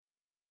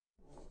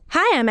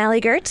Hi, I'm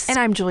Allie Gertz. And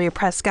I'm Julia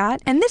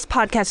Prescott. And this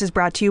podcast is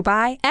brought to you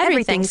by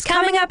Everything's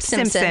Coming Up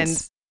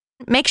Simpsons.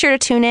 Make sure to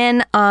tune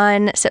in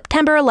on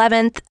September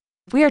 11th.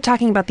 We are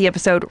talking about the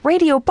episode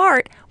Radio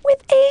Bart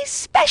with a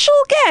special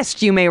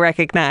guest you may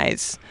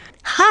recognize.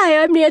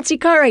 Hi, I'm Nancy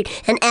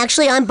Cartwright. And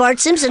actually, I'm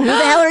Bart Simpson. Who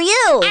the hell are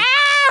you?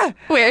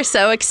 We're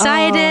so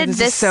excited. Oh,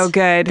 this is so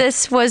good.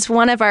 This was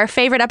one of our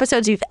favorite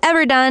episodes we've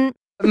ever done.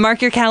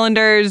 Mark your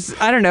calendars.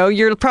 I don't know.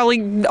 You're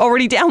probably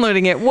already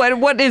downloading it.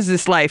 What is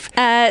this life?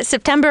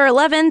 September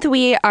 11th,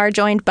 we are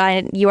joined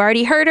by, you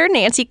already heard her,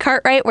 Nancy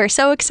Cartwright. We're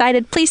so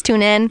excited. Please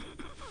tune in.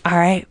 All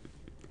right.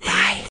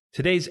 Bye.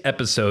 Today's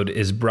episode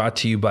is brought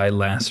to you by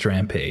Last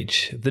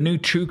Rampage, the new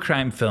true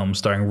crime film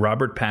starring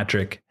Robert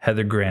Patrick,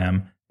 Heather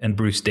Graham, and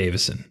Bruce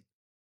Davison.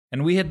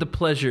 And we had the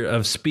pleasure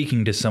of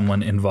speaking to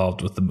someone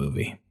involved with the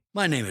movie.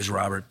 My name is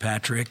Robert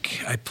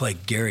Patrick. I play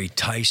Gary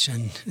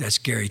Tyson. That's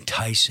Gary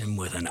Tyson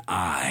with an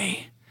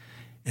I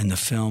in the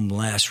film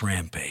Last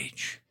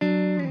Rampage.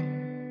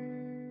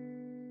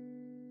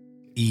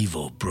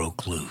 Evil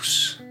broke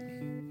loose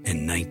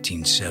in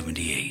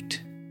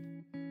 1978.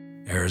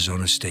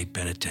 Arizona State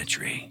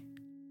Penitentiary.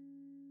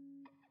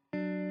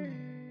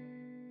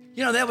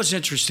 You know, that was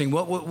interesting.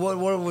 What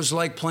it was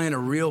like playing a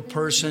real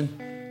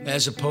person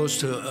as opposed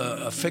to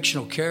a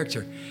fictional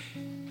character.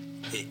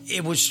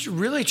 It was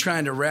really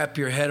trying to wrap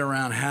your head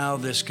around how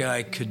this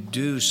guy could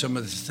do some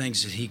of the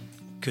things that he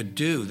could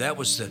do. That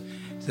was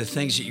the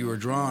things that you were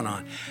drawing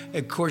on.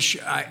 Of course,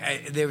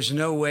 there was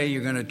no way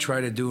you're going to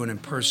try to do an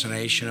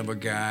impersonation of a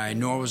guy,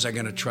 nor was I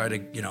going to try to,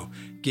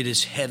 get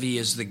as heavy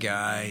as the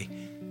guy.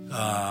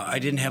 I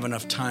didn't have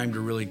enough time to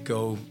really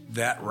go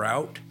that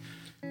route.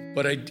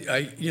 But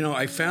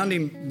I found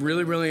him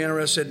really, really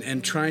interested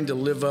in trying to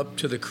live up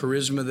to the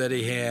charisma that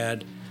he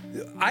had.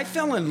 I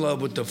fell in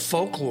love with the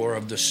folklore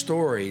of the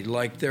story,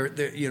 like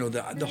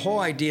the whole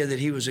idea that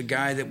he was a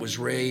guy that was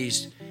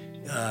raised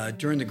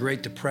during the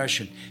Great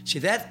Depression. See,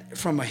 that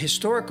from a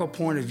historical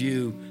point of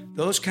view,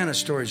 those kind of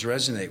stories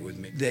resonate with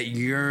me. That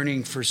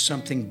yearning for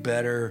something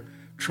better,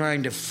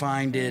 trying to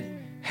find it,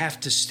 have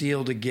to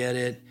steal to get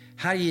it.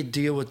 How do you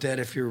deal with that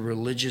if you're a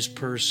religious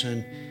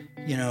person?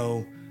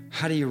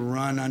 How do you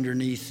run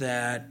underneath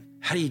that?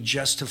 How do you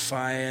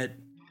justify it?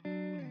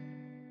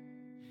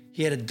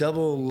 He had a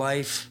double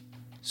life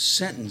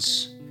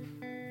sentence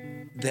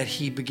that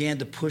he began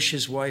to push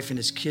his wife and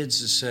his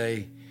kids to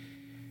say,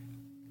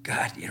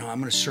 God, I'm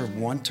going to serve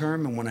one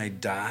term, and when I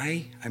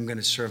die, I'm going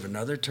to serve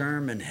another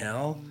term in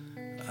hell.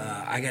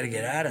 I got to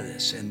get out of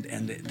this. And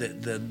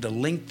the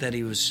length that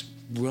he was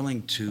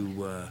willing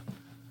to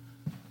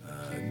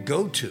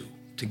go to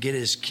get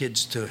his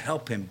kids to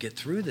help him get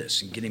through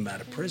this and get him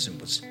out of prison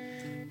was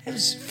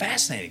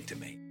fascinating to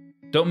me.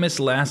 Don't miss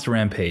Last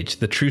Rampage,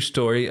 the true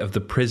story of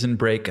the prison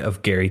break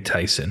of Gary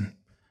Tyson.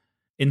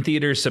 In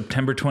theaters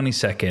September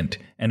 22nd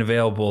and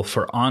available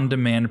for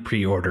on-demand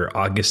pre-order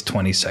August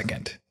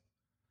 22nd.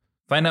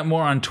 Find out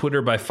more on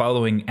Twitter by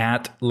following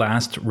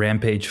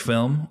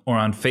 @LastRampageFilm or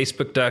on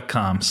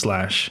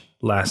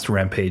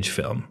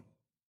Facebook.com/LastRampageFilm.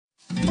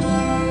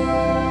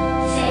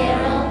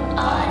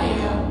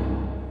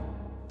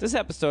 This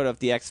episode of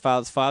the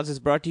X-Files Files is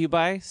brought to you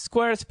by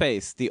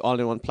Squarespace, the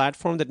all-in-one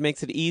platform that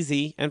makes it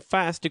easy and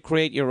fast to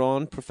create your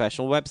own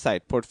professional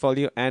website,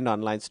 portfolio, and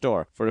online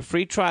store. For a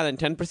free trial and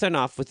 10%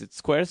 off, visit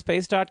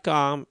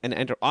squarespace.com and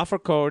enter offer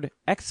code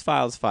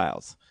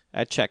XFilesFiles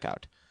at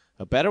checkout.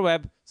 A better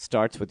web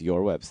starts with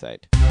your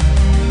website.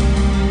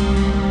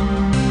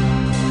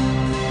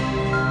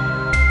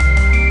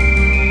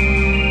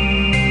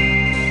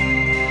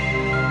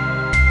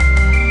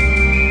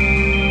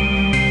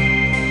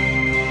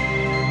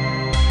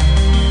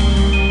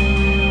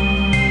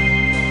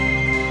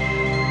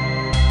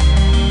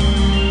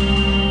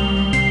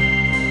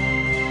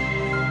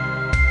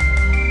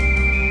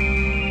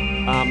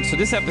 So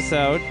this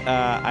episode,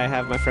 I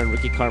have my friend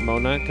Ricky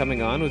Carmona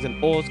coming on, who's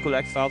an old school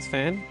X-Files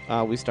fan.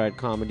 We started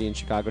comedy in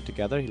Chicago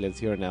together. He lives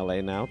here in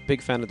LA now.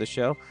 Big fan of the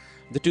show.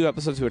 The two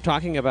episodes we're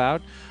talking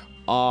about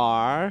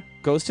are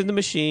Ghost in the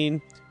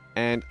Machine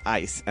and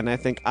Ice. And I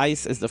think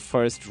Ice is the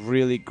first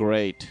really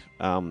great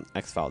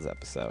X-Files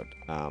episode.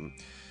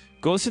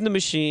 Ghost in the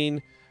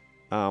Machine,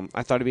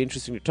 I thought it'd be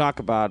interesting to talk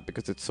about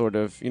because it's sort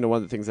of, one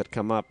of the things that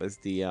come up is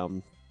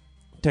the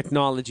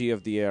technology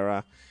of the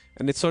era.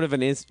 And it's sort of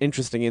an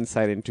interesting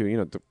insight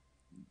into,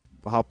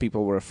 how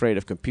people were afraid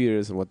of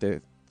computers and what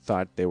they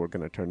thought they were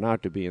going to turn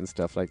out to be and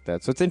stuff like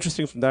that. So it's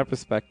interesting from that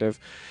perspective.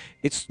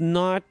 It's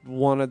not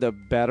one of the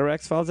better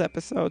X-Files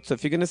episodes. So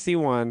if you're going to see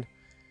one,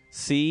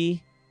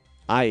 see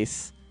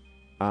Ice.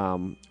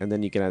 And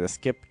then you can either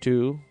skip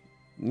to,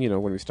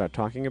 when we start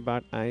talking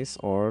about Ice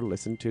or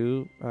listen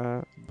to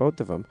both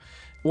of them.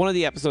 one of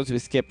the episodes we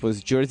skipped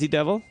was Jersey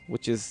Devil,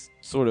 which is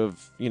sort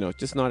of,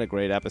 just not a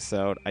great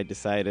episode. I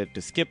decided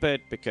to skip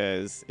it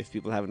because if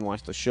people haven't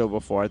watched the show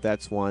before,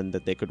 that's one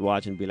that they could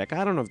watch and be like,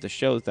 I don't know if the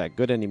show's that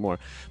good anymore.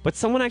 But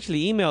someone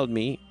actually emailed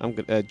me.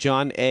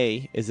 John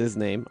A. is his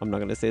name. I'm not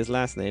going to say his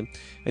last name.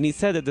 And he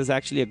said that there's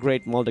actually a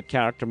great Mulder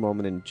character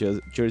moment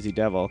in Jersey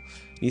Devil.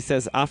 He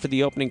says, after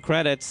the opening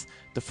credits,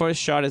 the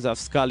first shot is of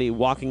Scully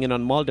walking in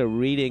on Mulder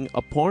reading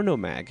a porno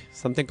mag,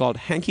 something called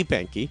Hanky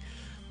Panky.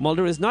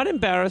 Mulder is not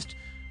embarrassed,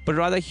 but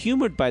rather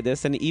humored by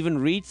this, and even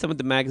reads some of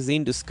the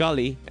magazine to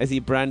Scully as he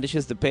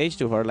brandishes the page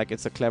to her like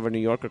it's a clever New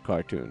Yorker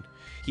cartoon.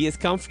 He is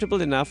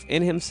comfortable enough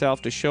in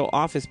himself to show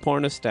off his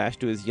porno stash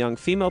to his young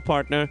female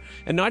partner,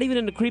 and not even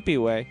in a creepy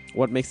way.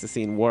 What makes the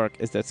scene work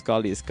is that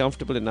Scully is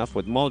comfortable enough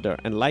with Mulder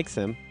and likes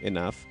him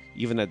enough,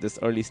 even at this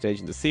early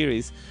stage in the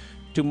series,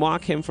 to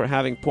mock him for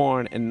having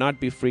porn and not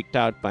be freaked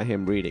out by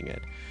him reading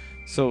it.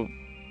 So,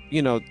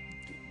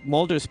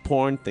 Mulder's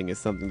porn thing is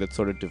something that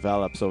sort of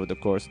develops over the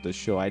course of the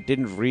show. I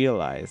didn't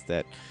realize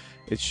that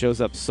it shows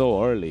up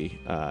so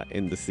early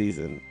in the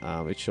season.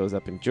 It shows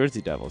up in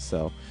Jersey Devil.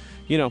 So,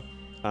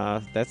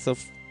 that's a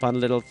fun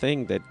little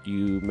thing that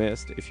you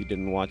missed if you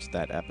didn't watch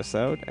that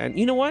episode. And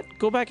you know what?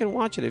 Go back and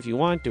watch it if you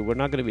want to. We're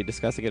not going to be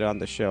discussing it on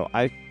the show.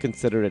 I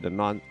consider it a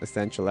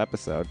non-essential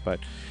episode, but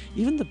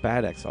even the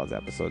bad X-Files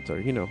episodes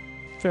are,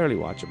 fairly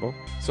watchable.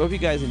 So if you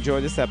guys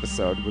enjoy this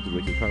episode with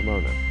Ricky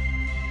Carmona.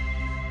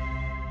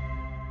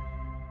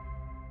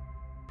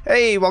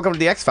 Hey, welcome to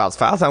the X-Files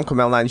Files. I'm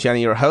Kumail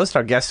Nanjiani, your host.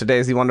 Our guest today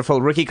is the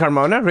wonderful Ricky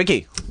Carmona.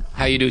 Ricky.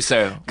 How you do,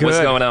 sir? Good. What's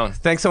going on?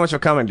 Thanks so much for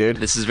coming, dude.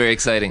 This is very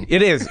exciting.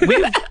 It is.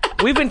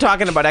 We've been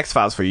talking about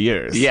X-Files for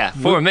years. Yeah,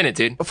 for a minute,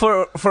 dude.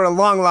 For a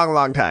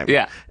long time.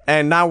 Yeah.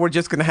 And now we're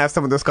just going to have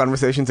some of those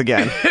conversations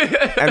again.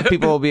 And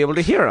people will be able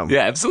to hear them.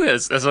 Yeah, absolutely.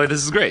 That's why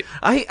this is great.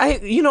 when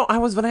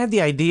I had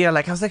the idea,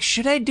 I was like,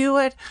 should I do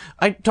it?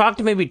 I talked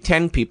to maybe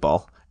 10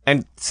 people.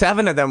 And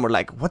 7 of them were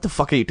like, what the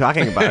fuck are you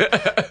talking about?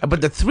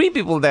 But the 3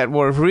 people that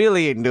were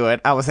really into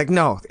it, I was like,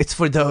 no, it's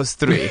for those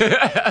 3.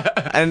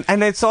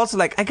 and it's also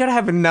like, I gotta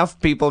have enough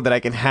people that I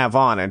can have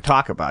on and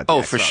talk about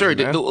Oh, for sure.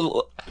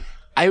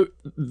 I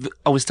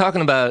was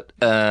talking about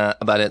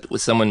it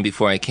with someone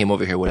before I came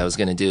over here, what I was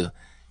going to do.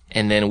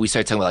 And then we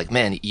started talking about like,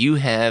 man, you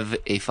have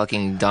a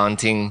fucking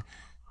daunting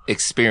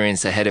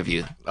experience ahead of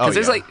you. Because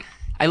there's like,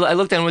 I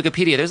looked on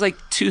Wikipedia, there's like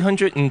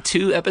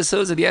 202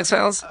 episodes of The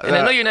X-Files. And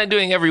I know you're not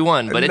doing every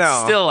one, but it's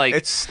still like...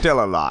 It's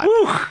still a lot.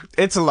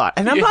 It's a lot.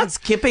 And I'm not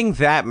skipping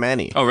that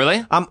many. Oh,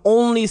 really? I'm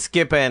only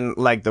skipping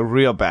like the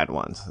real bad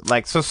ones.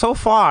 Like, so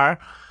far,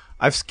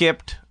 I've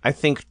skipped, I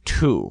think,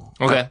 2.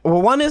 Okay.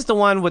 Well, one is the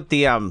one with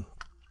the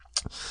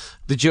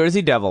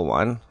Jersey Devil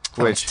one.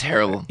 Which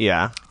terrible.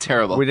 Yeah.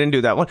 Terrible. We didn't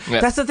do that one. Yeah.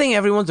 That's the thing.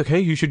 Everyone's like,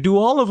 hey, you should do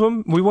all of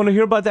them. We want to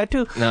hear about that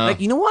too. No. Like,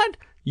 you know what?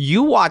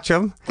 You watch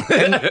them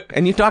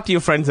and you talk to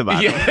your friends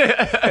about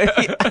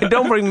it.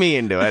 Don't bring me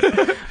into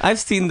it. I've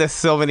seen this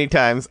so many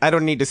times. I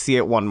don't need to see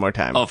it one more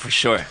time. Oh, for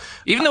sure.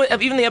 Even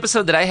the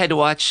episode that I had to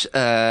watch,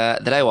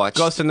 that I watched,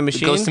 Ghost in the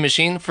Machine. Ghost in the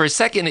Machine. For a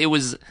second, it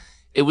was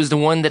the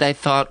one that I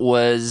thought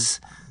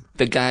was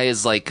the guy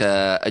is like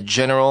a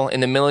general in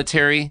the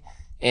military,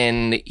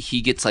 and he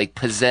gets like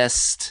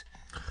possessed.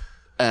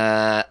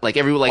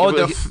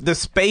 The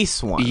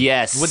space one.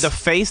 Yes. With the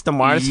face, the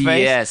Mars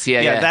face. Yes,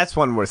 yeah. That's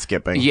one we're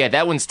skipping. Yeah,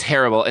 that one's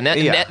terrible. And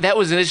that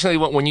was initially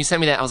when you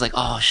sent me that, I was like,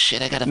 oh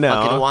shit, I gotta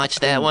fucking watch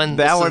that one.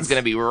 This one's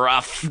gonna be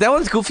rough. That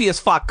one's goofy as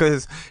fuck,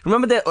 because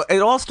remember that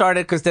it all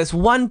started because there's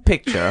one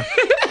picture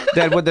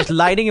that with this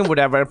lighting and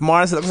whatever,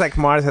 Mars looks like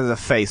Mars has a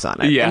face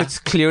on it. Yeah. And it's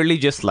clearly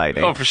just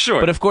lighting. Oh, for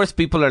sure. But of course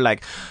people are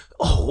like,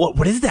 oh,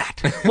 what is that?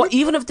 Well,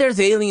 even if there's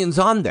aliens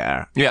on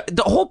there,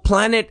 the whole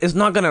planet is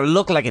not going to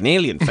look like an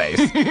alien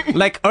face.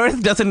 Like,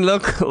 Earth doesn't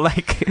look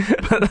like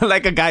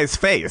a guy's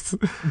face.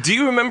 Do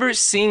you remember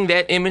seeing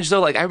that image,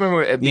 though? Like, I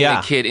remember being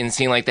a kid and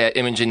seeing, like, that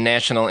image in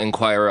National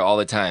Enquirer all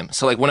the time.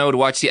 So, like, when I would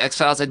watch the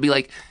X-Files, I'd be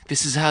like,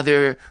 this is how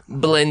they're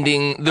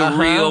blending the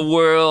real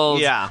world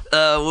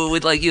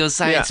with, like,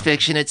 science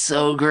fiction. It's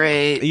so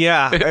great.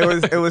 Yeah,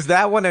 it was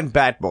that one and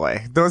Bat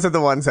Boy. Those are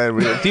the ones I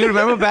really... Do you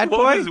remember Bat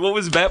Boy? What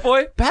was Bat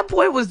Boy? Bat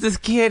Boy was this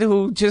kid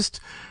who just...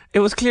 It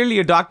was clearly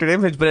a doctored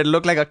image, but it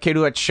looked like a kid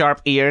who had sharp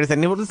ears,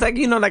 and it was like,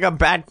 like a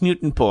bad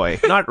mutant boy.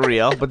 Not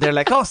real, but they're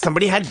like, oh,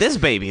 somebody had this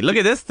baby. Look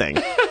at this thing.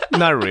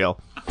 Not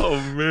real. Oh,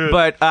 man.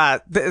 But,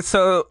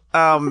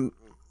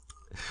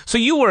 so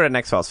you were an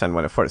X-Files fan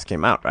when it first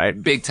came out,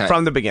 right? Big time.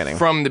 From the beginning.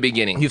 From the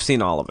beginning. You've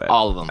seen all of it.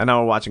 All of them. And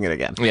now we're watching it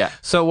again. Yeah.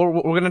 So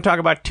we're going to talk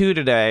about 2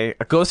 today,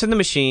 Ghost in the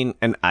Machine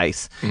and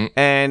Ice. Mm-hmm.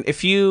 And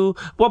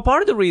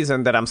part of the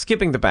reason that I'm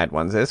skipping the bad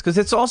ones is because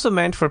it's also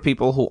meant for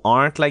people who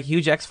aren't like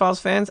huge X-Files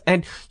fans,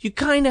 and you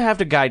kind of have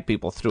to guide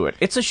people through it.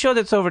 It's a show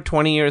that's over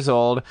 20 years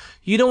old.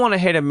 You don't want to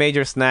hit a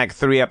major snag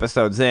 3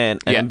 episodes in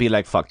and be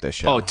like, fuck this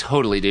show. Oh,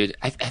 totally, dude.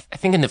 I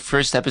think in the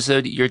first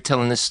episode, you're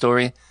telling this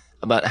story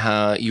about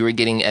how you were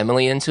getting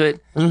Emily into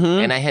it,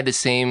 and I had the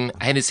same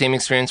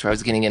experience where I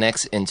was getting an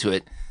ex into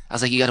it. I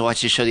was like, you got to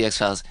watch this show, The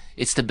X-Files.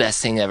 It's the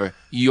best thing ever.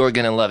 You're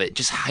gonna love it.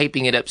 Just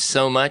hyping it up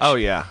so much. Oh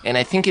yeah. And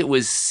I think it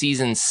was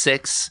season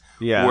 6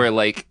 where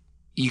like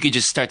you could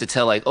just start to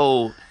tell, like,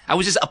 oh, I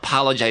was just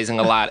apologizing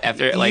a lot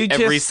after, like,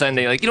 every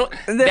Sunday. Like,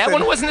 that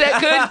one wasn't that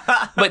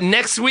good, but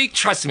next week,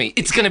 trust me,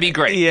 it's going to be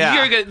great.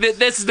 Yeah.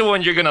 This is the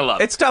one you're going to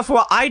love. It's tough.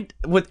 Well,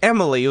 with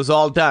Emily, it was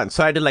all done,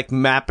 so I had to, like,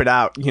 map it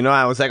out.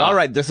 I was like, all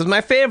right, this is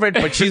my favorite,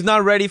 but she's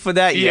not ready for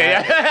that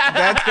yet.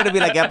 That's going to be,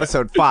 like,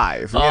 episode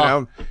 5, you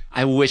know?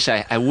 I wish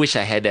I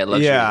had that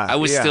luxury. Yeah, I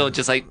was still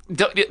just like,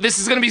 this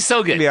is going to be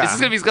so good. Yeah. This is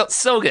going to be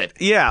so good.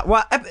 Yeah,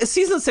 well,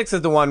 season 6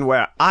 is the one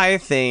where I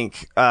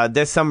think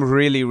there's some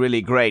really,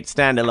 really great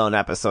standalone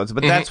episodes,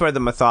 but that's where the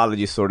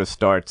mythology sort of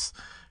starts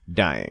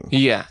dying.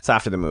 Yeah. It's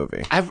after the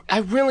movie. I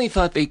really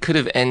thought they could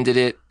have ended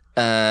it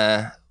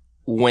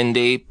when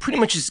they pretty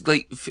much just,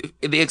 like,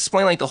 they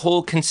explain, like, the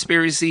whole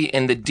conspiracy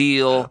and the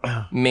deal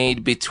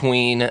made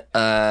between...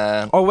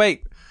 Oh,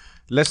 wait.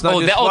 Let's not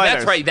do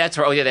spoilers. That's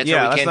right. Oh, yeah, that's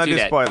right. We let's can't not do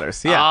that.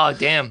 Spoilers. Yeah. Oh,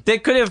 damn. They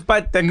could have,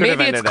 but they could have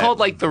Maybe it's called,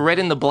 like, The Red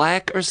and the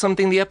Black or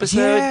something, the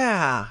episode.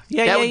 Yeah.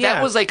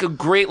 That was, like, a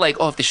great, like,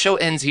 if the show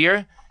ends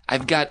here,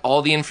 I've got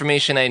all the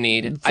information I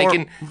need.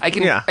 I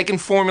can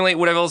formulate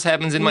whatever else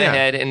happens in my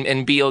head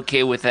and be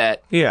okay with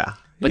that. Yeah.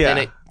 But then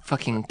it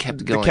fucking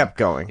kept going.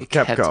 It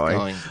kept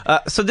going.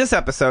 So this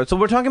episode, so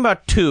we're talking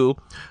about 2.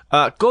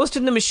 Ghost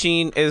in the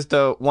Machine is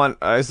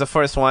the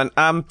first one.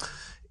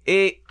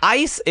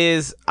 Ice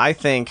is, I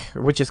think,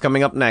 which is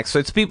coming up next. So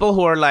it's people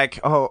who are like,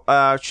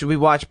 should we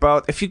watch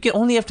both? If you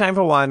only have time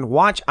for one,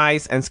 watch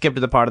Ice and skip to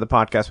the part of the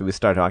podcast where we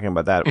start talking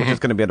about that, which is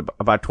going to be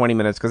about 20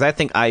 minutes, because I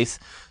think Ice,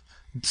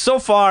 so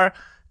far,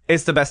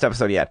 is the best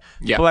episode yet.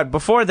 Yeah. But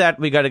before that,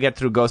 we got to get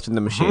through Ghost in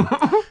the Machine.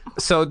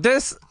 So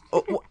this...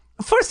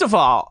 First of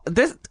all,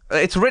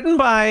 it's written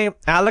by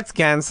Alex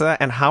Gansa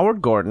and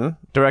Howard Gordon,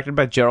 directed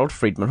by Gerald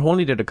Friedman, who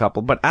only did a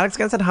couple. But Alex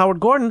Gansa and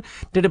Howard Gordon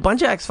did a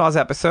bunch of X-Files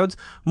episodes,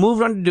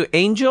 moved on to do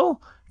Angel,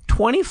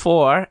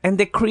 24, and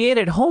they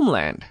created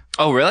Homeland.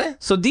 Oh, really?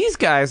 So these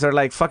guys are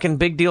like fucking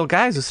big deal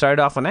guys who started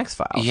off on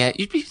X-Files. Yeah,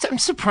 I'm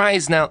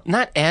surprised now.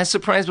 Not as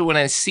surprised, but when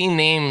I see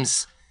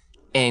names...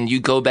 and you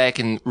go back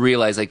and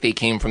realize, like, they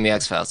came from the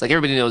X-Files. Like,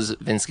 everybody knows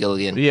Vince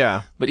Gilligan.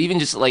 Yeah. But even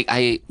just, like,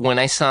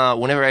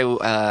 whenever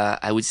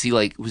I would see,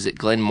 like, was it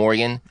Glenn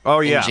Morgan?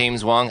 Oh, yeah. And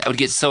James Wong? I would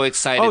get so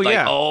excited.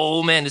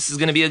 Oh, man, this is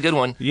going to be a good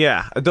one.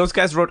 Yeah. Those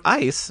guys wrote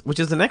Ice, which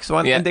is the next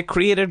one, and they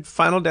created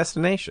Final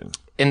Destination.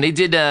 And they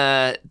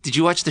did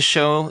you watch the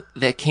show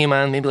that came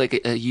on maybe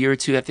like a year or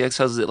two after the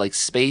X-Files? Was it like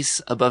Space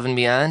Above and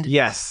Beyond?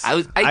 Yes.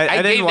 I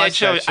gave that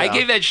show. I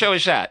gave that show a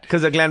shot.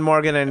 Because of Glenn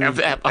Morgan and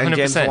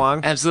James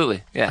Wong?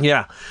 Absolutely. Yeah.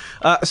 Yeah.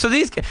 So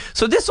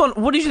this one,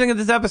 what did you think of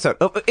this episode?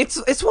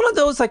 It's one of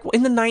those, like,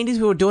 in the 90s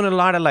we were doing a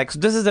lot of, like, so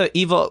this is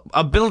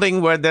a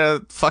building where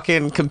the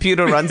fucking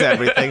computer runs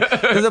everything.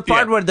 There's a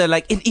part where they're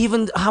like,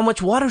 how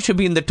much water should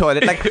be in the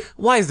toilet. Like,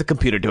 why is the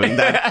computer doing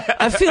that?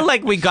 I feel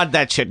like we got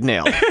that shit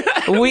nailed.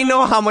 We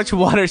know how much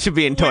water should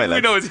be in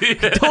toilets. We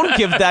know Don't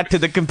give that to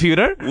the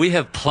computer. We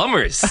have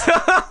plumbers.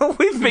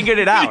 We figured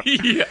it out.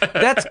 Yeah.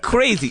 That's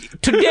crazy.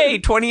 Today,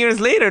 20 years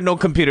later, no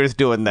computer's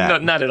doing that. No,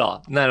 not at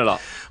all. Not at all.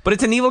 But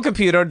it's an evil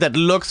computer that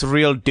looks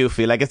real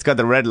doofy. Like, it's got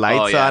the red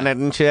lights on it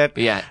and shit.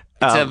 Yeah.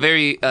 It's a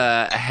very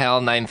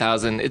HAL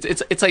 9000.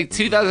 It's like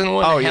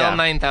 2001 HAL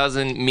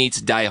 9000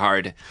 meets Die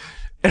Hard.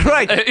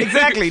 Right,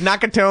 exactly.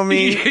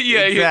 Nakatomi.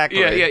 Yeah,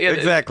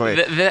 exactly.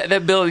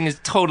 That building is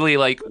totally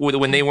like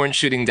when they weren't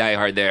shooting Die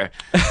Hard there.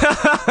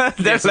 Let's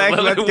get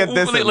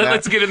this in there.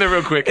 Let's get in there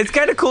real quick. It's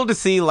kind of cool to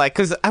see, like,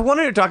 because I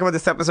wanted to talk about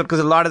this episode because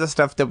a lot of the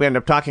stuff that we end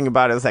up talking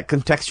about is, like,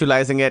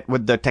 contextualizing it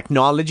with the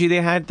technology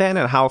they had then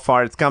and how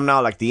far it's come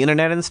now, like the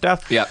internet and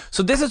stuff. Yeah.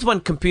 So this is when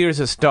computers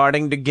are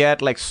starting to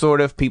get, like,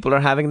 sort of people are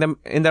having them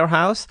in their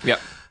house. Yeah.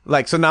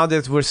 Like, so now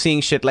that we're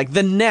seeing shit like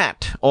The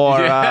Net or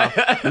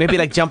maybe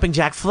like Jumping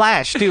Jack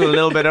Flash, too, a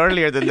little bit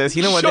earlier than this.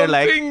 You know what they're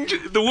like?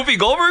 The Whoopi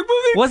Goldberg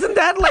movie? Wasn't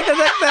that like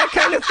that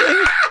kind of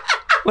thing?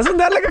 Wasn't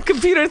that like a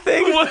computer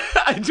thing?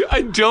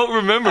 I don't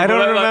remember. I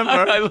don't remember.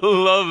 I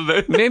love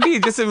it. Maybe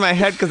just in my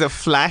head because of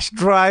flash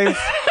drive.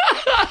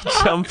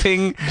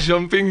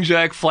 Jumping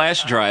Jack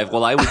Flash Drive.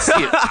 Well, I would see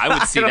it. I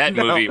would see that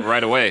movie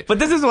right away. But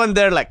this is when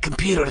they're like,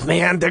 computers,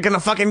 man, they're gonna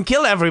fucking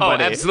kill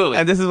everybody. Oh, absolutely.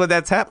 And this is what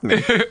that's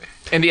happening.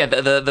 And yeah,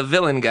 the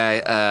villain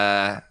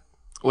guy,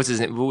 what's his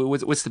name?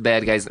 What's the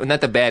bad guy's?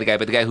 Not the bad guy,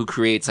 but the guy who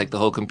creates like the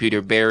whole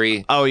computer,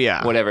 Barry. Oh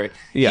yeah. Whatever.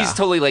 Yeah. He's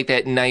totally like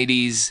that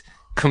 90s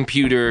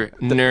computer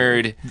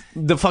nerd.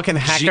 The fucking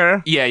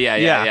hacker.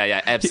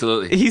 Yeah,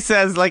 absolutely. He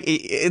says, like,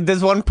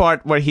 there's one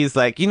part where he's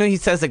like, he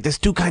says, like, there's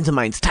 2 kinds of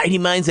minds, tidy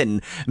minds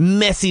and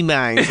messy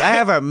minds. I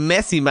have a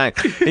messy mind.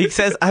 He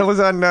says, I was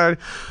on, I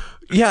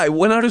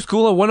went out of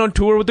school, I went on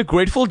tour with the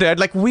Grateful Dead.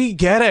 Like, we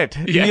get it.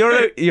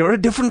 Yeah. You're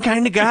a different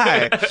kind of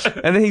guy.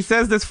 And then he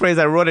says this phrase,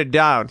 I wrote it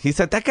down. He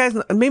said, that guy's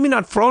maybe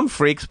not throne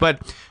freaks,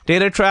 but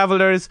data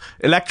travelers,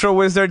 electro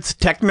wizards,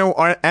 techno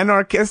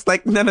anarchists,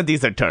 like, none of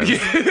these are terms.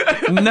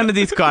 None of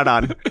these caught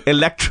on.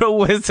 Electro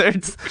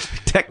wizards,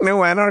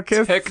 Techno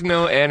anarchist.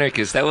 Techno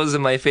anarchist. That was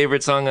my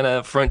favorite song on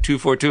a Front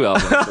 242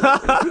 album.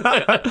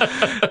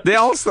 They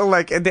also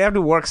they have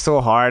to work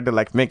so hard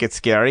to make it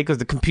scary because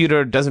the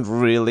computer doesn't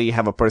really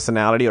have a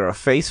personality or a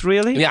face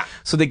really. Yeah.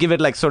 So they give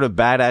it sort of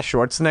badass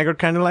Schwarzenegger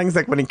kind of lines.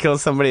 Like when he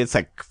kills somebody, it's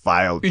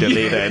file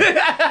deleted,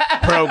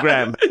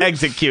 program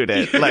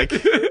executed.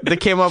 They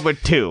came up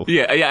with 2.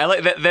 Yeah. I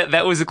like that.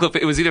 That was a clip.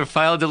 It was either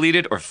file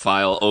deleted or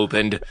file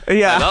opened.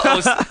 Yeah.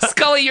 And,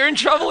 Scully, you're in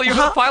trouble. Your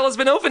file has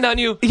been opened on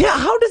you. Yeah.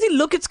 How does he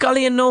look at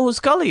Scully and know who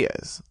Scully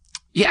is?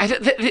 Yeah,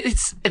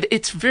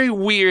 it's very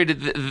weird,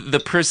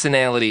 the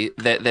personality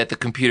that the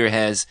computer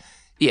has.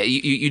 Yeah,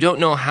 you don't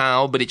know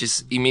how, but it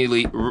just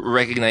immediately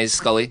recognizes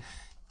Scully.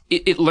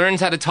 It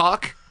learns how to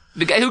talk.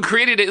 The guy who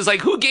created it is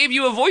who gave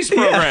you a voice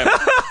program?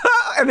 Yeah.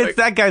 And it's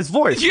that guy's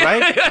voice,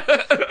 right?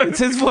 It's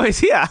his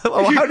voice, yeah.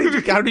 Well, how did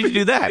you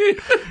do that?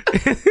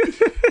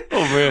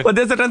 Oh, man. Well,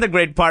 there's another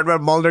great part where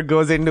Mulder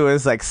goes into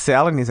his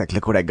cell and he's like,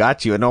 look what I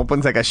got you, and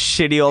opens a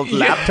shitty old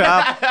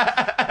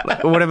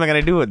laptop. What am I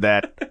going to do with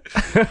that?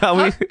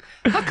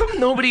 How come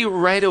nobody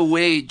right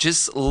away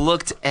just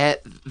looked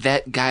at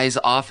that guy's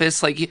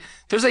office?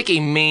 There's a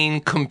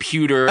main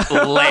computer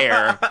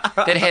lair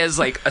that has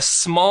a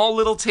small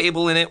little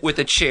table in it with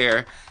a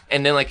chair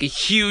and then a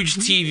huge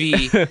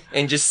TV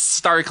and just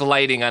stark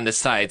lighting on the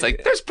sides.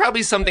 There's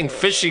probably something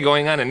fishy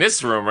going on in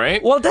this room,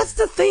 right? Well, that's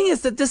the thing,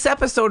 is that this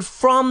episode,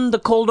 from the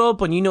cold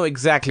open, you know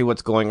exactly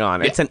what's going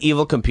on. Yeah. It's an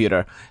evil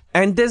computer.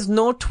 And there's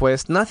no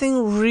twist.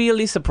 Nothing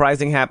really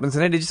surprising happens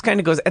in it. It just kind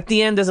of goes, at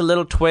the end, there's a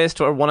little twist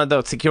where one of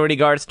the security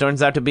guards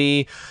turns out to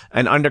be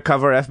an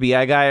undercover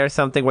FBI guy or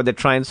something, where they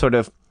try and sort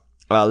of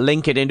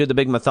link it into the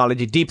big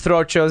mythology. Deep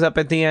Throat shows up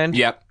at the end.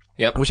 Yep.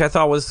 Which I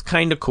thought was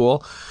kind of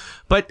cool.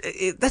 But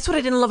that's what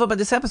I didn't love about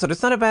this episode.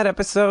 It's not a bad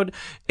episode.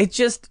 It's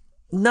just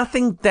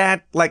nothing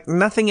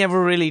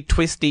ever really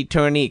twisty,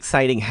 turny,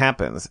 exciting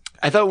happens.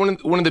 I thought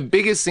one of the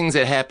biggest things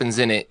that happens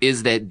in it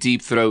is that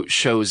Deep Throat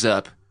shows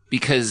up,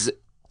 because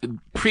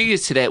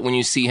previous to that, when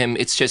you see him,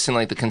 it's just in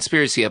the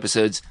conspiracy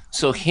episodes.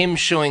 So him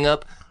showing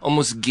up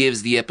almost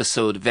gives the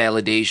episode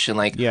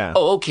validation.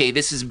 Oh, okay,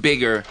 this is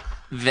bigger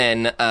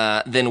than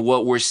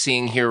what we're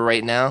seeing here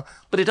right now.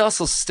 But it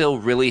also still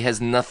really has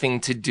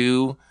nothing to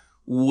do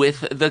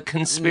with the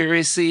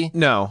conspiracy.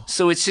 No.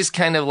 So it's just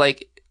kind of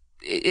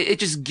it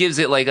just gives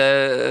it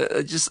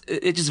it just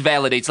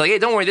validates hey,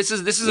 don't worry, this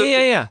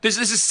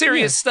is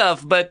serious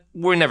stuff, but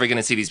we're never going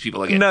to see these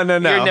people again. No. You're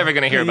never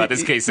going to hear about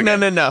this case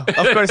again. No.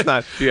 Of course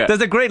not. Yeah.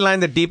 There's a great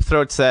line that Deep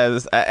Throat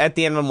says at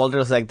the end when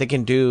Mulder's they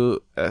can do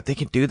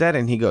that,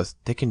 and he goes,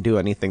 they can do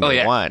anything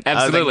they want.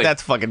 Absolutely.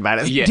 That's fucking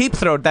badass. Yeah. Deep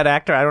Throat, that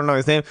actor, I don't know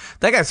his name.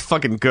 That guy's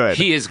fucking good.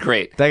 He is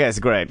great. That guy's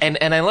great. And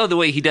I love the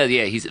way he does.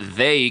 Yeah,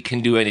 they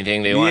can do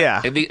anything they want.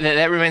 Yeah.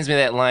 That reminds me of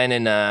that line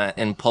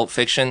in Pulp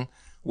Fiction,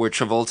 where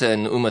Travolta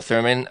and Uma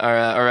Thurman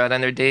are out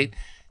on their date,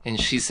 and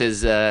she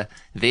says,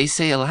 they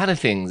say a lot of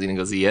things, and he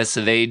goes, yes,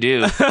 they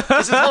do.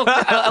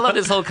 I love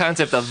this whole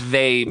concept of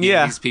they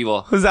being these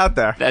people. Who's out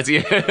there? That's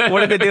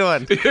What are they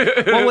doing?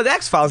 Well, with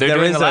X-Files,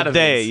 there is a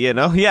they, things. you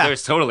know? Yeah.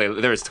 There's totally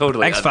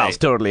X-Files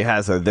totally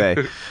has a they.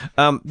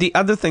 The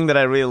other thing that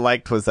I really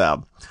liked was,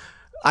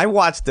 I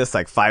watched this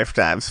 5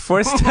 times.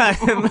 First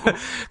time,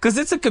 because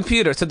it's a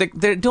computer, so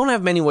they don't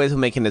have many ways of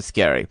making it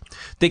scary.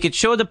 They could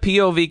show the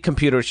POV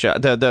computer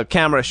shot, the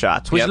camera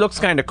shots, which looks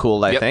kind of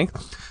cool, I think.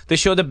 They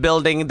show the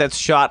building that's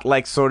shot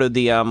sort of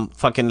the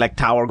fucking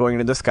tower going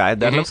into the sky.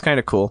 That looks kind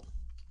of cool.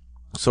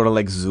 Sort of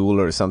like Zool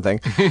or something.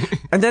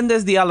 And then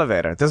there's the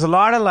elevator. There's a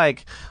lot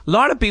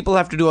of people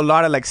have to do a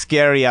lot of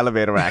scary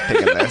elevator acting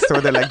in this. So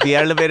they're the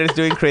elevator's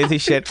doing crazy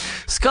shit.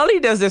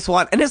 Scully does this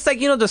one, and it's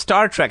the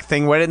Star Trek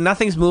thing where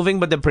nothing's moving,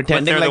 but they're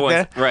pretending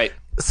they're right.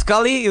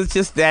 Scully is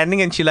just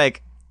standing and she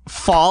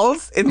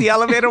falls in the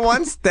elevator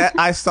once that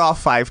I saw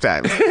 5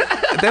 times.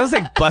 That was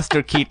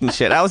Buster Keaton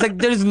shit. I was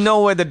there's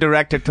no way the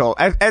director told.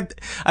 I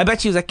bet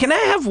she was can I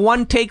have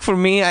one take for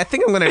me? I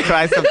think I'm going to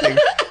try something.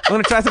 I'm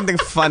going to try something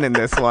fun in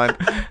this one.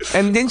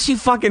 And then she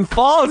fucking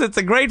falls. It's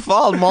a great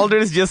fall.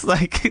 Mulder's just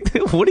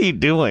what are you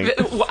doing?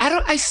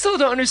 I still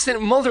don't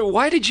understand. Mulder,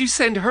 why did you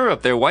send her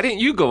up there? Why didn't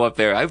you go up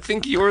there? I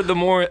think you're the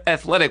more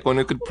athletic one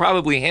who could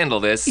probably handle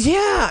this.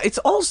 Yeah, it's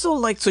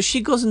also so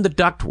she goes in the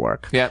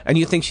ductwork. Yeah. And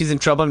you think she's in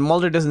trouble, and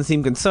Mulder doesn't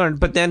seem concerned,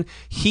 but then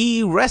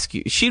she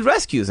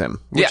rescues him,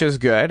 which is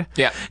good.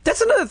 Yeah.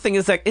 That's another thing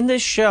is in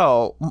this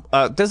show,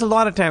 there's a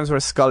lot of times where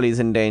Scully's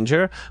in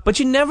danger, but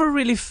you never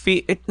really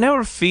it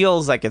never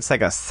feels it's a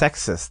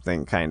sexist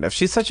thing, kind of.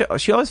 She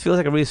always feels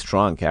like a really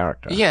strong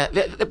character. Yeah,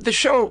 the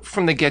show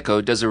from the get-go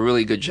does a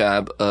really good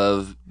job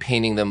of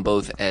painting them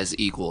both as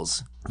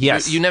equals.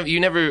 Yes. You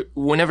never,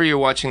 whenever you're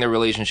watching their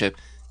relationship,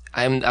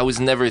 I was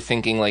never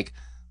thinking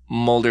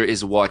Mulder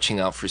is watching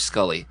out for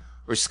Scully,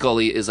 or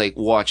Scully is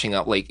watching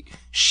out,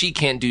 she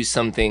can't do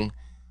something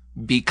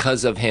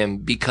because of him,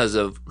 because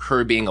of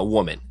her being a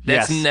woman.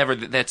 That's never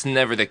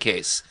the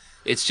case.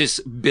 It's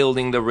just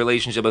building the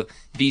relationship of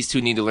these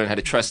two need to learn how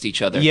to trust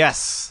each other.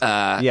 Yes.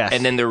 Yes.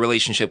 And then their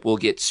relationship will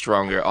get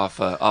stronger off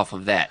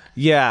of that.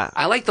 Yeah.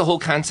 I like the whole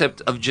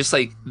concept of just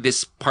like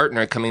this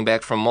partner coming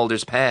back from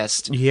Mulder's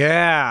past.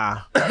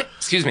 Yeah.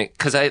 Excuse me,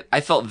 because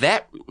I felt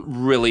that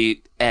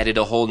really added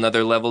a whole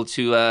nother level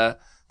to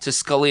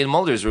Scully and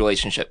Mulder's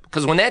relationship.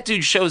 Because when that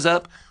dude shows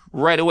up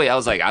right away, I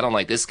was like, I don't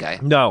like this guy.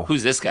 No.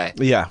 Who's this guy?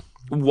 Yeah.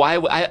 Why?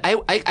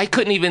 I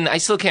couldn't even. I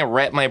still can't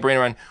wrap my brain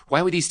around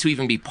why would these two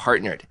even be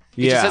partnered.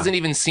 It just doesn't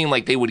even seem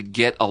like they would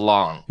get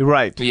along.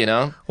 Right. You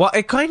know? Well,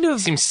 it kind of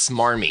seems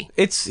smarmy.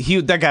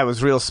 That guy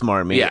was real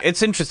smarmy. Yeah.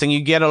 It's interesting.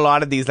 You get a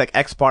lot of these like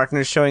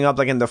ex-partners showing up,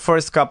 like in the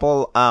first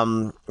couple,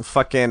 the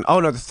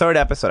third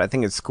episode, I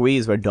think it's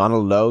Squeeze, where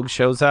Donald Logue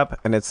shows up,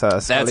 and it's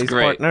Scully's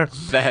partner.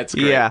 That's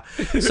great. Yeah.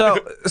 So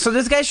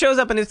this guy shows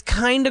up, and it's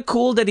kind of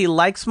cool that he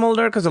likes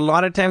Mulder, because a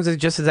lot of times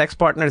it's just his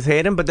ex-partners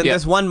hate him, but then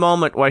there's one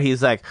moment where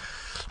he's like,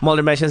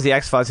 Mulder mentions the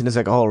X-Files, and he's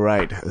like, all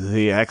right,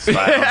 the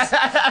X-Files.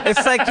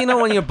 It's like,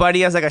 when your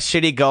buddy has like a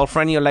shitty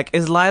girlfriend, you're like,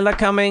 is Lila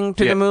coming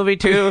to the movie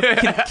too?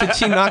 Can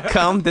she not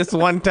come this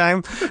one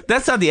time?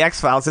 That's how the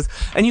X-Files is.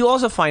 And you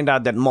also find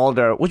out that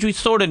Mulder, which we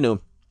sort of knew,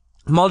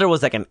 Mulder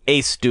was like an A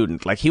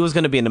student. Like, he was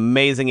going to be an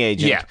amazing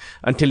agent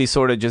until he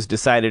sort of just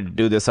decided to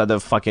do this other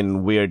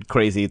fucking weird,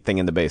 crazy thing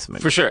in the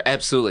basement. For sure,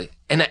 absolutely.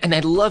 And I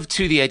love,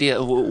 too, the idea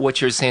of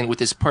what you're saying with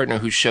this partner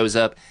who shows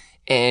up,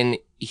 and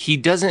he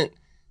doesn't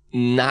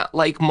not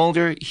like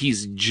Mulder,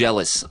 he's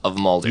jealous of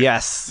Mulder.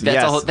 Yes,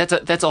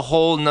 that's a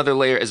whole nother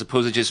layer, as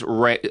opposed to just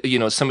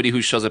somebody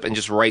who shows up and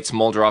just writes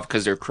Mulder off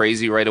because they're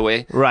crazy right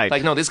away. Right.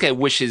 Like, no, this guy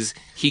wishes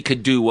he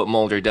could do what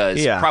Mulder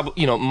does. Yeah.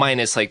 Probably,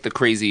 minus like the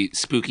crazy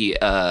spooky,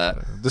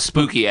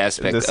 spooky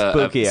aspect. The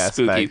spooky aspect.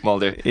 Spooky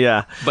Mulder.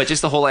 Yeah. But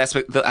just the whole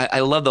aspect. I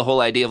love the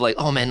whole idea of like,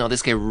 oh man, no,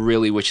 this guy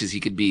really wishes he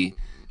could be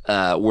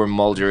where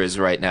Mulder is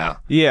right now.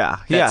 Yeah.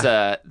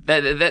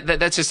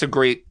 That's just a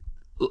great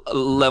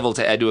level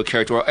to add to a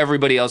character, where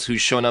everybody else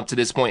who's shown up to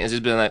this point has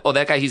just been like, oh,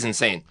 that guy, he's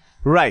insane.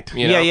 Right.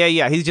 You know?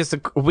 Yeah. He's just a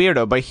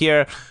weirdo. But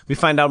here we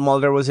find out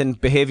Mulder was in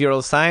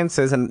behavioral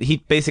sciences, and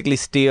he basically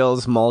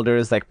steals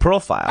Mulder's like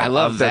profile. I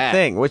love of that the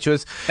thing, which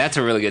was that's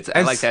a really good.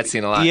 I like that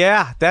scene a lot.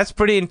 Yeah, that's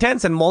pretty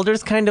intense. And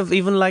Mulder's kind of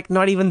even like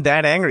not even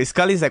that angry.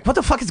 Scully's like, what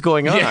the fuck is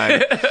going on?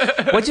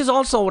 Yeah. Which is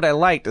also what I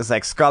liked, is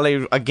like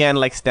Scully again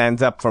like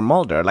stands up for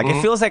Mulder. Like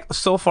it feels like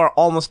so far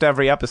almost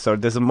every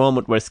episode there's a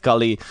moment where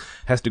Scully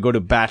has to go to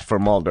bat for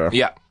Mulder.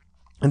 Yeah.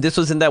 And this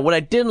was in that. What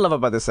I didn't love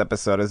about this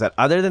episode is that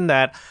other than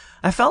that,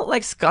 I felt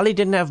like Scully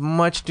didn't have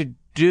much to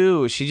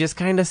do. She just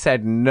kind of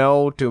said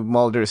no to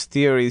Mulder's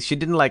theories. She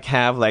didn't like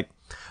have like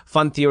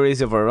fun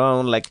theories of her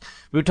own. Like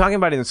we were talking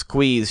about in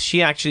Squeeze,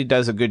 she actually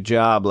does a good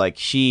job. Like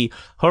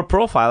her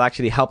profile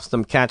actually helps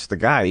them catch the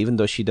guy, even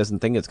though she doesn't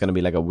think it's going to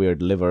be like a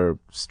weird liver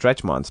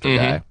stretch monster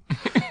guy.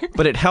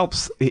 But it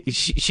helps.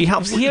 She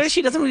helps. Here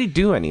she doesn't really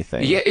do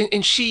anything. Yeah,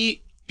 and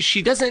she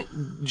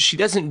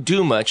doesn't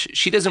do much.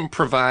 She doesn't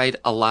provide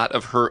a lot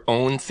of her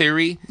own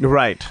theory.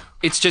 Right.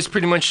 It's just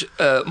pretty much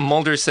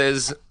Mulder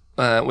says,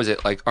 was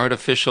it like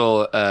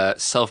artificial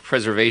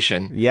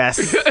self-preservation?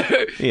 Yes.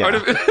 Yeah.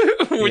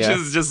 Which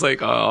is just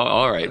like, oh,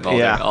 all right, Mulder,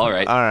 yeah. all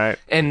right. All right.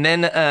 And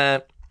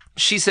then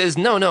she says,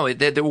 no,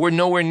 that we're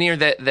nowhere near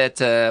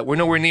that we're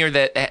nowhere near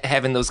that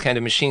having those kind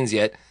of machines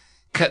yet.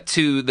 Cut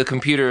to the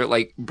computer,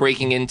 like,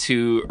 breaking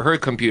into her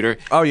computer.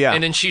 Oh, yeah.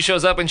 And then she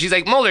shows up and she's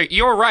like, Mulder,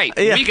 you're right.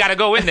 Yeah. We gotta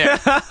go in there.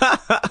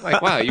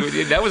 Like, wow,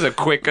 that was a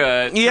quick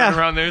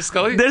turnaround there,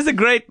 Scully. There's a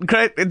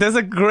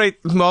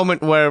great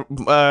moment where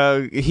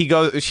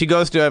she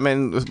goes to him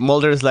and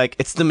Mulder's like,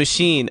 it's the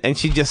machine. And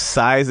she just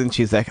sighs and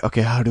she's like,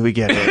 okay, how do we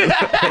get in?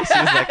 She's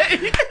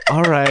like,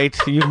 all right,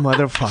 you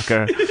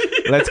motherfucker.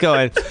 Let's go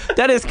in.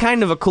 That is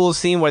kind of a cool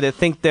scene where they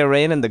think they're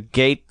in and the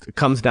gate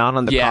comes down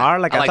on the car.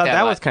 Like, I thought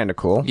that was kind of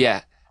cool.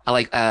 Yeah. I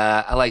like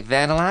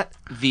that a lot.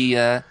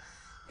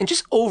 And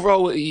just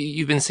overall,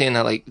 you've been saying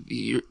that like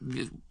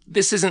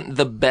this isn't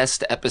the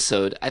best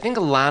episode. I think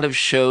a lot of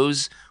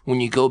shows,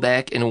 when you go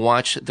back and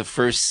watch the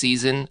first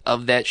season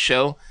of that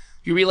show,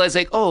 you realize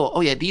like, oh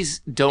yeah,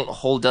 these don't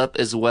hold up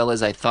as well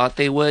as I thought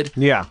they would.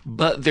 Yeah.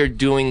 But they're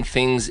doing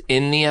things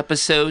in the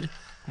episode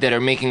that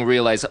are making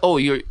realize, oh,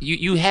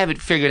 you have it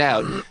figured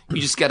out.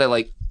 You just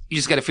gotta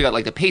figure out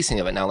like the pacing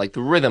of it now, like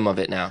the rhythm of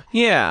it now.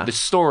 Yeah. The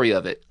story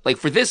of it. Like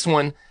for this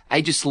one, I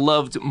just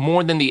loved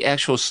more than the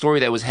actual story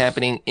that was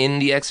happening in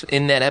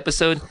that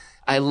episode.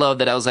 I love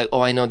that I was like,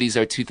 oh, I know these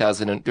are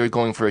they're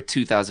going for a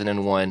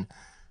 2001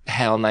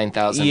 HAL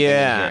 9000.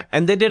 Yeah.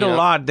 And they did a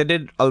lot. They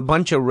did a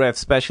bunch of riffs,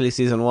 especially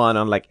season 1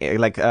 on like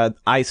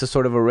Ice is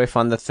sort of a riff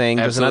on the thing.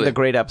 There's another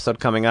great episode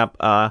coming up,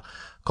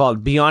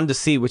 called Beyond the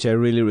Sea, which I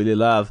really, really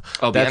love.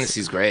 Oh, Beyond the Sea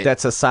is great.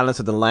 That's a Silence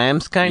of the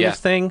Lambs kind of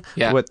thing.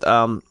 Yeah. With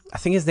I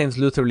think his name's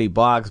Luther Lee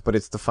Boggs, but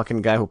it's the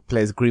fucking guy who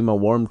plays Grima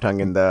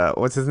Wormtongue in the,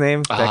 what's his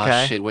name? That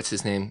guy? Shit, what's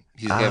his name?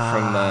 He's the guy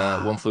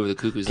from One Flew Over the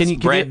Cuckoo's Can Nest. you-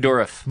 Brad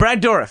Dourif.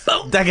 Brad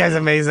Dourif. That guy's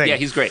amazing. Yeah,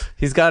 he's great.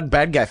 He's got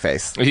bad guy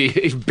face.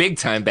 Big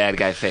time bad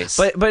guy face.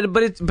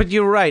 But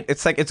you're right.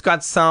 It's like it's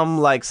got some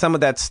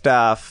of that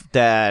stuff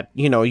that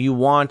you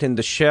want in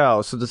the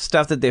show. So the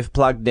stuff that they've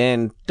plugged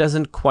in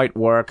doesn't quite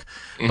work.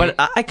 Mm-hmm. But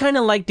I kind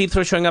of like Deep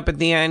Throat showing up at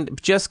the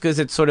end just because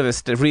it's sort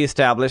of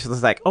reestablished.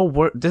 It's like,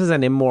 this is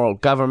an immoral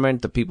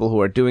government. The people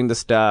who are doing the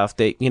stuff,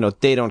 they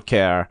don't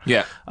care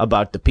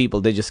about the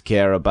people. They just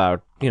care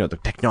about the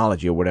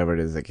technology or whatever it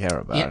is they care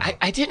about. Yeah,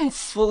 I didn't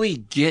fully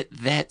get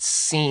that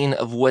scene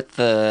of what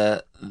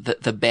the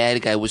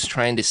bad guy was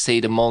trying to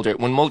say to Mulder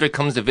when Mulder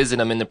comes to visit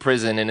him in the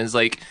prison and is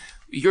like,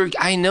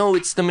 I know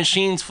it's the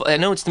machine's I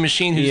know it's the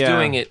machine who's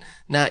doing it,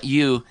 not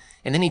you.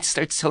 And then he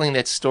starts telling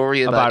that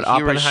story about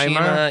Oppenheimer.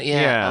 Hiroshima.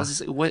 Yeah. I was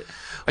just like, what?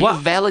 Are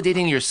you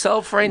validating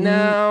yourself right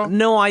now?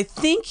 No, I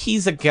think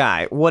he's a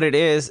guy. What it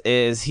is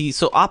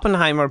so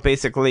Oppenheimer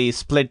basically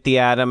split the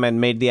atom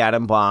and made the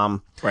atom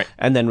bomb. Right.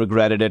 And then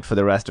regretted it for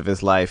the rest of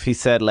his life. He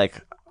said,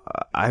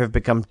 I have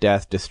become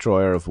death,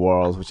 destroyer of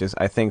worlds, which is,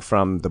 I think,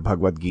 from the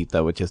Bhagavad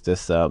Gita, which is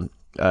this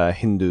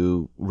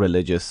Hindu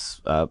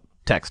religious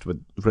text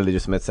with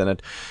religious myths in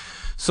it.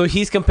 So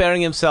he's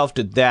comparing himself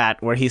to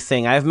that, where he's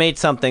saying, I've made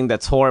something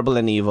that's horrible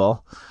and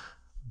evil,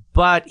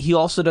 but he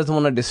also doesn't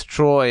want to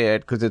destroy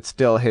it because it's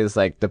still his,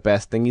 the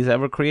best thing he's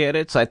ever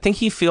created. So I think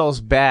he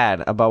feels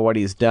bad about what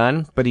he's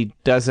done, but he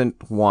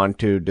doesn't want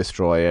to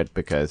destroy it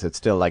because it's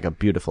still a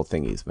beautiful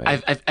thing he's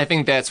made. I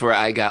think that's where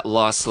I got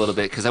lost a little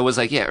bit because I was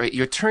like, yeah, right,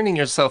 you're turning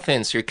yourself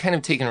in, so you're kind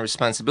of taking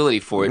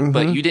responsibility for it,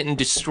 but you didn't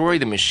destroy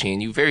the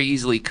machine. You very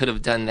easily could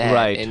have done that.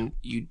 Right. And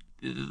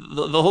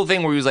the whole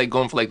thing where he was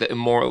going for the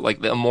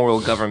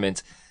immoral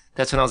government,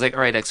 that's when I was like, all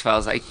right,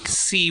 X-Files, I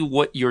see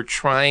what you're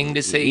trying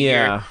to say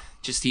here.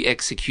 Just the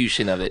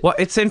execution of it. Well,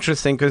 it's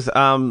interesting because,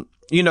 so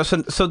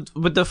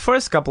with the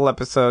first couple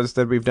episodes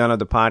that we've done of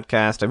the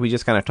podcast, we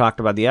just kind of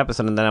talked about the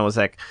episode, and then I was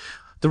like,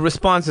 the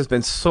response has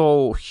been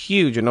so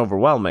huge and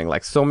overwhelming.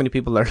 So many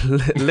people are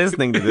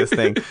listening to this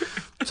thing.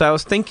 So I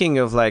was thinking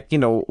of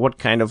what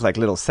kind of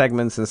little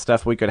segments and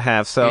stuff we could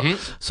have. So,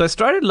 so I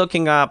started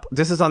looking up,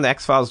 this is on the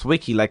X-Files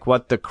wiki,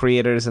 what the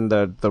creators and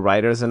the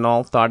writers and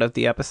all thought of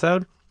the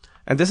episode.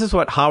 And this is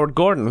what Howard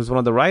Gordon, who's one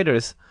of the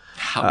writers,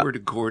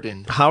 Howard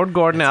Gordon,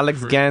 Alex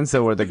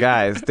Ganzo were the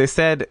guys. They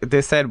said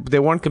they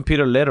weren't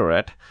computer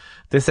literate.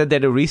 They said they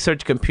had to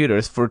research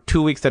computers for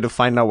 2 weeks to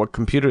find out what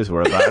computers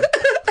were about.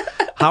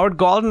 Howard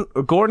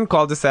Gordon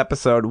called this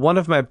episode one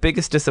of my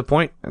biggest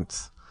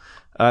disappointments,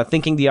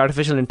 thinking the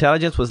artificial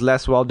intelligence was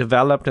less well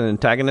developed and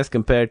antagonist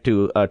compared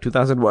to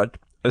 2001: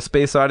 A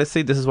Space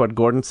Odyssey. This is what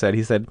Gordon said.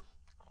 He said,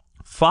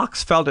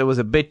 Fox felt it was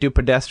a bit too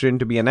pedestrian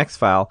to be an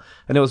X-File,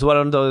 and it was one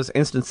of those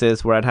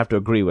instances where I'd have to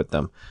agree with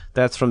them.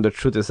 That's from The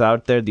Truth Is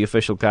Out There, the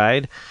official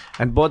guide.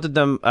 And both of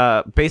them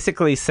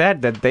basically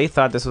said that they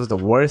thought this was the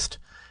worst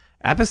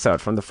episode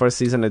from the first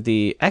season of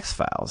the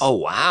X-Files. Oh,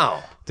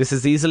 wow. This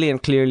is easily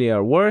and clearly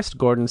our worst,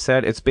 Gordon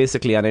said. It's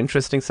basically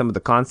uninteresting. Some of the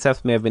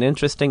concepts may have been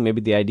interesting. Maybe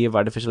the idea of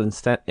artificial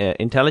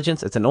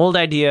intelligence. It's an old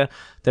idea.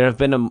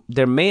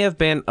 There may have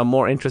been a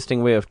more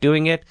interesting way of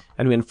doing it,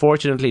 and we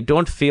unfortunately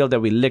don't feel that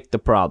we licked the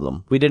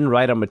problem. We didn't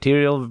write our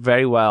material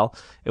very well.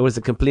 It was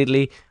a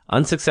completely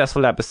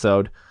unsuccessful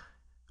episode.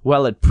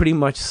 Well, it pretty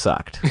much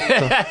sucked.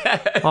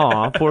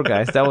 Aw, poor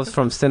guys. That was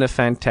from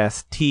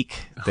Cinefantastique.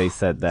 They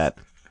said that.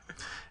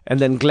 And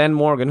then Glenn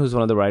Morgan, who's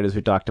one of the writers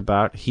we talked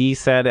about, he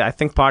said, I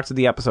think parts of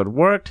the episode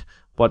worked.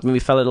 What maybe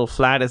fell a little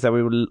flat is that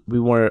we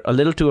were a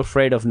little too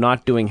afraid of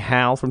not doing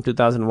Hal from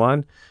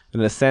 2001.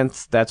 In a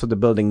sense, that's what the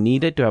building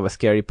needed to have a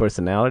scary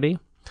personality.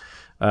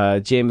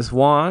 James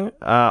Wong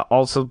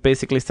also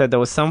basically said there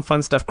was some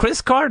fun stuff.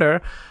 Chris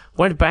Carter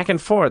went back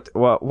and forth.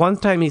 Well, one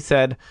time he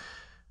said,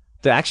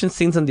 the action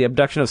scenes on the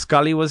abduction of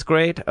Scully was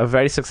great. A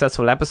very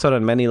successful episode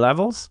on many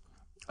levels.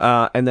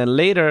 And then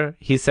later,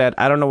 he said,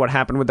 I don't know what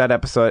happened with that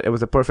episode. It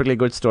was a perfectly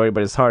good story,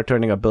 but it's hard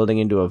turning a building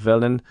into a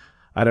villain.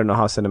 I don't know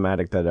how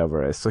cinematic that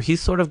ever is. So he's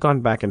sort of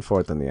gone back and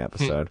forth in the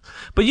episode.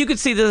 But you could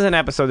see this is an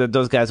episode that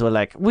those guys were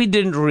like, we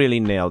didn't really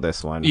nail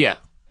this one. Yeah,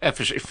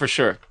 for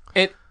sure.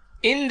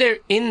 In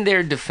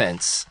their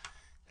defense,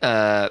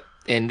 and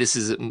this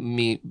is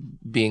me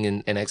being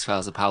an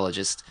X-Files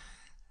apologist,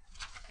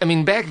 I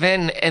mean, back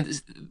then,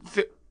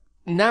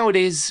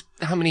 nowadays,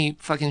 how many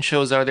fucking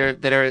shows are there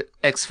that are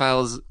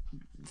X-Files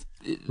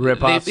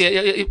rip-offs?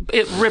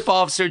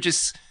 Rip-offs are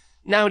just,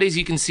 nowadays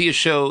you can see a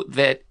show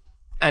that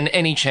on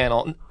any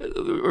channel,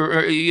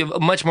 or you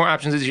have much more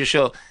options as your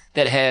show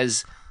that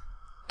has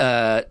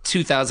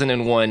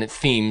 2001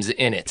 themes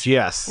in it.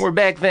 Yes. Where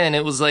back then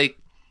it was like,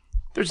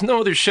 there's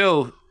no other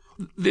show.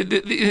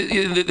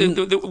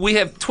 We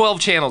have 12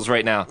 channels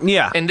right now.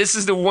 Yeah. And this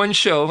is the one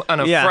show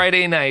on a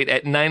Friday night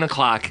at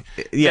 9:00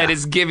 that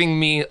is giving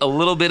me a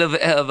little bit of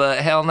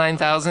a HAL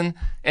 9000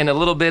 and a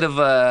little bit of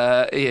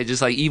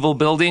just like evil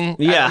building.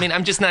 Yeah. I mean,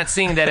 I'm just not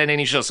seeing that in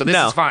any show, so this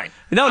is fine.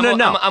 No.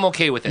 I'm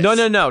okay with this.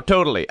 No,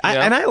 totally.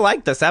 And I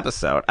like this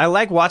episode. I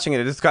like watching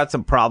it. It's got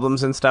some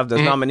problems and stuff.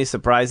 There's not many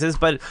surprises,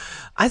 but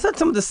I thought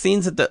some of the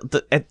scenes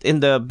in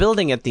the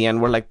building at the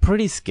end were like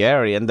pretty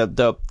scary, and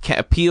the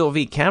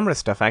POV camera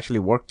stuff actually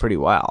worked pretty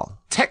well.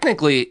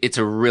 Technically, it's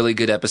a really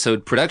good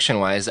episode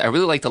production-wise. I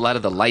really liked a lot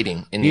of the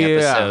lighting in the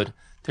episode.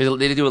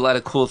 They do a lot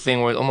of cool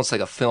thing where almost like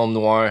a film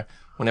noir.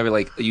 Whenever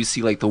like you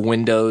see like the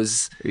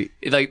windows,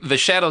 like the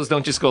shadows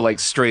don't just go like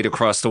straight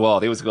across the wall.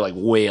 They always go like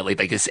way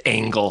like this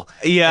angle,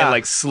 and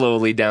like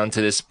slowly down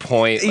to this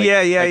point.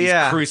 Like,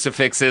 these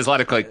crucifixes, a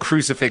lot of like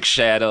crucifix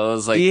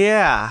shadows. Like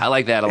I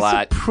like that a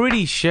lot. It's a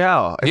pretty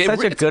show. It's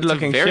such a good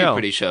looking show. It's a very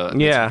pretty show.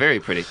 Yeah, it's very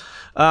pretty.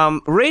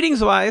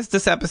 Ratings wise,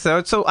 this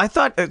episode. So I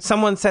thought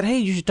someone said, "Hey,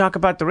 you should talk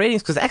about the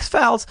ratings," because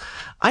X-Files.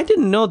 I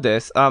didn't know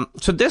this.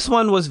 So this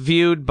one was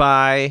viewed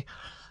by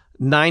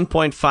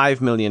 9.5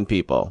 million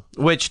people,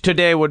 which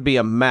today would be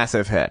a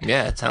massive hit.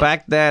 Yeah,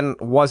 back then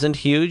wasn't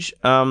huge.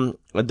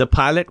 The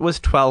pilot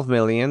was 12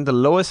 million. The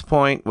lowest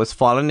point was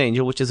Fallen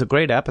Angel, which is a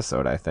great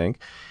episode, I think.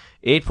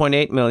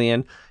 8.8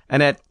 million.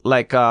 And at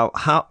like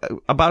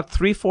about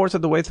 3/4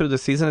 of the way through the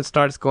season, it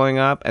starts going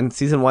up, and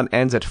season 1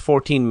 ends at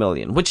 14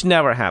 million, which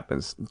never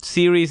happens.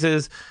 Series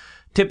is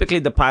typically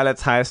the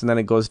pilot's highest, and then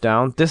it goes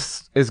down.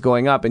 This is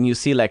going up, and you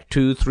see like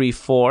 2, 3,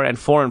 4, and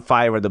 4 and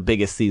 5 are the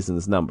biggest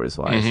seasons numbers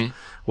wise,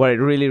 where it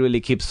really,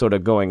 really keeps sort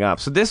of going up.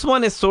 So this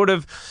one is sort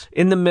of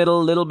in the middle,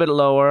 a little bit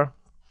lower,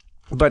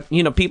 but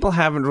people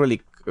haven't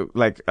really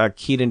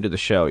keyed into the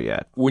show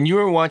yet. When you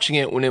were watching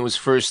it when it was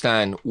first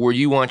on, were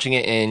you watching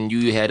it and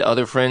you had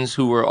other friends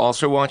who were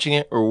also watching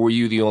it, or were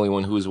you the only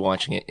one who was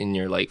watching it in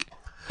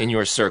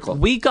your circle?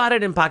 We got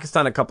it in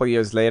Pakistan a couple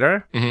years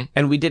later,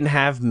 and we didn't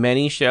have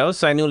many shows,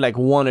 so I knew like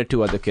 1 or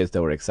 2 other kids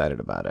that were excited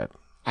about it.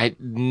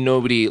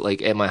 Nobody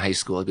like at my high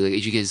school. I'd be like,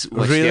 "Did you guys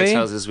watch the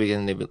X-Files this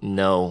weekend?" And they'd be like,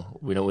 "No,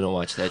 we don't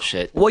watch that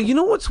shit." Well, you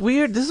know what's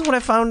weird? This is what I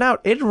found out.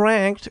 It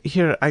ranked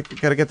here. I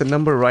gotta get the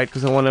number right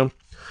because I want to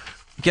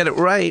get it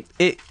right.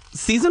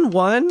 Season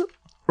 1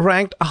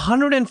 ranked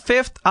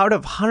 105th out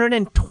of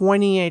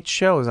 128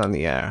 shows on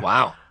the air.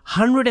 Wow.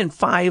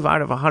 105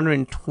 out of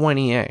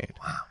 128.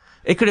 Wow.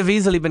 It could have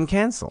easily been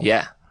canceled.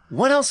 Yeah.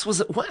 What else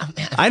was?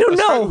 I don't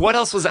know. What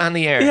else was on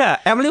the air? Yeah,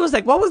 Emily was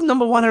like, "What was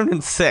number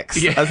 106?"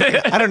 Yeah. I was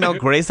like, I don't know.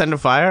 Grace Under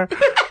Fire.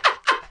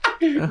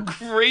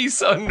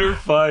 Grace Under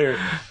Fire.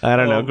 I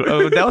don't know.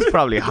 Oh, that was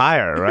probably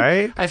higher,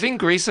 right? I think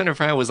Grace Under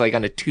Fire was like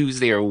on a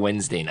Tuesday or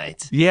Wednesday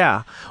night.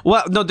 Yeah.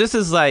 Well, no, this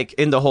is like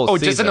in the whole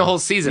season. Oh, just in the whole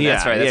season. Yeah,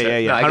 that's right. That's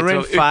right. No,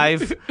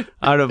 105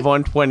 out of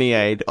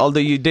 128. Although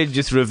you did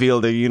just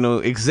reveal that you know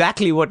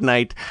exactly what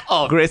night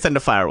Grace Under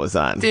Fire was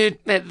on. Dude,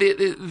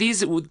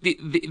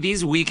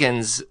 these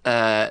weekends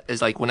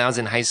is like when I was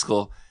in high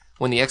school,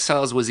 when the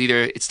X-Files was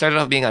it started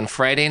off being on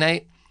Friday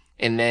night,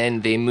 and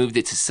then they moved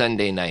it to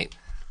Sunday night.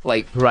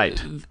 Like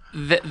right,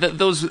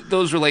 those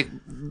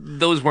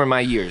were my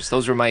years.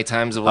 Those were my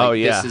times of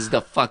like, this is the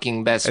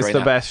fucking best. It's right the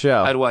now. best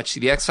show. I'd watch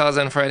the X-Files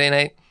on Friday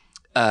night,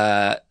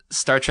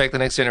 Star Trek: The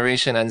Next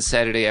Generation on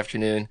Saturday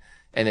afternoon,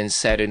 and then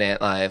Saturday Night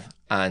Live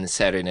on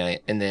Saturday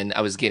night, and then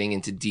I was getting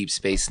into Deep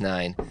Space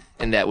Nine,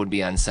 and that would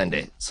be on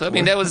Sunday. So I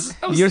mean, that was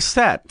you're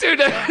set,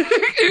 dude.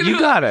 You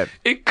got it.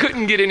 It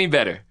couldn't get any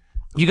better.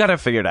 You got to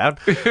figure it out.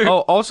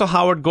 Also,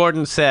 Howard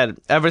Gordon said,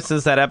 ever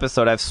since that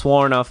episode, I've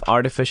sworn off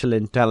artificial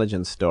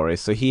intelligence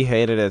stories. So he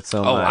hated it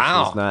so much.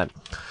 Wow. He's not.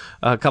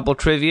 A couple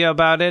trivia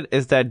about it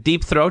is that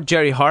Deep Throat,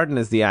 Jerry Hardin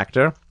is the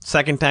actor.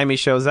 Second time he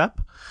shows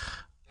up.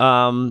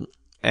 And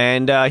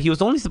he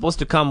was only supposed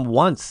to come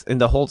once in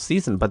the whole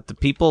season, but the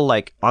people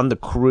like on the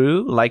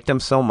crew liked him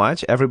so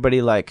much.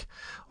 Everybody like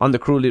on the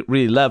crew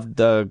really loved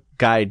the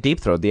guy Deep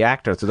Throat, the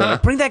actor. So they're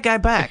like, bring that guy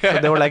back. So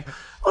they were like,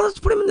 oh, let's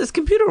put him in this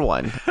computer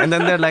one. And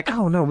then they're like,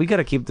 oh no, we got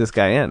to keep this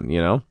guy in,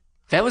 you know?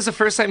 That was the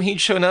first time he'd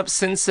shown up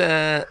since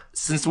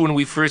when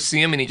we first see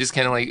him, and he just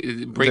kind of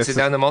like breaks it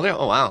down the Mulder.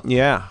 Oh wow!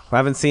 Yeah, I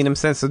haven't seen him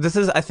since. So this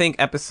is, I think,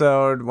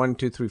 episode 1,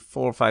 2, 3,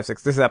 4, 5,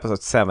 6. This is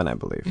episode 7, I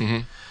believe.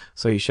 Mm-hmm.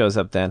 So he shows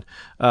up then.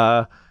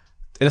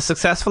 In a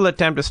successful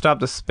attempt to stop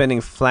the spinning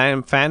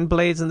fan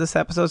blades in this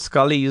episode,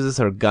 Scully uses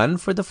her gun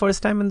for the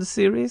first time in the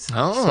series.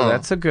 Oh, so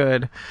that's a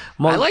good.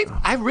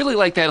 I really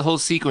like that whole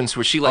sequence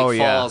where she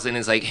falls and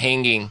is like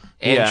hanging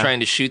and trying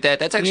to shoot that.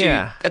 That's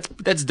actually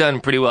that's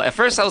done pretty well. At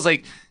first, I was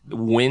like,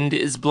 wind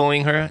is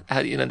blowing her.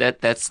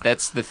 That's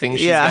the thing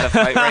she's got to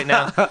fight right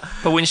now.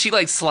 But when she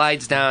like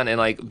slides down and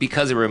like,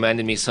 because it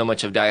reminded me so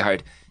much of Die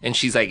Hard, and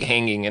she's like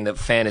hanging and the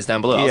fan is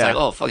down below, I was like,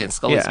 oh, fucking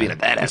Scully's being a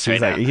badass right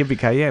now.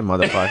 Yippee-ki-yay,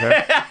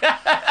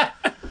 motherfucker.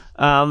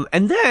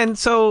 And then,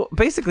 so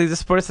basically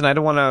this person, I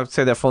don't want to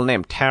say their full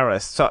name,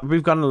 Taris. So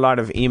we've gotten a lot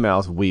of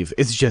emails.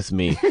 It's just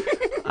me.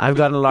 I've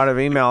gotten a lot of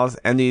emails,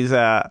 and these,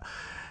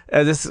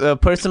 this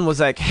person was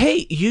like,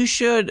 hey, you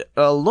should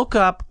look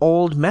up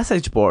old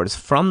message boards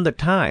from the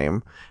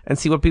time and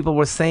see what people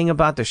were saying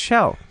about the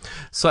show.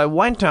 So I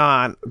went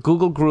on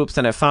Google Groups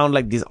and I found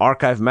like these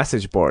archive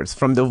message boards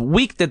from the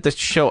week that the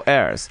show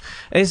airs.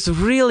 And it's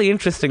really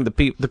interesting,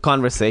 the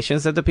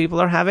conversations that the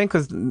people are having,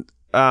 because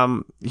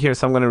here,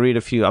 so I'm going to read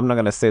a few. I'm not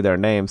going to say their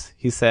names.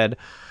 He said,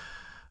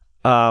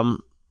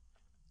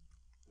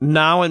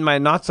 now, in my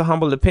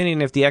not-so-humble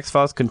opinion, if the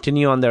X-Files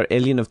continue on their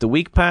Alien of the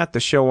Week path, the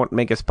show won't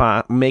make it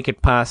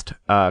past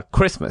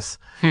Christmas.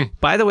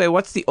 By the way,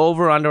 what's the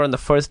over-under on the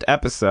first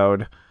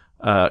episode?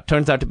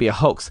 Turns out to be a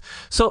hoax.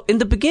 So, in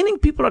the beginning,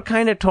 people are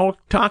kind of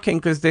talking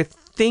because they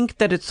think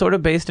that it's sort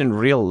of based in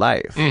real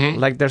life.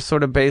 Like, they're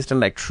sort of based in,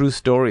 like, true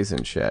stories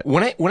and shit.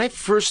 When I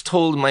first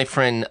told my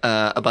friend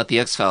about the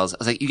X-Files, I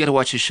was like, you gotta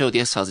watch the show, the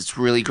X-Files. It's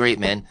really great,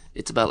 man.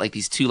 It's about, like,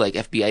 these two, like,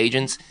 FBI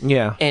agents.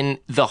 Yeah. And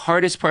the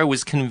hardest part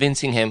was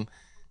convincing him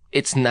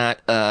it's not,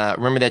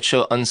 remember that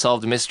show,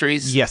 Unsolved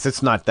Mysteries? Yes,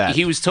 it's not that.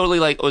 He was totally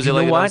like, oh, is it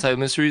like an Unsolved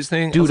Mysteries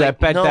thing? Dude, I like,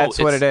 bet no, that's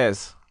what it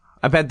is.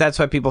 I bet that's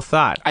what people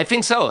thought. I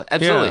think so.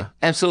 Absolutely. Yeah.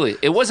 Absolutely.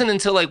 It wasn't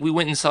until like we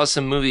went and saw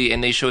some movie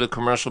and they showed a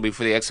commercial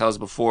before the X-Files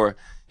before.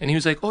 And he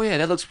was like, oh yeah,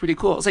 that looks pretty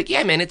cool. I was like,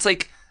 yeah, man, it's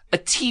like a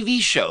TV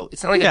show.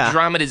 It's not like a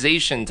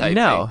dramatization type thing.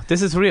 No,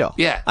 this is real.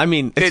 Yeah. I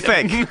mean, it's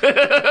fake.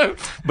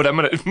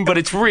 but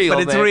it's real.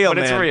 But it's man. real, But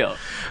man. it's real.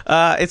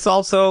 It's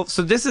also,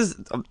 so this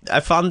is, I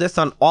found this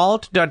on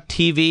alt.tv.sf.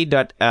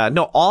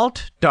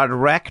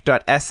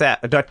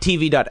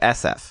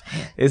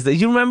 Is that,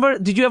 you remember,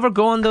 did you ever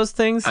go on those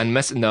things?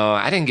 No,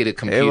 I didn't get a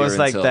computer It was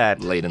like until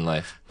that. late in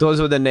life. Those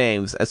were the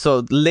names.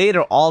 So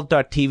later,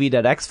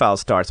 alt.tv.xfiles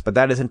starts, but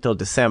that is until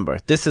December.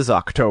 This is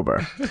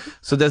October.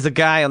 So there's a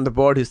guy on the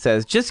board who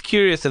says, just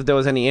curious if there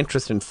was any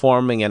interest in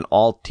forming an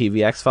alt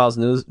TV X-Files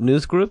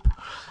news group.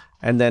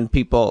 And then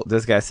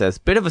this guy says,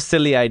 bit of a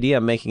silly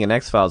idea making an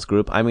X-Files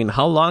group. I mean,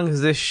 how long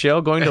is this show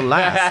going to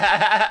last?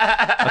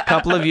 A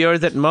couple of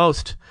years at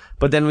most.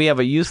 But then we have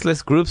a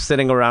useless group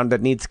sitting around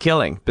that needs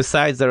killing.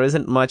 Besides, there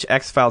isn't much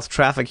X-Files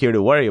traffic here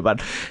to worry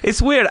about.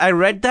 It's weird. I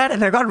read that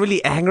and I got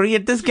really angry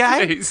at this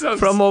guy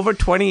from over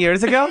 20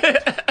 years ago.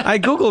 I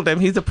Googled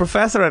him. He's a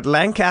professor at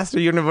Lancaster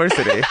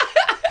University.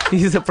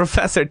 He's a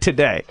professor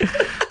today.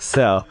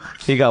 So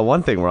he got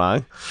one thing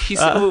wrong. He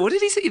said, what did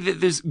he say?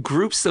 There's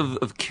groups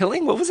of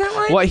killing? What was that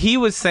like? What he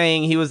was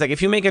saying, he was like,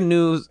 if you make a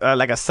news,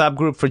 like a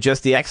subgroup for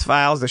just the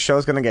X-Files, the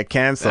show's going to get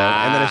canceled.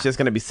 And then it's just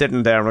going to be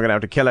sitting there and we're going to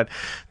have to kill it.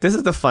 This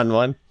is the fun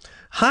one.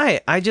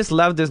 Hi, I just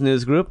love this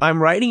news group.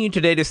 I'm writing you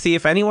today to see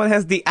if anyone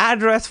has the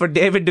address for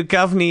David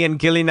Duchovny and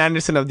Gillian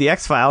Anderson of the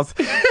X-Files.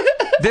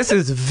 This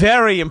is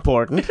very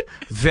important.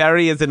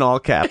 Very is in all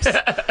caps.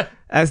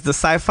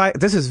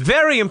 This is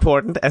very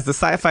important, as the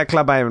sci-fi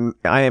club I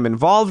am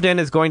involved in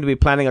is going to be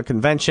planning a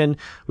convention.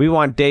 We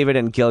want David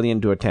and Gillian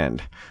to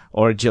attend.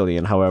 Or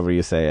Jillian, however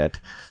you say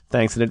it.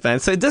 Thanks in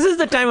advance. So this is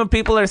the time when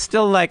people are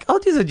still like, oh,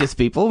 these are just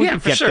people. We can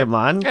get them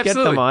on. Absolutely.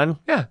 Get them on.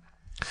 Yeah.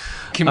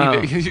 Can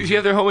you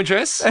have their home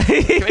address?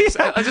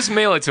 I'll just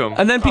mail it to them.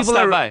 And then people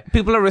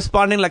are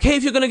responding like, hey,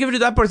 if you're going to give it to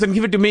that person,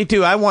 give it to me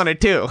too. I want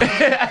it too.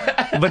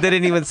 But they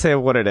didn't even say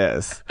what it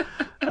is.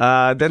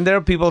 Then there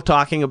are people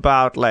talking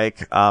about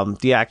like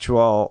the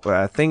actual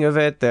thing of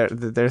it.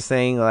 They're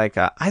saying like,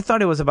 I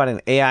thought it was about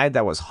an AI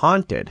that was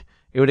haunted.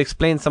 It would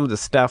explain some of the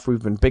stuff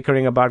we've been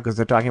bickering about, because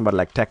they're talking about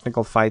like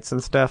technical fights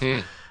and stuff.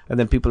 And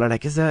then people are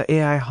like, is the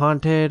AI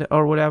haunted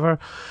or whatever?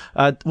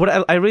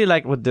 What I really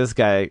like what this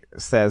guy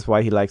says,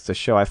 why he likes the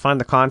show. I find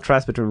the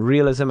contrast between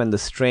realism and the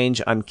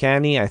strange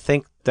uncanny. I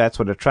think that's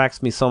what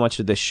attracts me so much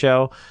to this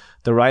show.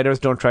 The writers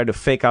don't try to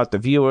fake out the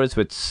viewers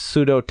with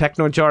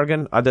pseudo-techno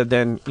jargon, other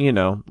than,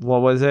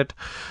 what was it?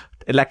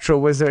 Electro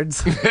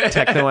wizards,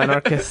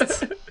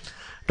 techno-anarchists.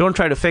 Don't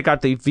try to fake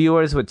out the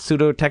viewers with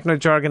pseudo-techno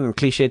jargon and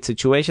cliched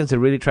situations. They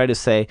really try to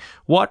say,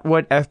 what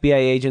would FBI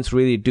agents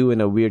really do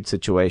in a weird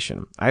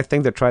situation? I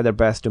think they try their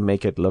best to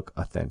make it look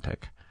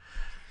authentic.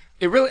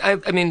 It really, I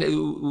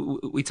mean,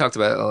 we talked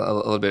about it a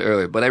little bit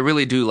earlier, but I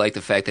really do like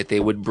the fact that they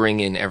would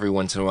bring in every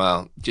once in a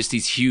while just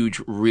these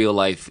huge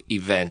real-life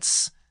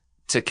events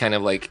to kind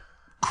of like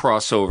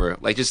cross over.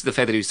 Like just the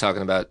fact that he was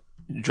talking about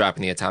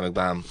dropping the atomic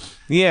bomb.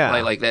 Yeah.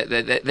 Like that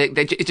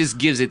it just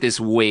gives it this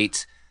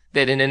weight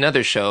that in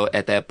another show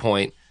at that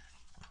point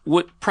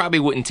probably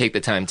wouldn't take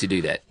the time to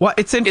do that. Well,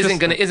 it's interesting.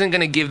 Isn't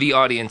gonna give the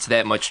audience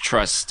that much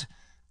trust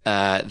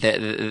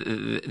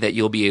that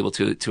you'll be able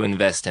to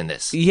invest in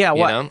this. Yeah,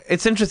 well,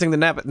 it's interesting.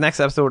 The next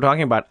episode we're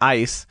talking about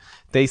ICE.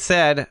 They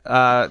said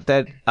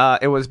that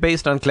it was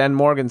based on, Glenn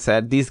Morgan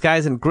said, these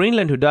guys in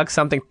Greenland who dug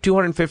something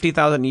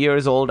 250,000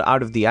 years old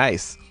out of the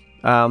ice.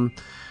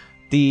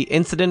 The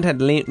incident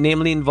had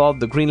namely involved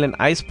the Greenland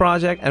Ice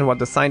Project, and what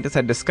the scientists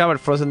had discovered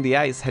frozen in the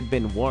ice had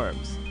been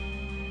worms.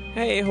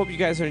 Hey, hope you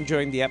guys are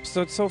enjoying the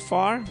episode so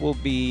far. We'll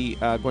be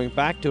going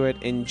back to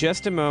it in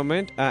just a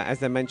moment.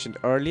 As I mentioned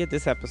earlier,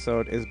 this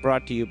episode is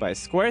brought to you by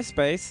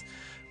Squarespace.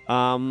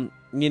 My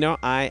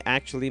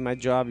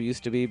job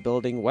used to be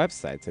building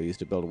websites. I used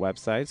to build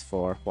websites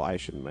for, well, I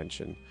shouldn't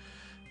mention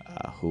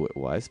who it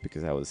was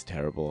because I was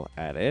terrible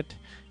at it.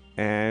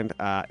 and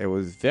it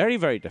was very,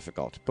 very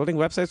difficult. Building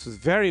websites was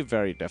very,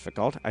 very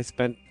difficult. I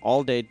spent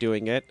all day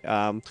doing it.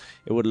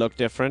 It would look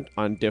different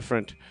on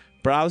different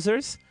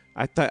browsers.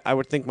 I thought I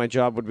would think my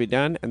job would be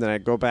done, and then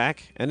I'd go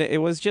back, and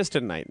it was just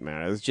a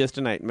nightmare. It was just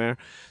a nightmare.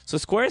 So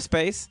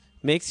Squarespace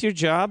makes your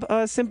job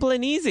simple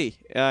and easy.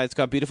 It's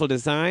got beautiful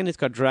design. It's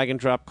got drag and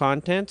drop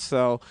content.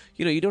 So,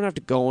 you don't have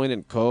to go in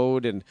and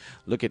code and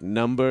look at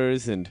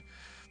numbers and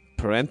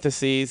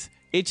parentheses.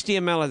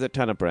 HTML has a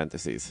ton of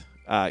parentheses.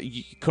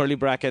 Curly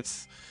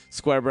brackets,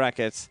 square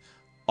brackets,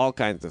 all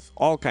kinds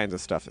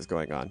of stuff is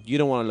going on. You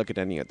don't want to look at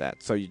any of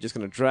that. So you're just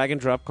going to drag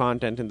and drop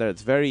content in there.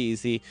 It's very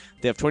easy.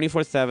 They have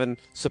 24/7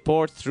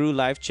 support through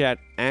live chat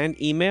and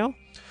email.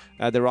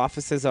 Their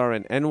offices are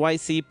in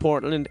NYC,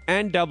 Portland,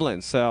 and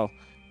Dublin. So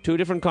 2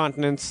 different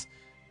continents,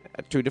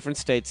 2 different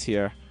states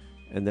here,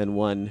 and then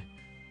 1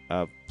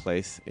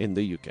 place in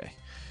the UK.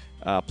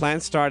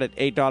 Plans start at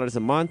 $8 a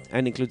month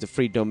and includes a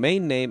free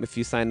domain name if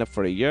you sign up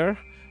for a year.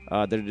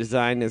 Their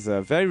design is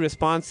very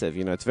responsive.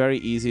 It's very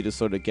easy to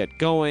sort of get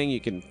going. You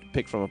can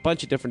pick from a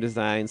bunch of different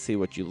designs, see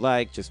what you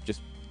like,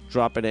 just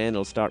drop it in,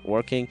 it'll start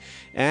working.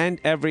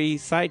 And every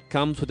site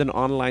comes with an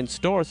online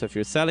store, so if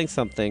you're selling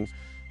something,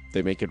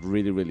 they make it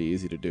really, really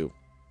easy to do.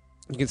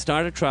 You can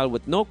start a trial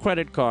with no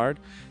credit card.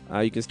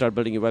 You can start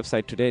building your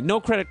website today.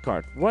 No credit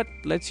card. What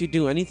lets you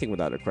do anything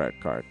without a credit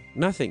card?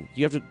 Nothing.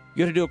 You have to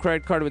do a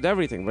credit card with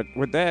everything. But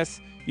with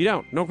this, you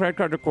don't. No credit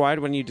card required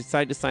when you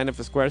decide to sign up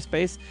for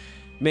Squarespace.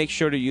 Make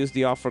sure to use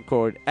the offer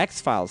code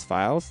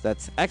XFilesFiles.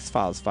 That's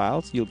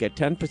XFilesFiles. You'll get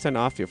 10%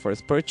 off your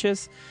first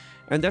purchase.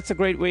 And that's a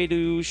great way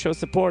to show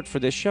support for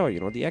this show,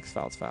 the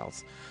X-Files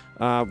Files.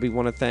 We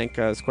want to thank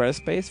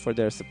Squarespace for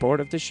their support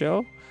of the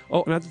show.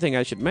 Oh, another thing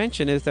I should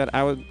mention is that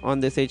I was on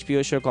this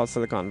HBO show called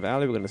Silicon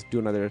Valley. We're going to do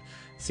another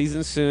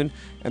season soon.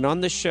 And on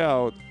the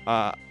show,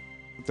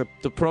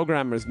 the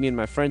programmers, me and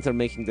my friends, are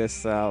making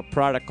this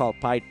product called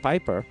Pied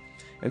Piper.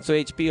 And so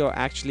HBO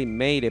actually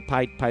made a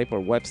Pied Piper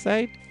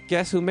website.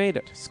 Guess who made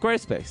it?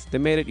 Squarespace. They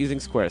made it using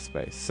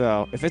Squarespace.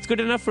 So if it's good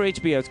enough for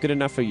HBO, it's good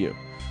enough for you.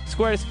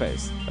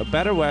 Squarespace. A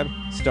better web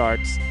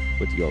starts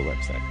with your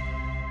website.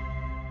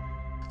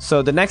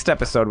 So the next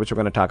episode, which we're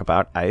going to talk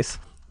about, Ice,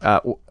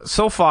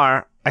 so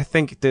far, I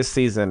think this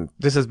season,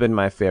 this has been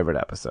my favorite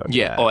episode.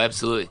 Yeah. Oh,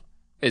 absolutely.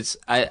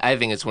 I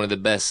think it's one of the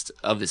best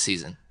of the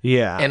season.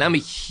 Yeah. And I'm a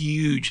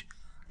huge,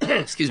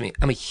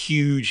 I'm a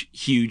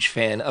huge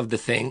fan of The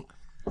Thing.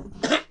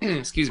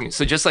 Excuse me.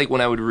 So just like when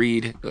I used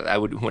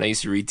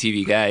to read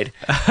TV Guide.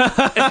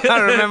 I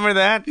remember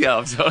that.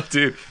 Yeah,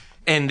 dude.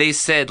 And they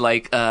said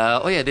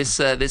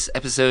this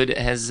episode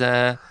has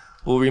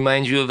will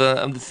remind you of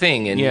The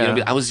Thing,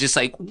 and I was just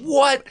like,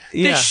 what?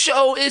 Yeah. This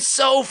show is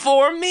so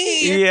for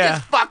me. Yeah.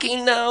 It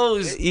fucking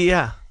knows.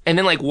 Yeah. And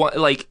then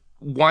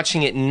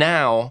watching it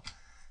now,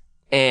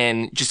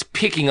 and just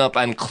picking up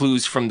on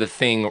clues from The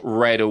Thing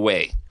right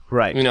away.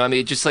 Right.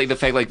 Just like the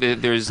fact,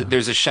 there's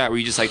a shot where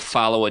you just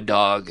follow a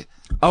dog.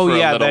 Oh, for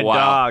yeah, a little that while.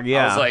 dog,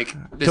 yeah. I was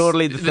like,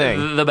 totally The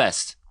Thing. The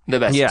best.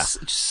 Yeah.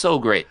 It's so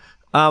great.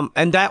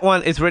 And that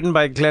one is written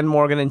by Glenn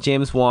Morgan and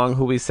James Wong,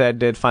 who we said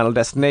did Final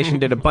Destination,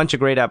 did a bunch of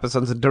great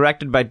episodes, and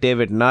directed by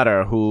David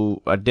Nutter,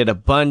 who did a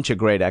bunch of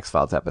great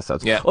X-Files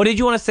episodes. Yeah. Oh, did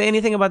you want to say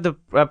anything about the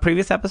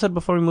previous episode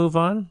before we move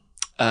on?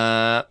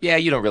 Yeah,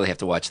 you don't really have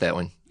to watch that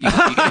one.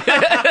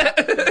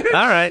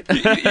 All right.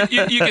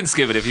 You can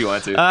skip it if you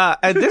want to.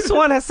 And this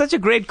one has such a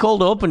great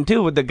cold open,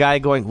 too, with the guy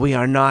going, "We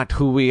are not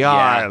who we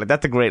are." Yeah.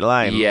 That's a great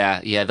line. Yeah.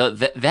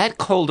 That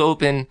cold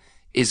open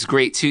is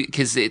great, too,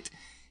 because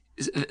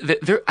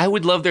I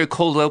would love their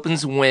cold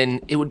opens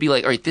when it would be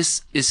like, all right,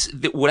 this is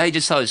what I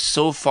just saw is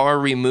so far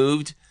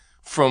removed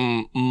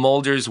from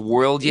Mulder's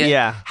world yet.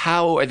 Yeah.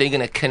 How are they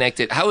going to connect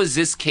it? How is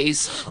this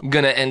case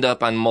going to end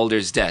up on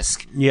Mulder's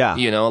desk? Yeah.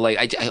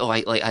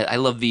 I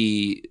love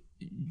the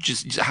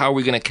just how are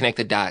we going to connect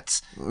the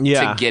dots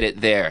Yeah. to get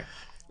it there?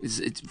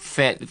 It's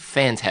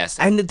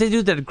fantastic. And they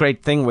do that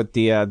great thing with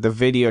the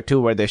video too,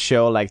 where they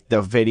show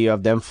the video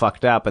of them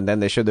fucked up, and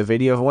then they show the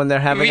video of when they're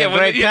having a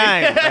great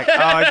time.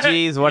 Oh,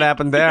 geez, what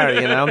happened there?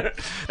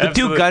 The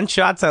 2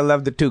 gunshots. I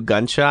love the 2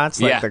 gunshots.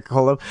 The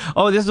whole.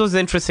 Oh, this was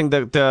interesting.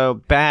 The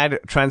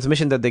bad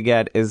transmission that they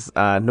get is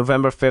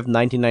November 5th,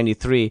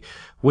 1993.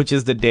 Which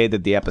is the day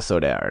that the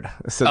episode aired.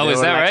 So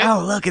is that right?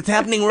 Oh, look, it's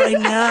happening right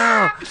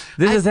now.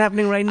 This is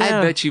happening right now.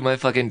 I bet you my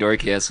fucking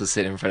dorky ass was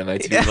sitting in front of my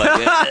TV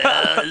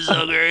it's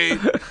so great.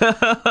 Dude,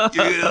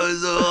 that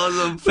was so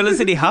awesome.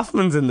 Felicity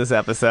Huffman's in this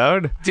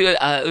episode. Dude,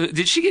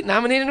 did she get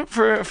nominated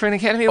for an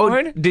Academy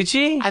Award? Did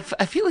she? I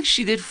feel like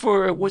she did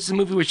for, what's the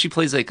movie where she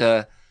plays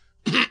a...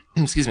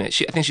 Excuse me. I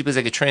think she plays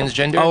a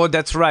transgender. Oh,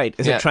 that's right.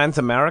 Is it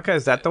Transamerica?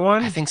 Is that the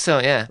one? I think so,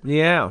 yeah.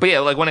 Yeah. But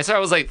yeah, when I saw it, I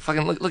was like,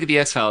 fucking look at the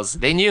X-Files.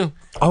 They knew.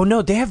 Oh,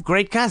 no, they have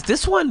great cast.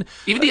 This one...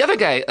 Even the other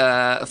guy,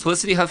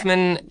 Felicity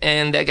Huffman,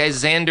 and that guy,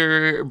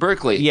 Xander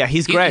Berkeley. Yeah,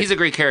 he's great. He's a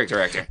great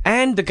character actor.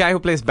 And the guy who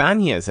plays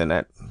Banya is in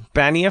it.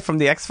 Banya from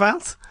the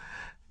X-Files?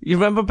 You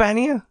remember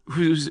Banya?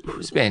 Who's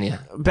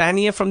Banya?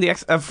 Banya from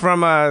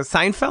from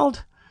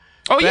Seinfeld?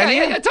 Oh yeah, Benny?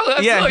 yeah,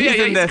 totally. Yeah,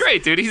 He's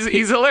great, dude.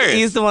 He's hilarious.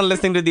 He's the one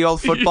listening to the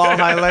old football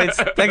highlights.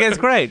 That guy's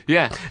great.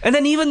 Yeah. And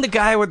then even the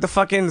guy with the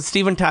fucking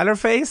Steven Tyler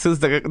face, who's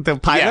the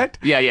pilot.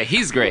 Yeah,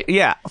 he's great.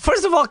 Yeah.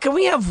 First of all, can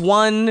we have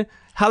one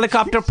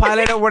helicopter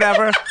pilot or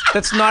whatever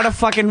that's not a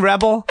fucking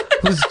rebel?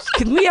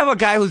 Can we have a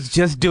guy who's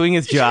just doing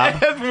his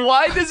job?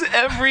 Why does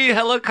every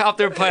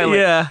helicopter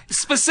pilot,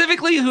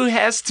 specifically who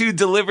has to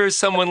deliver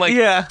someone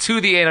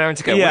to the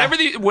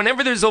Antarctica,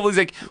 whenever there's always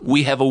like,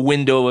 we have a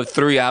window of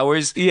 3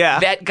 hours,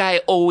 that guy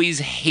always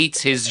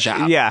hates his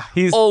job. Yeah,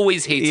 he's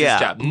always hates his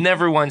job.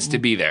 Never wants to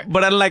be there.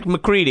 But unlike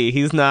McCready,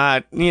 he's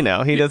not, he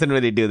doesn't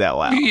really do that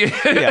well.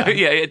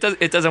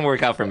 It doesn't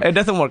work out for him. It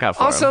doesn't work out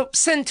for him. Also,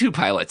 send 2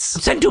 pilots.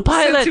 Send two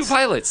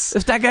pilots.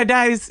 If that guy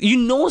dies,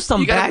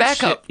 some bad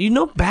shit.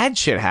 Bad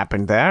shit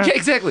happened there. Yeah,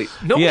 exactly.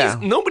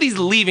 Nobody's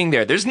leaving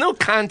there. There's no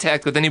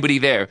contact with anybody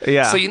there.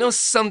 Yeah. So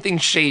something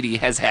shady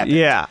has happened.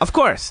 Yeah, of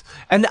course.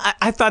 And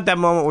I thought that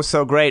moment was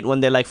so great when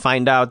they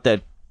find out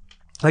that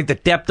the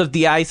depth of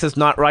the ice is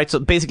not right. So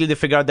basically they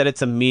figure out that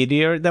it's a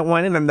meteor that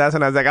went in, and that's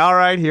when I was like, all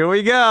right, here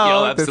we go.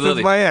 Yo, this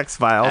is my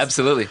X-Files.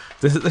 Absolutely.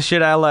 This is the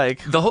shit I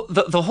like. The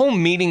whole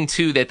meeting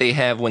too that they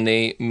have when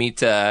they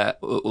meet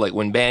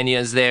when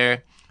Banya's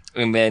there.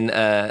 And then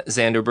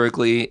Xander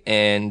Berkeley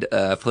and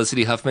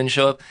Felicity Huffman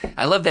show up.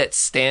 I love that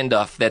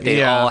standoff that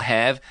they all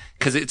have,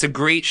 because it's a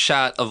great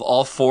shot of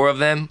all 4 of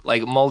them,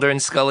 like Mulder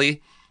and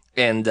Scully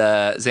and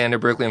Xander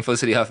Berkeley and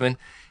Felicity Huffman.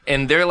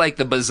 And they're like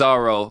the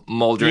bizarro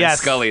Mulder and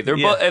Scully.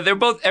 They're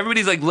both.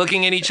 Everybody's like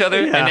looking at each other,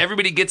 and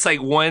everybody gets like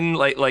one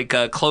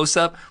close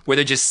up where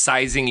they're just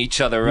sizing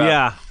each other up.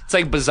 Yeah. It's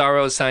like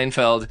Bizarro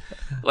Seinfeld,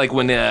 like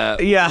when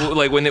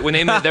when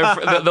they met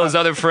those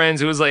other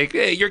friends who was like,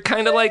 hey, you're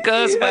kind of like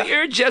us, but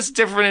you're just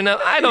different enough.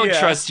 I don't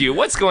trust you.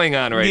 What's going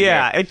on right here?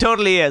 Yeah, it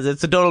totally is.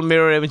 It's a total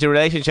mirror image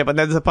relationship. And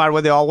then there's the part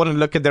where they all want to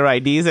look at their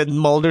IDs, and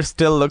Mulder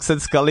still looks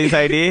at Scully's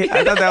ID.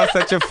 I thought that was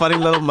such a funny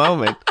little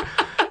moment.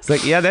 It's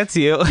like, yeah, that's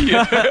you.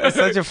 It's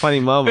such a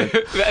funny moment.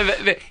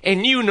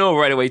 And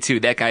right away,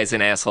 too, that guy's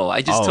an asshole.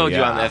 I just told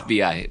you I'm the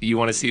FBI. You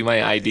want to see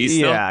my ID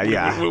still?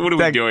 Yeah. What are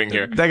we doing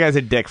here? That guy's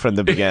a dick from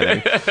the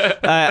beginning.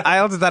 I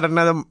also thought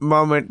another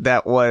moment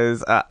that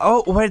was,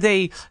 where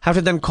they have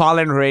to then call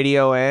in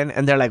radio in,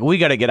 and they're like, we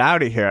got to get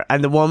out of here.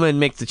 And the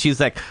woman she's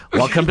like,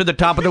 welcome to the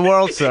top of the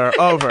world, sir.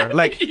 Over.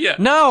 Like,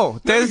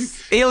 no,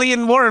 there's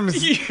alien worms.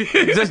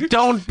 Just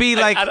don't be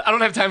like... I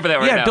don't have time for that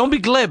right now. Yeah, don't be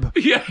glib.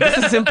 Yeah. This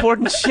is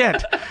important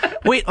shit.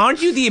 Wait,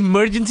 aren't you the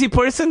emergency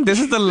person? This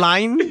is the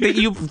line that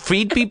you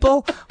feed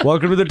people?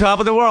 Welcome to the top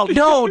of the world.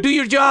 No, do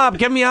your job.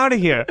 Get me out of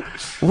here.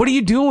 What are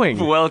you doing?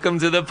 Welcome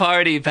to the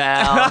party,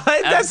 pal.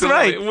 That's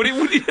right. What are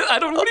you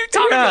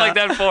talking like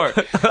that for?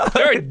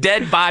 There are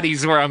dead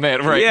bodies where I'm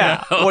at right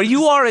now. Where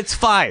you are, it's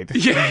fine.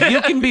 Yeah.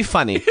 You can be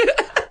funny.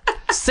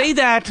 Say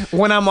that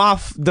when I'm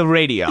off the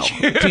radio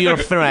to your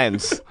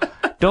friends.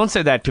 Don't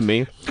say that to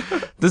me.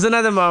 There's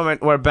another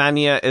moment where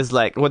Banya is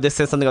like, they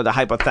say something about the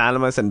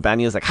hypothalamus, and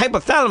Banya's like,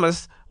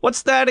 hypothalamus?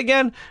 What's that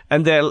again?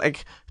 And they're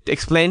like,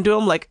 explain to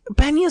him, like,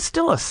 Banya's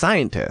still a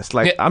scientist.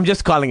 Like, I'm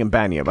just calling him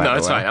Banya, by the way. No,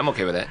 that's fine. I'm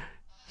okay with that.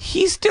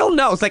 He still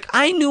knows. Like,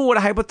 I knew what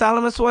a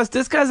hypothalamus was.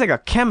 This guy's like a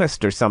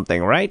chemist or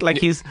something, right? Like,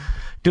 he's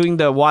doing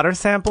the water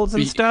samples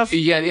and stuff.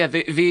 Yeah.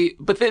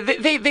 But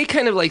they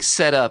kind of like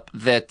set up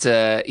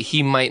that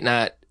he might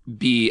not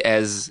be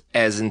as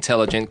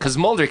intelligent, because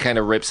Mulder kind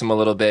of rips him a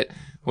little bit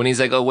when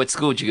he's like, oh, what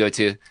school did you go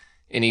to?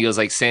 And he goes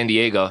like, San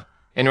Diego.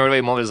 And right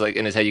away Mulder's like,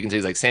 in his head you can see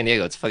he's like, San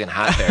Diego, it's fucking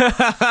hot there.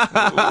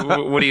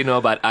 What do you know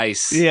about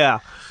ice? Yeah.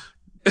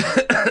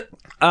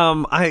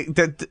 All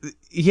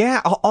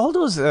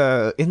those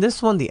in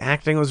this one, the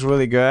acting was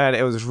really good.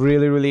 It was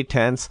really, really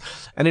tense,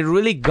 and it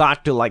really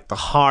got to like the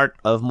heart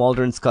of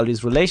Mulder and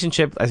Scully's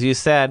relationship. As you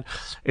said,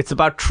 it's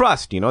about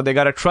trust. They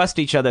got to trust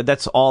each other.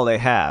 That's all they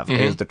have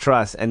is the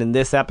trust. And in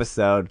this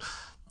episode,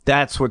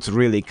 that's what's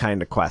really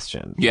kind of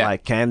questioned. Yeah.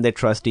 Like, can they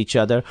trust each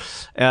other?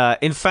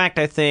 In fact,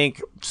 I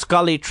think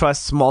Scully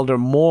trusts Mulder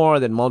more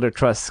than Mulder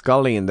trusts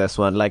Scully in this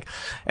one. Like,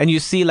 and you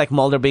see like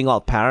Mulder being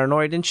all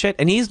paranoid and shit,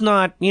 and he's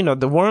not,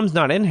 the worm's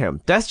not in him.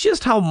 That's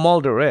just how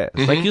Mulder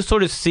is. Like, you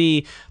sort of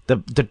see the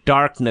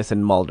darkness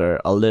in Mulder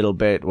a little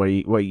bit, where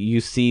you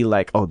see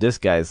like, oh, this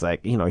guy's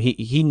like,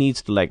 he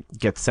needs to like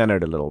get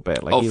centered a little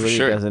bit. Like, he really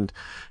doesn't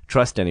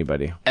trust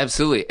anybody.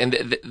 Absolutely.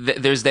 And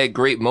there's that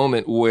great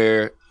moment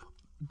where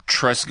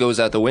trust goes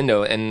out the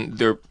window and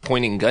they're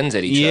pointing guns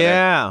at each other.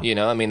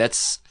 I mean,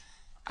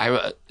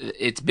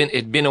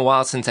 it'd been a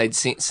while since I'd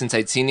seen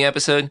the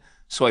episode,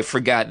 so I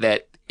forgot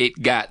that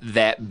it got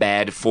that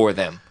bad for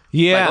them.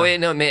 Yeah. Like, oh wait,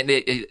 no, man,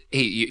 hey,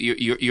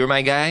 you're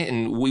my guy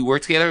and we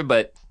work together,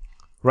 but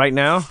right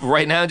now,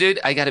 dude,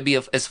 I gotta be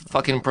as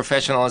fucking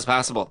professional as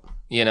possible.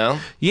 Yeah.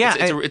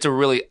 It's a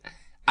really,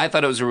 I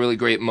thought it was a really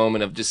great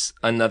moment of just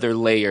another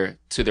layer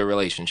to their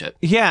relationship.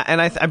 Yeah,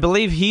 and I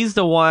believe he's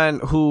the one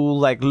who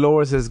like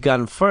lowers his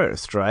gun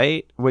first,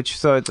 right?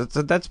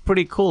 That's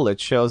pretty cool.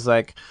 It shows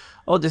like,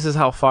 oh, this is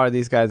how far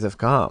these guys have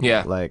come.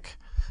 Yeah. Like,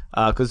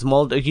 because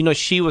Mulder,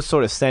 she was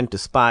sort of sent to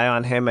spy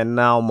on him, and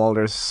now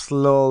Mulder's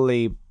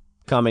slowly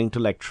coming to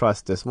like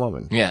trust this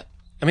woman. Yeah.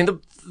 I mean,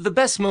 the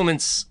best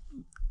moments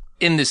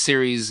in the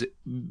series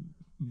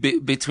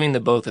between the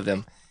both of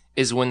them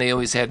is when they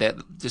always had that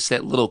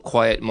little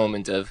quiet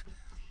moment of,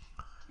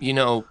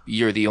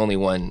 you're the only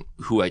one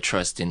who I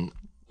trust in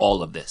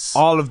all of this.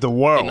 All of the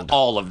world. In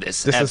all of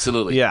this.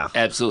 Absolutely.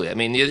 Absolutely. I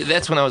mean,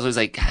 that's when I was always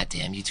like, God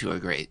damn, you two are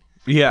great.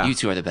 Yeah. You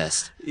two are the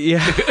best.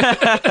 Yeah.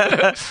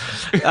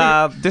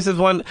 This is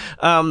one.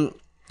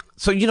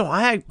 So,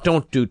 I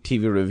don't do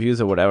TV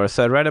reviews or whatever.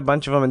 So I read a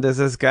bunch of them. And there's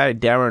this guy,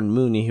 Darren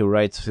Mooney, who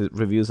writes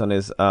reviews on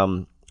his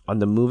on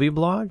the movie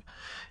blog.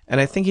 And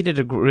I think he did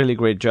a really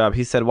great job.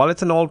 He said, while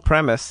it's an old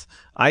premise,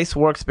 Ice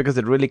works because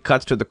it really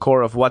cuts to the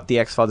core of what The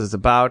X-Files is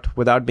about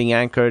without being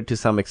anchored to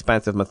some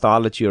expansive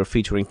mythology or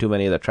featuring too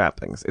many of the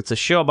trappings. It's a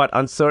show about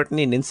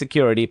uncertainty and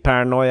insecurity,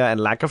 paranoia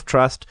and lack of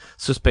trust,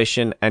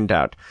 suspicion and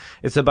doubt.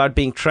 It's about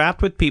being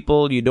trapped with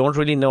people you don't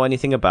really know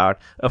anything about,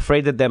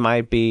 afraid that there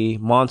might be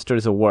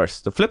monsters or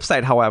worse. The flip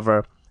side,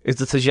 however, is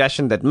the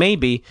suggestion that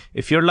maybe,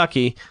 if you're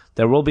lucky,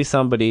 there will be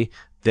somebody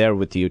there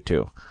with you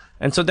too.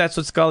 And so that's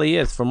what Scully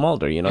is for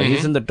Mulder.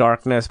 He's in the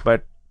darkness,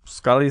 but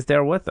Scully's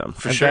there with him.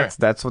 For sure.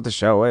 That's what the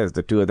show is,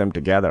 the two of them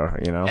together,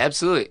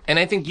 Absolutely. And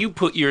I think you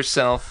put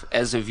yourself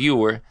as a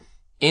viewer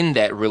in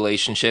that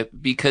relationship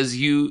because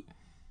you,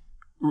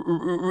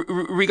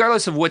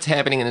 regardless of what's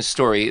happening in the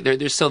story,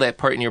 there's still that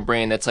part in your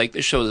brain that's like,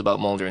 the show's about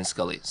Mulder and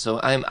Scully.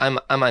 So I'm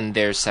on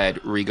their side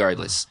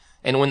regardless.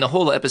 And when the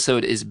whole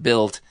episode is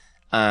built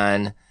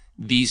on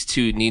these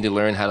two need to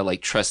learn how to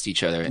trust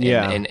each other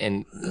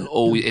and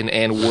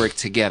work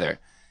together.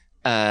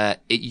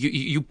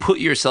 You put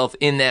yourself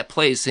in that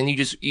place and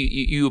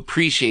you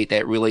appreciate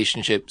that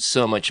relationship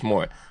so much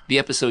more. The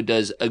episode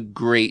does a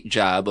great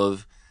job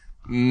of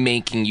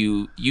making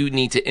you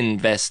need to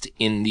invest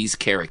in these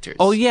characters.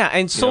 Oh yeah,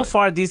 and so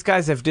far these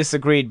guys have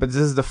disagreed, but this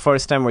is the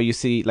first time where you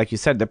see, like you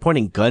said, they're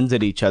pointing guns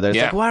at each other. It's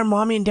like, why are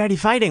mommy and daddy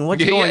fighting?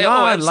 What's going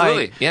on? Oh,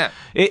 absolutely.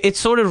 It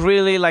sort of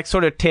really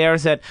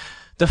tears at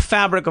the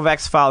fabric of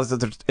X-Files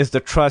is the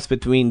trust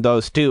between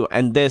those two.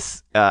 And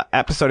this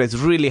episode is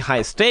really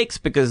high stakes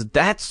because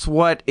that's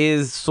what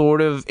is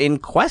sort of in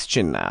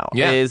question now.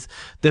 Yeah. Is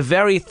the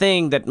very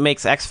thing that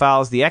makes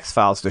X-Files,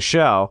 the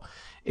show,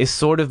 is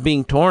sort of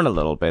being torn a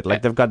little bit.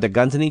 They've got their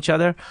guns in each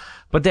other,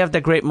 but they have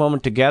that great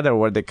moment together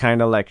where they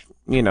kind of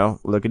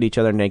look at each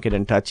other naked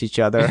and touch each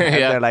other.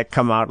 And they're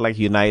come out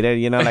united,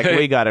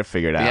 we got it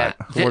figured out.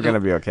 We're going to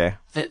be okay.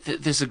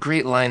 There's a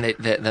great line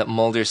that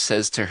Mulder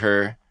says to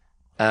her,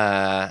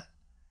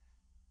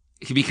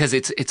 because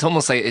it's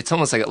almost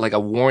like a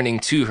warning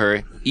to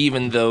her,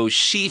 even though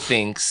she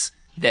thinks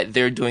that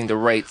they're doing the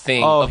right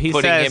thing of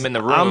putting him in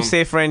the room. I'm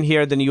safer in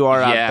here than you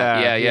are out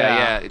there.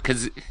 Yeah.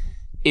 Because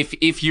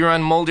if you're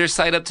on Mulder's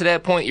side up to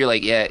that point, you're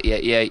like, yeah,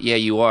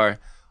 you are.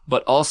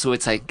 But also,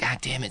 it's like, God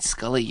damn it,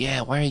 Scully.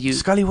 Yeah, why are you?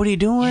 Scully, what are you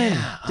doing?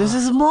 This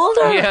is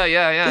Mulder.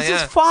 Yeah. This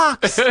is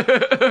Fox.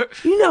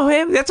 You know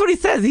him. That's what he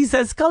says. He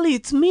says, Scully,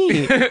 it's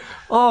me.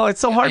 Oh,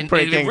 it's so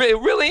heartbreaking. It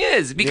really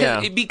is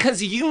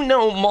because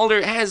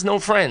Mulder has no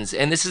friends,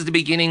 and this is the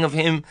beginning of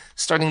him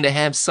starting to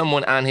have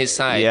someone on his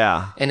side.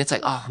 Yeah, and it's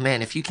like, oh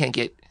man, if you can't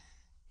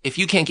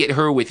get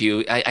her with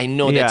you, I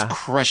know that's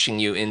crushing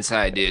you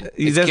inside, dude.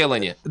 It's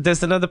killing you.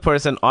 There's another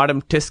person,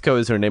 Autumn Tisco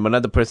is her name.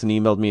 Another person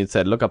emailed me and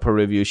said, look up her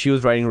review. She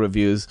was writing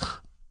reviews.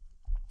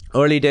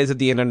 Early days of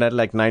the internet,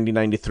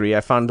 1993.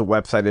 I found the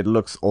website. It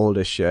looks old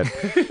as shit.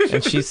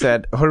 And she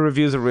said, her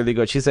reviews are really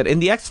good. She said, in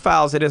the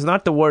X-Files, it is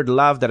not the word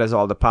love that has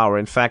all the power.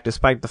 In fact,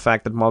 despite the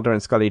fact that Mulder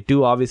and Scully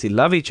do obviously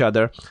love each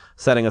other,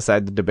 setting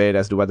aside the debate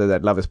as to whether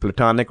that love is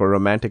platonic or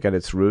romantic at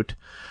its root,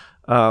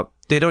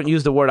 they don't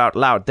use the word out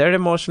loud. Their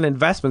emotional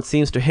investment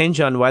seems to hinge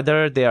on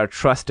whether they are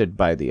trusted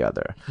by the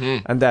other.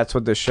 And that's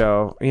what the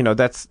show,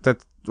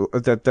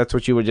 that's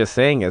what you were just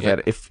saying, is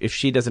that if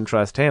she doesn't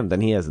trust him, then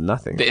he has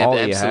nothing. All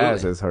he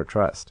has is her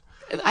trust.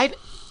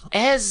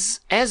 As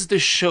the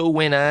show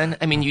went on,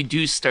 I mean, you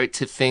do start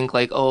to think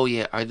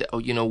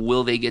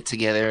will they get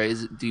together?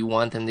 Do you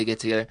want them to get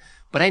together?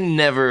 But I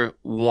never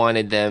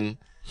wanted them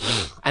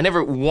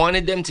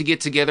to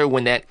get together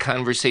when that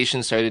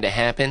conversation started to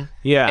happen.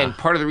 Yeah. And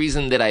part of the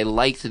reason that I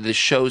liked the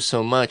show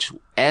so much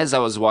as I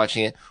was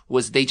watching it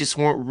was they just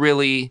weren't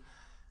really...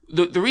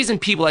 The reason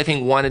people, I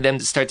think, wanted them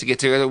to start to get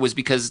together was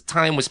because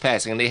time was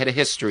passing and they had a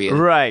history.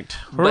 Right.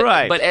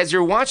 But as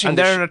you're watching... And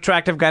they're an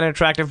attractive guy and an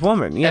attractive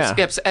woman. Yeah.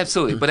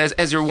 Absolutely. But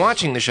as you're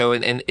watching the show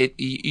and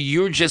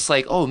you're just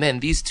like, oh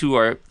man, these two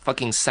are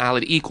fucking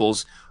solid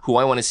equals who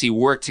I want to see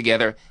work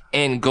together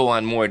and go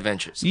on more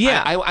adventures.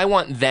 Yeah. I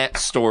want that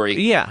story.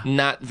 Yeah.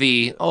 Not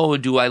the,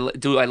 do I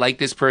like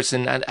this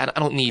person? I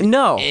don't need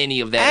any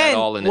of that at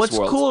all in this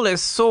world. What's cool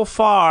is so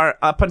far,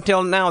 up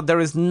until now,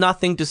 there is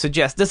nothing to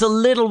suggest. There's a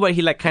little where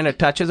he kind of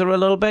touches her a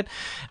little bit.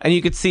 And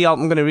you could see,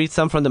 I'm going to read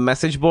some from the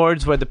message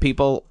boards where the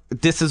people,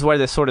 this is where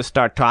they sort of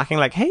start talking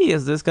like, hey,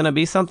 is this going to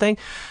be something?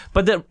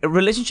 But the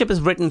relationship is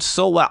written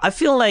so well. I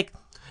feel like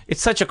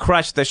it's such a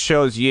crush that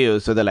shows you,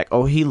 so they're like,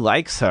 oh, he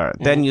likes her.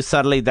 Mm-hmm. Then you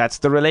suddenly, that's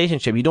the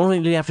relationship. You don't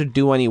really have to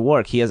do any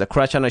work. He has a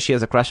crush on her, she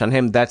has a crush on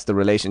him. That's the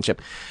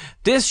relationship.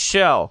 This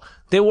show,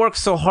 they work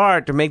so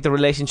hard to make the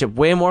relationship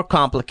way more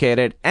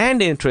complicated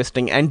and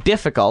interesting and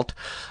difficult.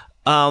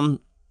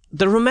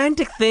 The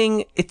romantic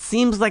thing, it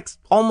seems like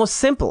almost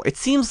simple. It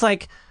seems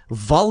like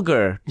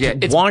vulgar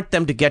to want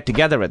them to get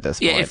together at this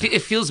point. Yeah,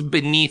 it feels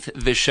beneath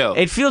the show.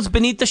 It feels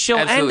beneath the show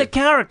and the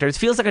characters. It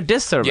feels like a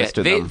disservice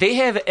to them. They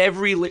have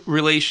every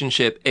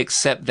relationship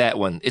except that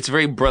one. It's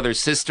very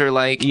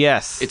brother-sister-like.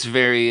 Yes. It's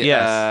very,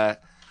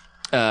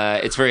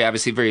 it's very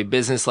obviously very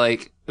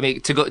business-like. I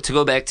mean, to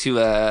go back to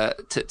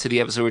the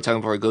episode we were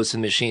talking about, Ghost in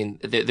the Machine,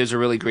 there's a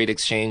really great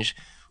exchange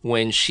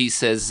when she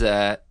says,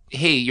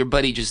 hey, your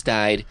buddy just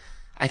died.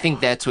 I think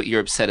that's what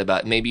you're upset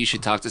about. Maybe you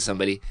should talk to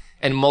somebody.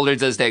 And Mulder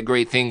does that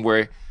great thing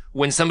where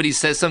when somebody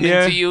says something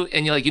to you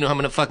and you're like, I'm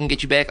going to fucking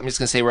get you back. I'm just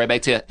going to say right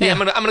back to you. Hey, I'm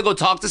going to go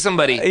talk to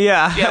somebody.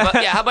 Yeah.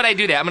 How about I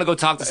do that? I'm going to go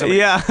talk to somebody.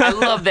 Yeah. I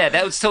love that.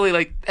 That was totally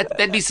like,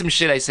 that'd be some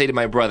shit I say to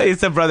my brother.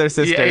 It's a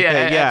brother-sister thing.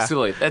 Yeah,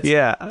 absolutely.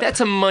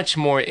 That's a much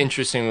more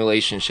interesting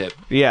relationship.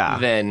 Yeah.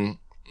 Than,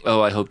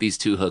 I hope these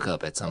two hook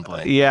up at some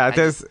point. Yeah,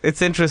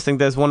 it's interesting.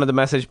 There's one of the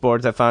message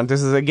boards I found.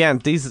 This is, again,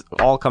 these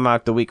all come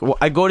out the week. Well,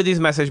 I go to these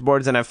message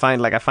boards and I find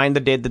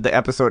the date that the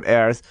episode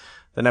airs.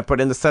 Then I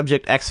put in the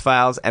subject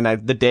X-Files and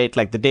the date,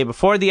 like the day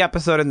before the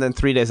episode and then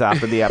 3 days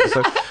after the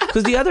episode.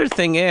 Because the other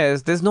thing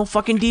is, there's no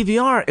fucking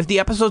DVR. If the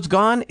episode's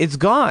gone, it's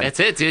gone. That's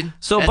it, dude.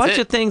 So a bunch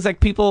of things, like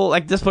people,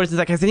 like this person's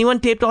like, has anyone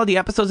taped all the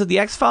episodes of the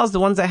X-Files?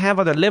 The ones I have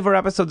are the liver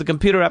episode, the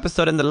computer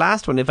episode, and the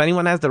last one. If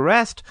anyone has the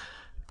rest,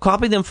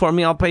 copy them for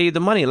me. I'll pay you the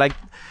money. Like,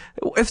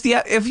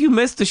 if you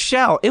missed the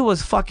show, it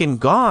was fucking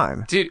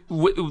gone. Dude,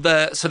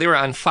 so they were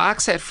on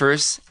Fox at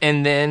first,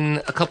 and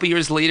then a couple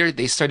years later,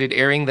 they started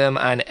airing them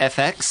on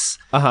FX.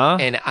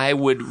 And I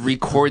would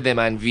record them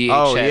on VHS.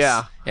 Oh,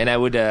 yeah. And I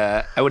would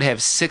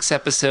have 6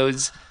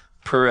 episodes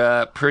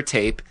per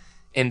tape,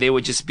 and they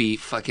would just be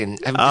fucking.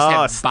 I would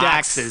just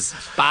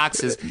have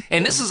boxes.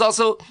 And this is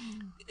also.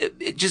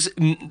 Just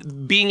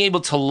being able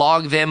to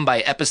log them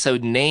by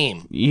episode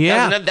name.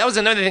 Yeah. That was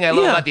another thing I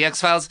love about the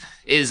X-Files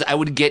is I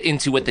would get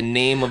into what the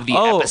name of the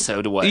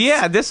episode was.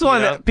 Yeah, this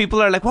one, people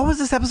are like, what was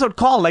this episode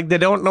called? Like, they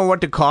don't know what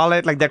to call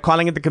it. Like, they're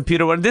calling it the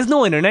computer one. There's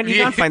no internet. You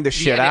can't find this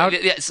shit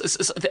out. Yeah,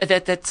 so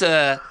that's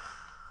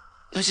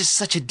it was just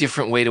such a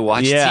different way to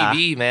watch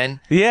TV, man.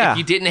 Yeah. If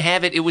you didn't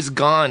have it, it was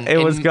gone.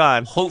 It was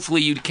gone.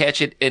 Hopefully you'd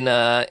catch it in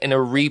a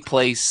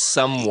replay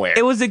somewhere.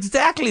 It was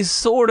exactly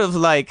sort of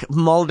like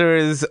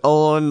Mulder's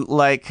own,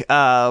 like,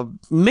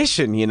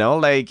 mission,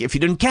 Like, if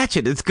you didn't catch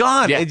it, it's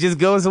gone. Yeah. It just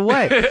goes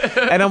away.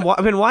 And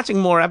I've been watching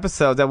more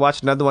episodes. I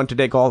watched another one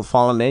today called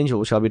Fallen Angel,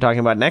 which I'll be talking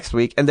about next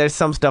week. And there's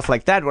some stuff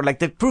like that where, like,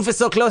 the proof is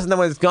so close, and then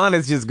when it's gone,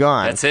 it's just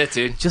gone. That's it,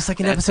 dude. Just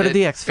like an episode of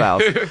The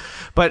X-Files.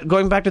 But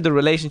going back to the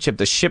relationship,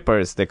 the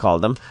shippers, they call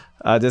them.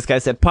 This guy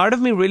said, part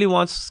of me really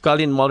wants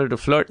Scully and Mulder to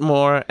flirt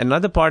more.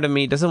 Another part of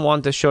me doesn't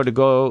want the show to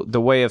go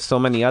the way of so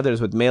many others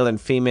with male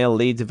and female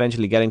leads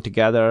eventually getting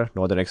together.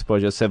 Northern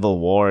Exposure, Civil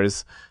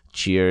Wars,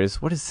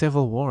 Cheers. What is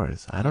Civil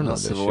Wars? I don't know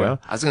this show. War.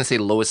 I was going to say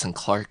Lois and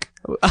Clark.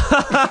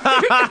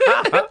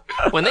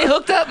 When they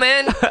hooked up,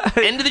 man,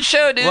 end of the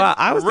show, dude. Well,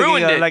 I was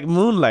thinking of, like,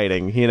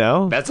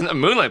 moonlighting, That's a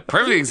Moonlight,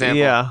 perfect example.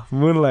 Yeah,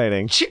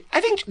 moonlighting.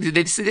 I think did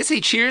they say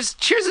Cheers?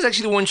 Cheers is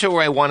actually the one show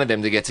where I wanted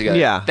them to get together.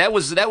 Yeah, that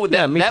was that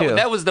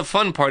was the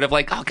fun part of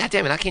like, oh god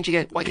damn it, why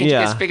can't you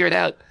guys figure it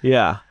out?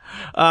 Yeah.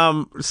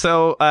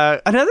 So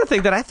another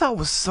thing that I thought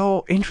was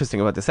so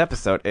interesting about this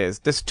episode is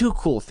there's 2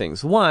 cool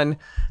things. One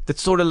that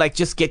sort of like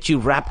just get you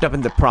wrapped up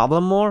in the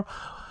problem more.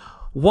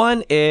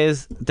 One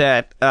is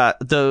that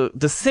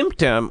the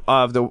symptom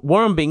of the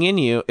worm being in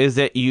you is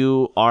that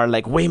you are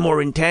like way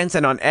more intense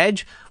and on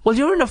edge. Well,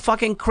 you're in a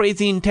fucking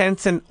crazy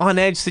intense and on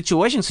edge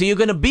situation, so you're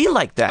gonna be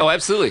like that. Oh,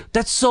 absolutely.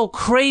 That's so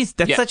crazy.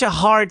 That's such a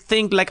hard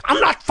thing. Like, I'm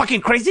not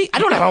fucking crazy. I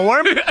don't have a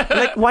worm.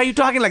 Like, why are you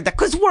talking like that?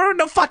 Because we're in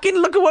the fucking,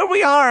 look at where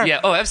we are.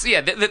 Yeah. Oh,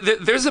 absolutely. Yeah.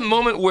 There's a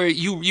moment where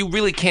you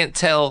really can't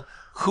tell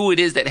who it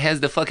is that has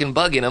the fucking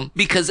bug in them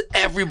because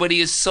everybody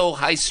is so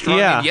high strung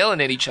and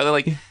yelling at each other.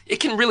 Like, it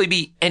can really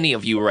be any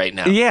of you right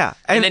now. Yeah.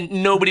 And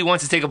then nobody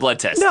wants to take a blood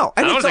test. No.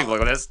 I don't want to take a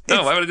blood test.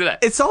 No, why would I do that?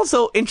 It's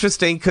also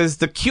interesting because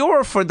the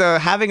cure for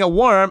having a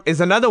worm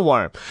is another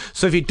worm.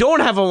 So if you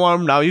don't have a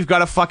worm, now you've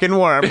got a fucking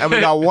worm and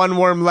we got one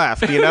worm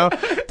left,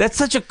 That's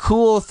such a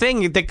cool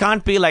thing. They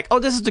can't be like, oh,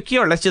 this is the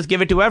cure. Let's just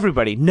give it to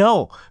everybody.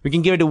 No. We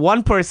can give it to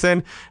one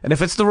person. And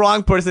if it's the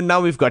wrong person, now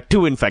we've got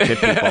 2 infected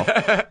people.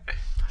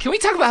 Can we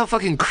talk about how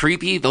fucking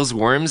creepy those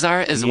worms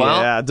are as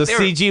well? Yeah, the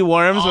CG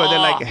worms where they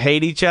like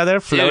hate each other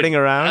floating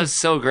around. That was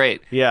so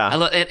great. Yeah.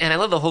 I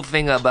love the whole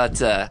thing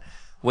about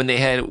when they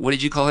had, what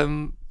did you call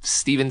him?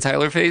 Steven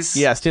Tyler face?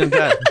 Yeah, Steven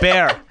Tyler.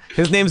 Bear.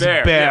 His name's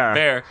Bear. Yeah,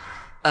 Bear.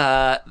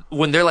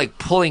 When they're like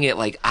pulling it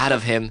like out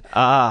of him,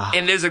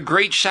 and there's a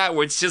great shot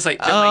where it's just like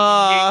they're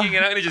like yanking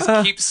it out and it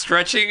just keeps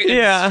stretching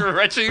and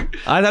stretching.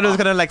 I thought it was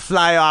gonna like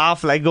fly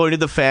off, like go into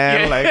the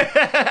fan, like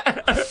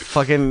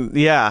fucking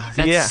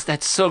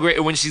That's so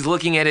great. When she's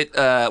looking at it,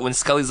 when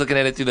Scully's looking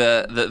at it through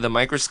the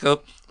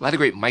microscope, a lot of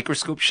great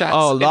microscope shots.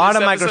 Oh, a lot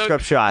of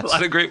microscope shots. A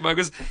lot of great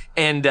microscopes,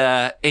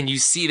 and you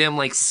see them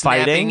like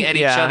snapping at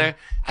each other.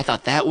 I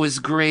thought that was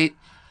great.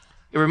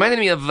 It reminded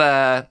me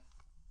of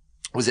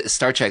was it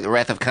Star Trek, The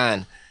Wrath of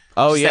Khan?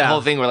 Oh, Just yeah. that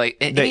whole thing where like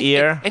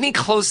ear. any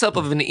close up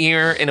of an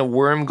ear and a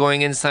worm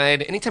going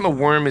inside. Anytime a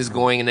worm is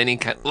going and then he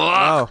kind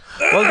Oh,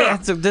 well,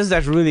 there's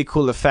that really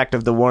cool effect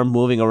of the worm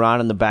moving around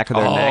in the back of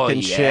their neck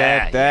and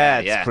shit.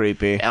 That's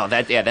creepy. Oh,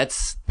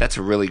 that's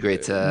a really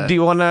great. Do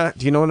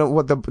you know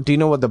what the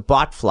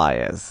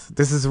botfly is?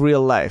 This is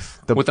real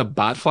life. What the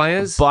botfly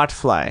is?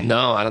 Botfly.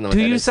 No, I don't know. What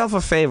Do that is. yourself a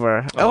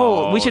favor.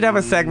 We should have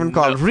a segment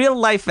called Real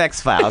Life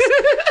X-Files.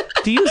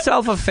 Do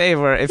yourself a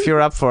favor if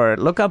you're up for it.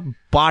 Look up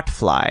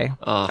botfly,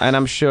 and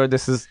I'm sure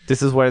this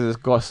is where this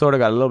sort of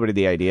got a little bit of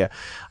the idea.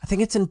 I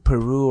think it's in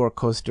Peru or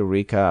Costa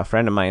Rica. A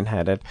friend of mine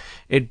had it.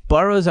 It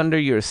burrows under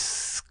your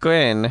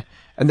skin,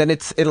 and then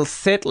it'll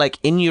sit like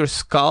in your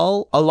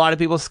skull. A lot of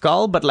people's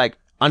skull, but like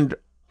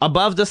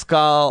above the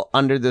skull,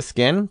 under the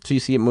skin, so you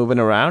see it moving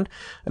around,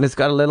 and it's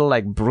got a little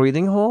like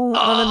breathing hole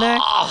on the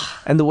neck.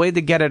 And the way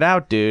they get it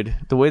out, dude,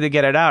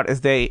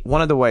 is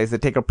one of the ways they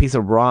take a piece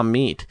of raw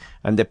meat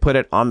and they put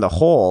it on the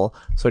hole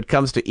so it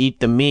comes to eat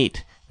the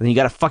meat, and then you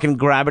gotta fucking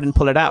grab it and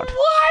pull it out.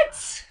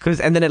 What?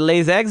 And then it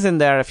lays eggs in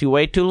there if you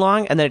wait too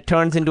long, and then it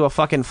turns into a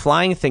fucking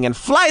flying thing and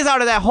flies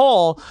out of that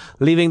hole,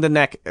 leaving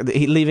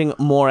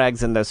more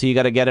eggs in there. So you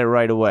gotta get it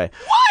right away.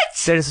 What?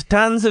 There's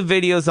tons of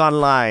videos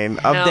online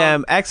of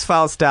them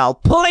X-Files style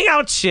pulling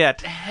out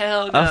shit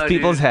of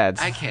people's heads.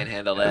 I can't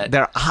handle that.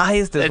 Their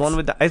eyes. There's one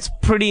with it's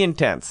pretty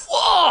intense.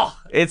 Whoa!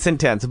 It's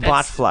intense.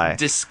 Botfly.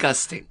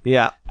 Disgusting.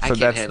 Yeah. I So can't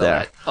that's handle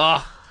there.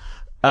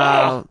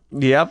 that.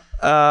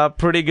 Yep.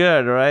 Pretty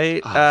good,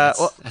 right?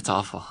 That's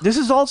awful. This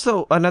is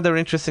also another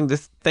interesting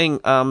thing.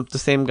 The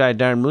same guy,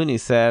 Darren Mooney,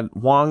 said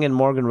Wong and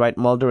Morgan write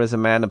Mulder as a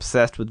man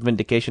obsessed with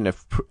vindication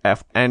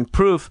and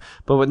proof,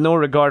 but with no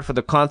regard for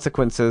the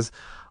consequences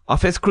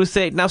of his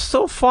crusade. Now,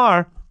 so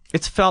far,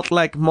 it's felt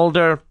like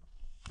Mulder,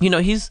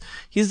 he's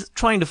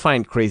trying to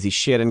find crazy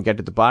shit and get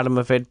to the bottom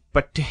of it.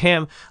 But to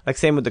him, like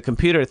same with the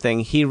computer thing,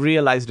 he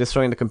realized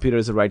destroying the computer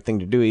is the right thing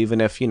to do, even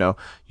if, you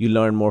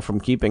learn more from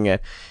keeping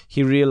it.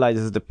 He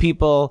realizes the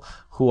people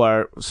who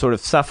are sort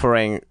of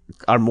suffering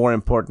are more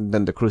important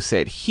than the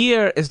crusade.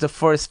 Here is the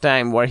first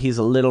time where he's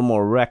a little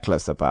more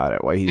reckless about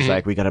it, where he's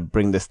like, we got to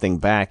bring this thing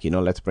back,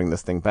 let's bring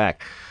this thing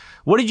back.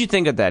 What did you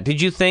think of that? Did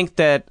you think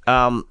that,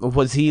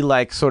 was he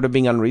like sort of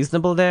being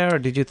unreasonable there, or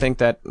did you think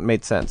that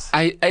made sense?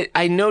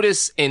 I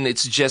notice, and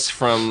it's just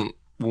from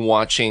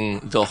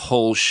watching the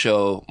whole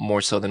show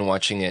more so than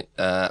watching it,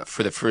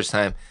 for the first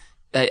time.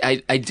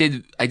 I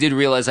did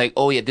realize like,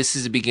 oh yeah, this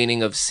is the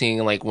beginning of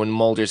seeing like when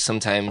Mulder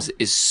sometimes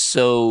is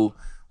so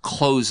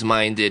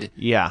close-minded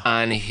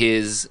on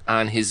his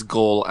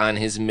goal, on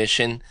his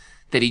mission,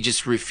 that he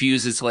just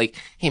refuses, like,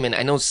 hey man,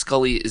 I know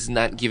Scully is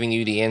not giving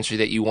you the answer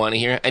that you want to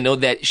hear. I know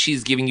that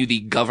she's giving you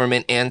the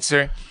government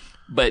answer,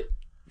 but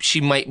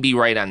she might be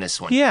right on this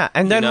one. Yeah,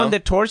 and then when they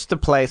torch the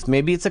place,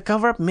 maybe it's a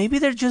cover-up, maybe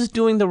they're just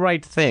doing the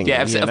right thing.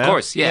 Yeah, of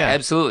course. Yeah,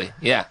 absolutely.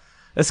 Yeah.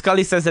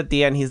 Scully says at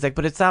the end, he's like,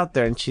 but it's out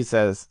there, and she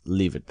says,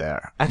 leave it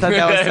there. I thought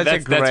that was such a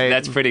great...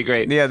 That's pretty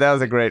great. Yeah, that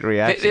was a great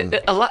reaction.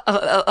 A lot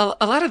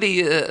of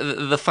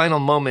the final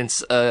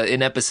moments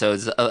in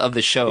episodes of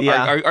the show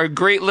are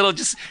great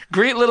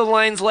little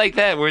lines like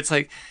that, where it's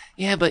like,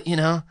 yeah, but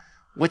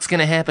what's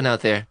gonna happen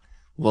out there?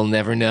 We'll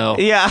never know.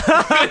 Yeah.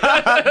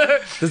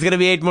 There's gonna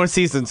be 8 more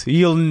seasons.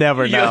 You'll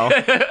never know.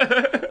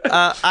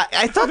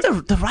 I thought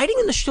the writing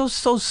in the show is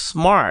so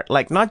smart.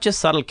 Like, not just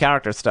subtle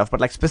character stuff,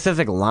 but like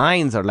specific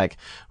lines are like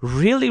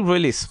really,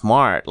 really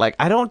smart. Like,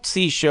 I don't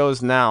see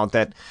shows now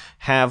that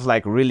have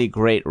like really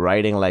great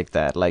writing like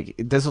that. Like,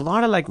 there's a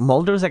lot of like,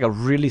 Mulder's like a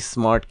really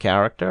smart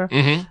character,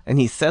 and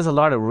he says a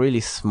lot of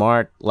really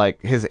smart,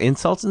 like his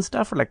insults and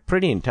stuff are like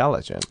pretty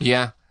intelligent.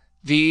 Yeah.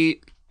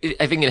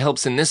 I think it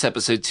helps in this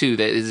episode too,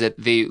 that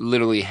they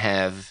literally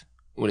have,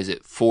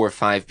 4 or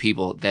 5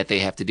 people that they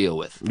have to deal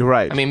with.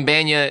 Right. I mean,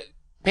 Banya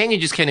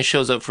just kind of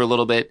shows up for a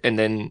little bit and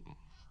then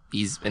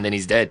he's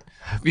dead.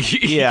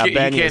 Yeah,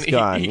 Banya's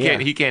gone.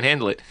 He can't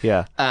handle it.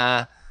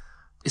 Yeah.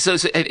 So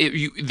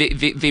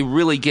they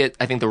really get,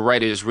 I think the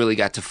writers really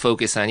got to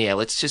focus on,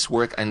 let's just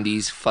work on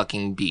these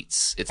fucking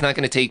beats. It's not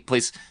going to take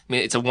place. I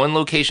mean, it's a one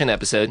location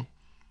episode.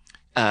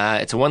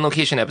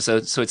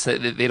 So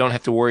they don't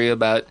have to worry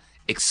about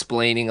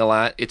explaining a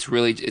lot. It's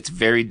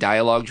very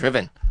dialogue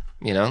driven,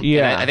 Yeah.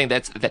 And I think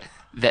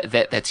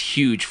that's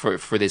huge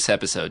for this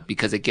episode,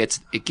 because it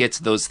gets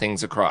those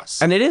things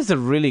across. And it is a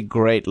really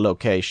great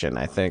location,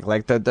 I think.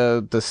 Like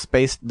the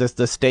space,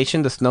 the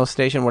station, the snow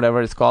station,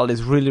 whatever it's called,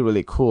 is really,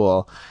 really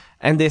cool.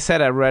 And they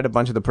said, I read a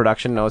bunch of the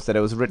production notes, that it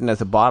was written as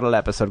a bottle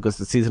episode because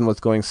the season was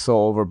going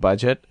so over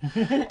budget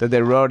that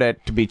they wrote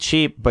it to be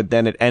cheap, but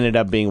then it ended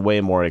up being way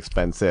more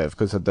expensive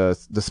because of the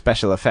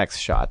special effects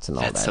shots and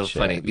all that. That's so shit.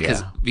 funny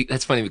because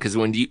that's funny because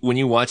when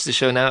you watch the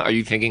show now, are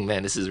you thinking,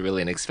 man, this is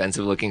really an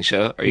expensive looking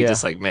show? Or are you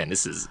just like, man,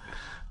 this is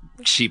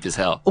cheap as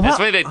hell? That's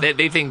why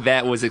they think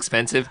that was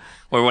expensive.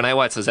 Or when I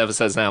watch those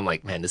episodes now, I'm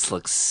like, man, this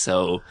looks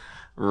so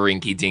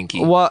rinky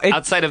dinky. Well,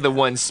 outside of the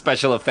one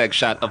special effect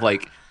shot of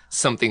like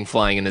something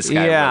flying in the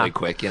sky really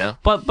quick,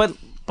 But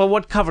But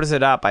what covers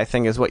it up, I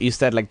think, is what you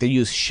said. Like, they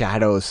use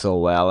shadows so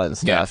well and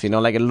stuff. You know,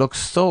 like, it looks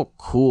so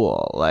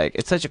cool. Like,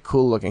 it's such a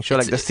cool looking show.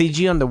 Like, the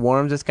CG on the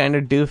worms is kind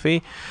of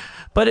doofy.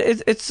 But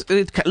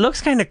it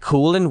looks kind of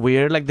cool and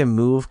weird. Like, they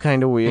move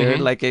kind of weird.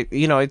 Like,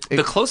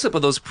 the close up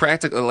of those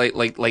practical,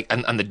 like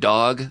on the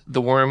dog, the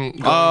worm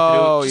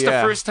going through. Just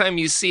the first time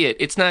you see it,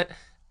 it's not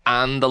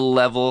on the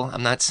level.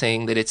 I'm not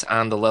saying that it's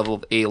on the level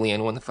of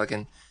Alien when the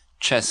fucking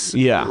chest,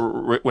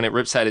 when it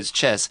rips out his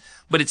chest.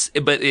 But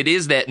it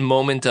is that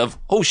moment of,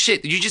 oh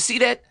shit, did you just see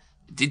that?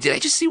 Did I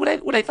just see what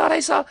I thought I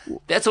saw?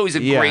 That's always a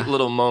great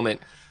little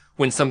moment.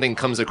 When something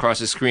comes across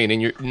the screen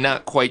and you're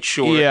not quite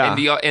sure,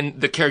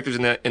 and the characters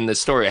in the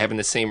story are having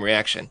the same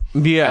reaction.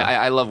 Yeah,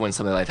 I love when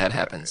something like that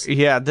happens.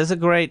 Yeah, there's a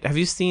great. Have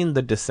you seen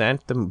The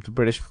Descent, the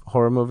British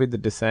horror movie, The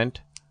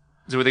Descent?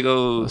 Is where they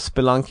go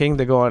spelunking?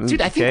 They go on.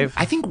 Dude, I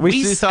think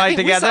we saw it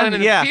together. In the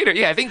theater.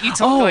 Yeah, I think you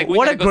told me like,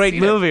 what a great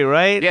movie,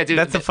 right? Yeah, dude,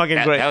 that's a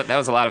fucking great. That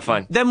was a lot of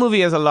fun. That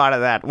movie has a lot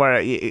of that. Where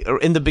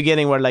in the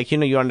beginning, where like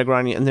you're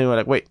underground, and then you're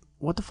like, wait.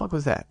 What the fuck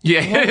was that?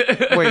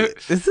 Yeah. Wait,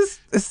 is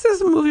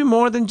this a movie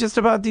more than just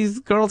about these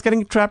girls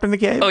getting trapped in the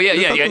cave? Oh yeah.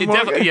 It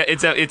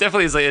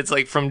definitely is. Like, it's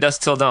like From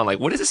Dusk Till Dawn. Like,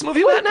 what is this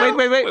movie about now?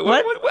 Wait.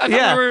 What?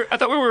 I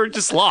thought we were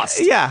just lost.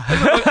 Yeah.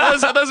 I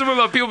thought it was a movie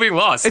about people being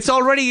lost. It's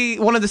already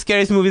one of the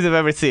scariest movies I've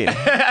ever seen.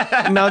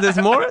 Now there's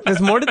more. There's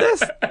more to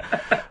this.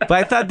 But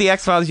I thought the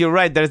X-Files. You're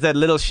right. There's that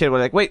little shit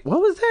where like, wait, what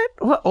was that?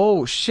 What?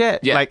 Oh shit.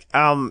 Yeah. Like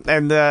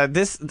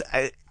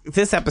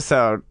this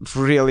episode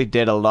really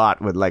did a lot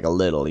with like a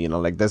little,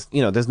 like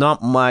there's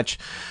not much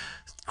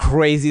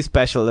crazy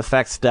special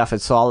effects stuff.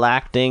 It's all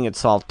acting,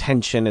 it's all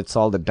tension, it's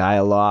all the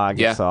dialogue,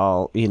 it's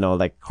all,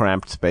 like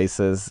cramped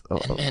spaces.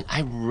 And man,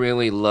 I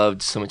really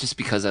loved so much, just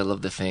because I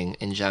love The Thing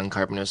and John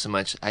Carpenter so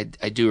much. I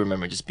do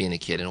remember just being a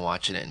kid and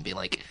watching it and being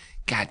like,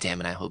 God damn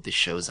it, I hope this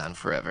show's on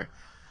forever.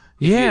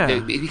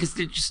 Because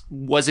there just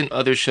wasn't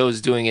other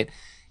shows doing it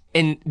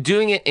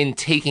and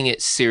taking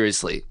it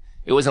seriously.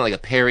 It wasn't like a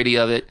parody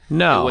of it.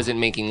 No. It wasn't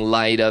making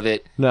light of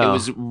it. No. It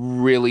was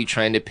really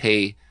trying to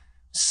pay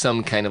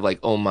some kind of like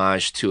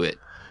homage to it.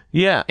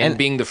 Yeah. And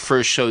being the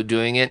first show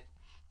doing it,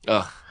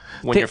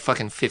 when you're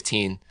fucking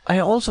 15, I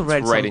also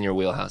read right in your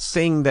wheelhouse.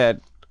 Saying that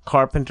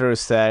Carpenter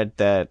said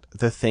that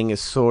The Thing is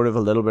sort of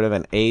a little bit of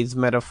an AIDS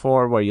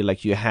metaphor where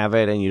you have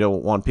it and you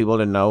don't want people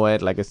to know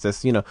it. Like it's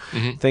this,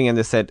 thing. And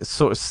they said,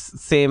 so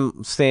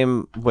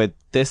same with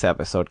this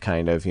episode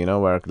kind of,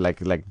 where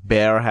like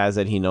Bear has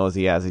it, he knows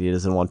he has it, he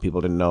doesn't want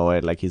people to know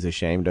it, like he's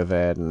ashamed of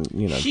it, and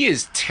he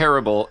is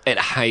terrible at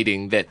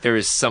hiding that there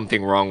is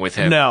something wrong with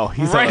him. No,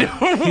 he's right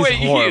away.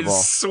 He's horrible. He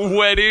is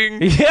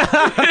sweating. Yeah.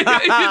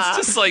 It's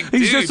just like, dude.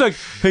 He's just like,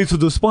 hey, so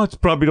the spots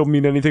probably don't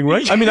mean anything,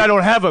 right? I mean, I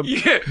don't have them,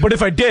 but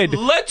if I did,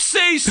 let's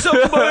say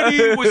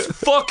somebody was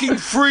fucking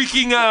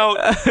freaking out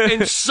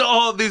and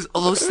saw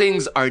those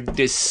things are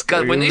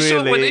disgusting. When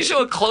they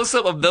show a close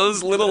up of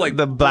those little like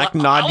the black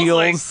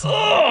nodules.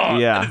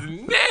 Yeah,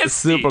 nasty.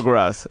 Super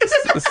gross.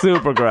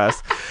 Super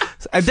gross.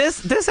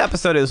 This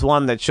episode is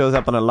one that shows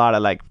up on a lot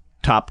of like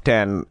top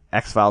 10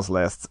 X-Files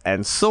lists,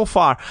 and so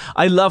far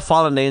I love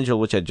Fallen Angel,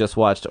 which I just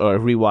watched or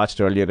rewatched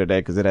earlier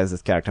today because it has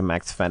this character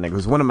Max Fennig,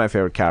 who's one of my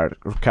favorite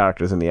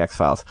characters in the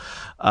X-Files.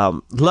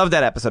 Love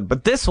that episode,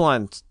 but this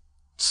one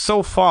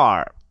so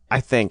far I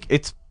think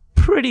it's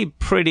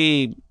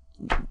pretty.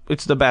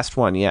 It's the best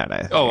one yet.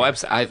 I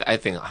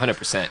think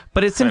 100%.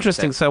 But it's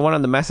interesting. 100%. So I went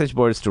on the message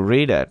boards to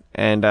read it,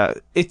 and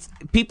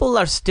people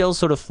are still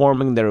sort of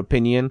forming their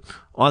opinion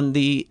on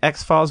the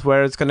X-Files,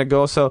 where it's going to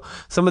go. So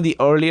some of the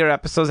earlier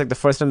episodes, like the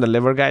first time the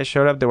liver guy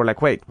showed up, they were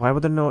like, wait, why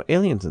were there no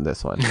aliens in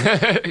this one?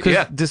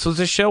 Because this was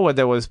a show where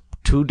there was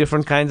two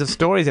different kinds of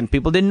stories, and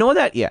people didn't know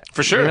that yet.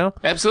 For sure.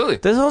 Absolutely.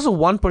 There's also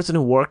one person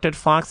who worked at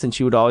Fox, and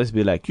she would always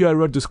be like, I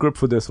wrote the script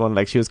for this one.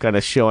 Like she was kind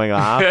of showing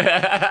off.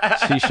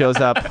 She shows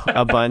up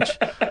a bunch.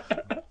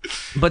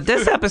 But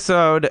this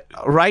episode,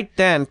 right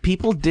then,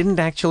 people didn't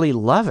actually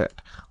love it.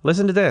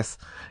 Listen to this.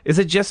 Is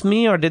it just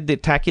me, or did the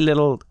tacky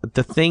little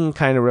The Thing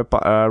kind of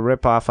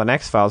rip off on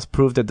X-Files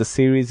prove that the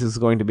series is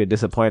going to be a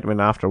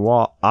disappointment after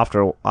all?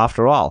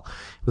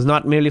 It was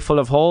not merely full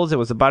of holes. It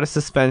was about as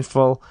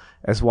suspenseful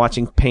as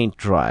watching paint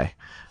dry.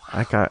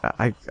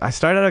 I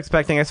started out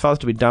expecting X-Files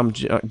to be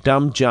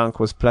dumb junk,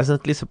 was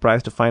pleasantly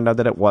surprised to find out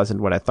that it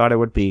wasn't what I thought it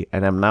would be,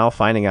 and I'm now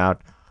finding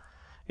out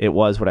it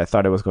was what I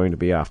thought it was going to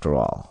be after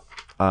all.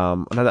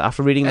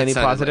 After reading that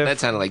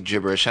sounded like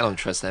gibberish. I don't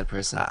trust that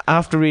person.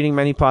 After reading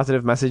many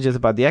positive messages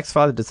about the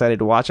X-Files, I decided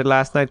to watch it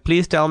last night.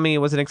 Please tell me it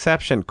was an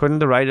exception. Couldn't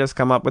the writers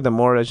come up with a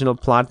more original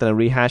plot than a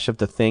rehash of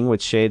The Thing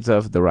with shades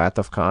of The Wrath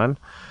of Khan?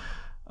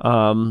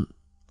 And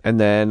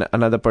then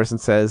another person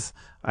says,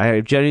 I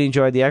generally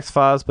enjoyed the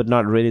X-Files, but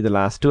not really the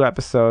last two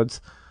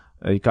episodes.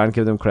 You can't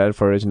give them credit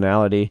for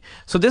originality.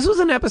 So this was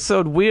an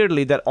episode,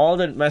 weirdly, that all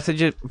the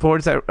message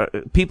boards,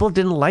 people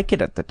didn't like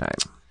it at the time.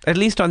 At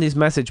least on these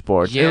message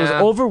boards. Yeah. It was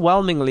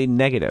overwhelmingly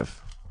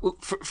negative. Well,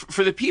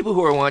 for the people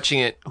who are watching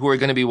it, who are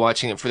going to be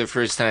watching it for the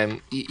first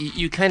time,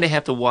 you kind of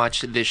have to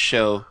watch this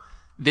show,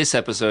 this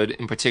episode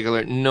in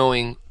particular,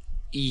 knowing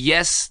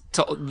yes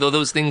to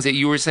those things that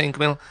you were saying,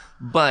 Camille,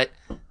 but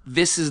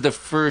this is the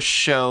first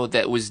show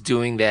that was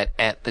doing that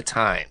at the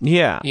time.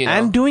 Yeah, you know?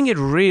 and doing it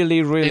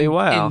really, really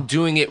well. And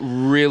doing it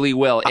really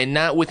well, and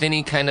not with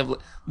any kind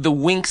of the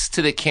winks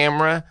to the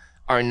camera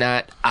are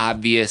not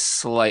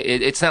obvious. Like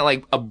it's not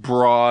like a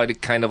broad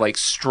kind of like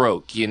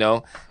stroke, you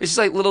know. It's just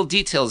like little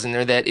details in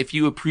there that if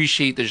you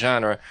appreciate the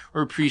genre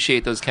or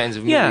appreciate those kinds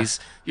of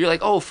movies, you're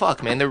like, oh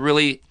fuck, man, they're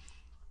really.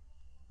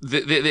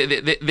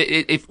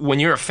 If when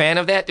you're a fan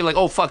of that, you're like,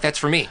 oh fuck, that's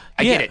for me.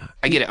 I get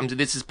it.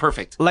 This is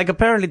perfect. Like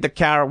apparently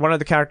one of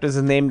the characters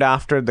is named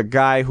after the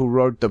guy who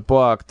wrote the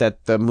book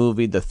that the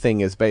movie The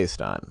Thing is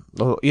based on.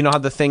 You know how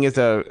The Thing is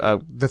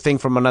the thing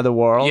from another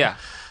world. Yeah.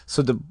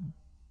 So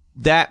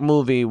that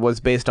movie was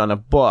based on a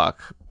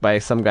book by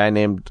some guy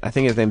named, I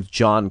think his name's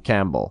John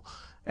Campbell.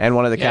 And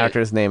one of the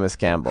characters' name is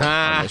Campbell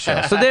on the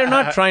show. So they're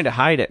not trying to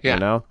hide it, you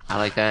know? I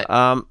like that.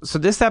 So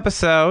this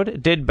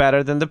episode did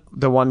better than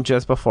the one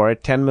just before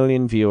it, 10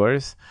 million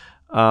viewers.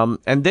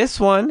 And this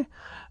one,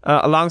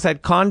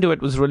 alongside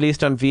Conduit, was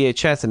released on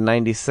VHS in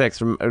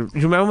 96.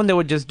 Remember when they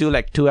would just do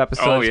like 2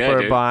 episodes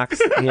per box?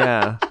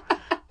 Yeah.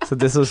 So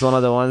this was one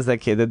of the ones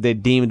that they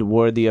deemed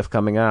worthy of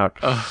coming out.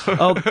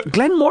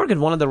 Glenn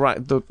Morgan, one of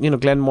the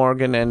Glenn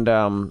Morgan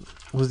and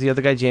who's the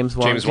other guy? James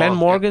Wong. Glenn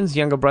Morgan's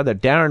younger brother,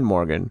 Darren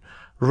Morgan,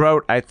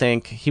 wrote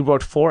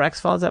 4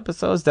 X-Files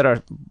episodes that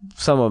are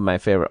some of my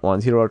favorite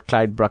ones. He wrote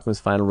Clyde Bruckman's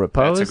Final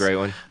Repose. That's a great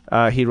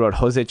one. He wrote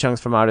Jose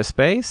Chung's From Outer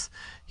Space.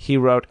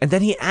 And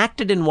then he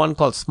acted in one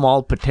called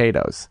Small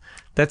Potatoes.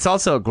 That's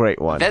also a great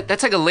one.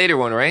 That's like a later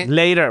one, right?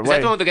 Later. Is that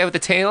the one with the guy with the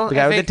tail? The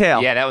guy with the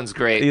tail. Yeah, that one's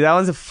great. That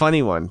one's a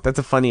funny one. That's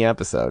a funny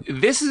episode.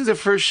 This is the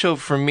first show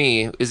for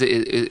me. Was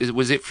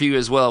it for you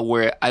as well,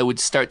 where I would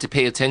start to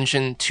pay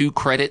attention to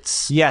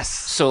credits? Yes.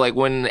 So like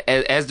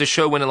as the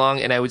show went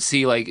along, and I would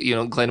see like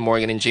Glenn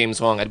Morgan and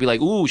James Wong, I'd be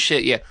like, ooh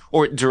shit, yeah.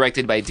 Or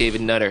directed by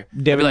David Nutter.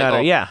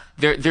 Yeah.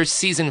 Their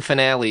season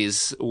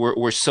finales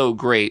were so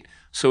great.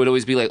 So it would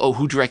always be like, oh,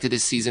 who directed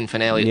this season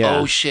finale? Yeah.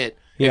 Oh shit.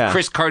 Yeah. If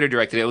Chris Carter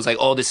directed it, it was like,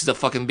 oh, this is a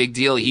fucking big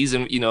deal. He's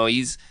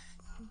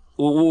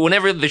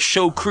whenever the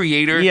show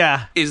creator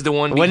is the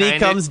one behind when he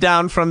comes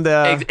down from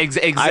the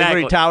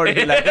ivory tower to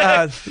be like,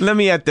 let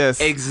me at this.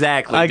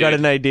 Exactly. I got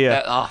an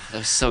idea. That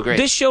was so great.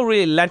 This show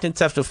really lent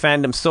itself to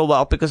fandom so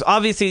well because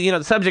obviously,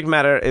 the subject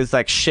matter is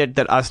like shit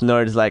that us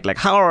nerds like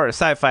horror,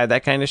 sci-fi,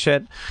 that kind of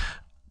shit.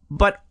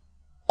 But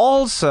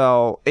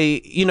also,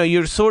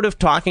 you're sort of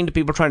talking to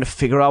people trying to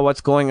figure out what's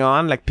going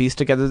on, like piece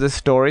together this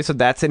story. So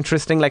that's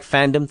interesting, like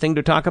fandom thing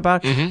to talk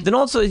about. Mm-hmm. Then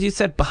also, as you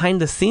said,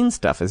 behind the scenes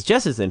stuff is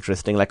just as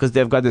interesting, like because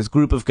they've got this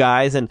group of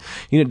guys and,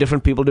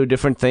 different people do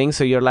different things.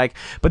 So you're like,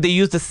 but they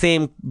use the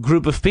same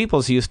group of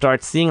people. So you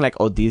start seeing like,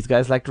 oh, these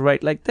guys like to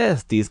write like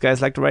this. These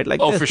guys like to write like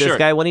this. For sure. This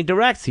guy, when he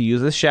directs, he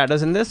uses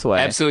shadows in this way.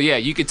 Absolutely, yeah.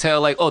 You could tell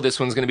like, oh, this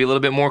one's going to be a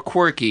little bit more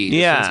quirky.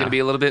 This one's going to be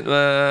a little bit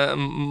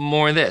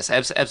more this.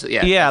 Absolutely,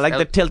 yeah. Yeah, like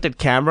the tilted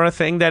camera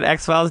thing that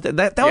X-Files did.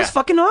 That was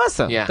fucking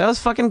awesome. Yeah. That was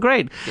fucking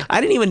great. Yeah. I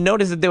didn't even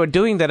notice that they were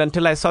doing that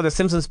until I saw the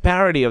Simpsons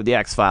parody of the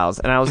X-Files,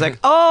 and I was like,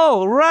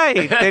 oh,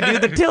 right. They do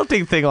the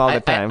tilting thing all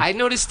the time. I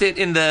noticed it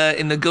in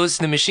the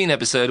Ghost in the Machine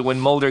episode when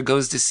Mulder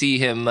goes to see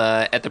him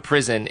at the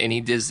prison, and he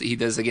does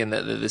again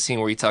the scene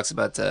where he talks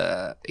about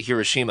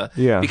Hiroshima.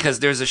 Yeah.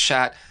 Because there's a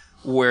shot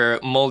where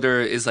Mulder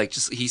is like,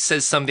 he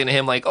says something to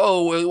him like,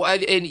 oh,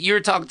 and you're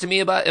talking to me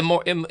about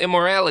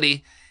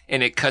immorality.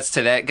 And it cuts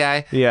to that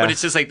guy, but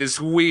it's just like this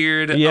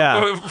weird,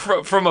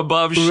 from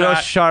above real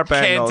shot, sharp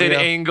canted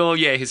angle.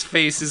 Yeah, his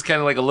face is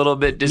kind of like a little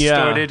bit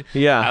distorted.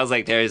 Yeah. I was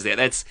like, there's that.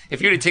 That's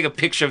if you were to take a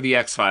picture of the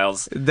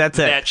X-Files, that's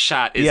it. That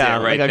shot is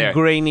there right like there. A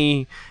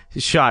grainy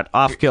shot,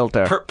 off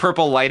kilter.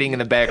 Purple lighting in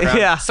the background.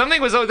 Yeah.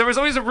 There was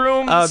always a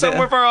room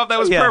somewhere far off that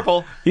was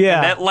purple. Yeah.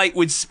 And that light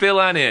would spill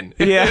on in.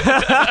 Yeah.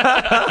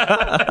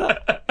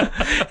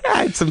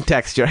 Add some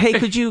texture. Hey,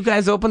 could you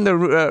guys open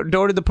the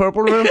door to the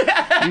purple room?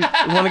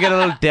 You want to get a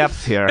little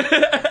depth here.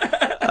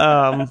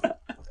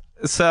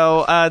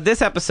 So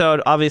this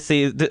episode,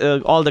 obviously,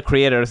 all the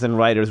creators and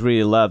writers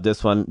really loved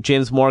this one.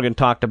 James Morgan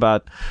talked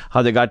about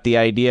how they got the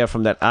idea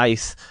from that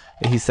ice.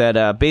 He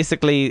said,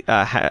 basically,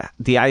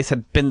 the ice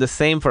had been the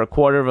same for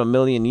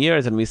 250,000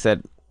 years, and we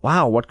said,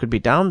 wow, what could be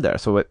down there?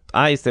 So with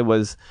ice, there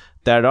was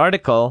that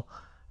article,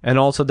 and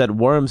also that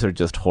worms are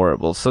just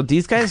horrible. So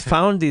these guys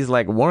found these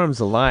like worms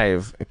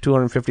alive,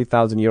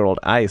 250,000-year-old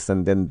ice,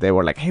 and then they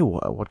were like, hey,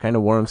 what kind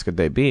of worms could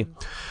they be?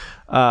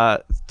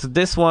 So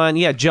this one,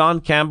 John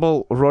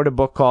Campbell wrote a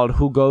book called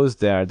Who Goes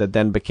There that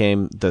then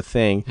became The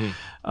Thing.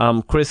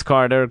 Chris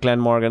Carter, Glenn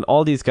Morgan,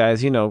 all these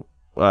guys,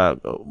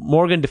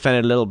 Morgan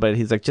defended a little bit.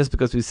 He's like, just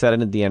because we set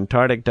it in the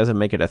Antarctic doesn't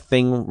make it a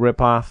Thing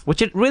ripoff,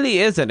 which it really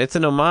isn't. It's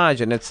an homage,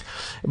 and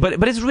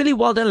but it's really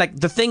well done. Like,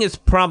 The Thing is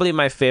probably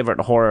my favorite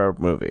horror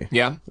movie.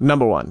 Yeah.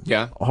 Number one.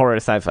 Yeah. Horror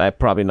sci-fi,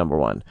 probably number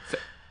one.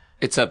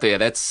 It's up there.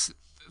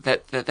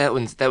 That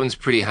one's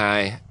pretty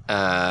high.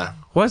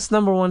 What's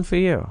number one for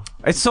you?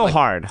 It's so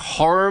hard.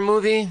 Horror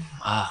movie?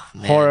 Oh,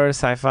 man. Horror,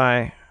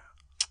 sci-fi.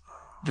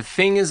 The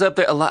Thing is up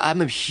there a lot. I'm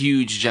a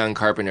huge John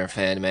Carpenter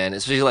fan, man.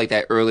 Especially like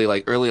that early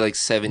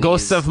 70s.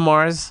 Ghosts of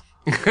Mars.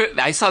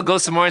 I saw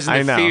Ghosts of Mars in the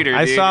I know. theater.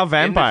 I dude. saw In the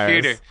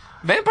Vampires. theater.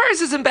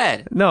 Vampires isn't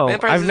bad. No,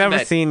 Vampires I've isn't never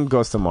bad. seen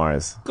Ghost of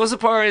Mars. Ghosts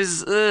of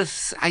Mars,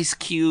 Ice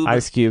Cube.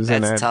 Ice Cube's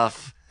in That's it.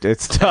 tough.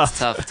 It's tough. That's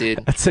tough,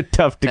 dude. That's a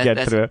tough to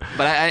get through.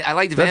 But I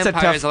liked That's a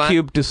Vampires tough lot.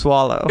 cube to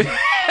swallow.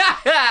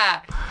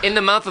 In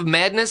the Mouth of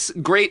Madness,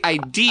 great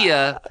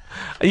idea.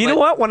 You know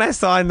what? When I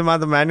saw In the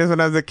Mouth of Madness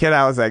when I was a kid,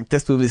 I was like,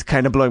 this movie's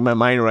kind of blowing my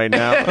mind right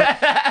now.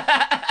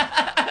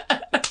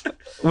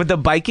 With the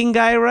biking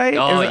guy, right?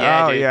 Oh,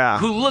 yeah, dude. yeah.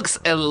 Who looks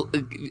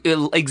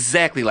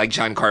exactly like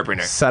John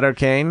Carpenter. Sutter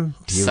Kane.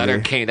 Sutter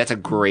Kane. That's a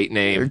great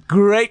name.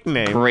 Great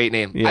name. Great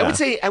name. Yeah.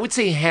 I would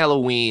say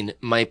Halloween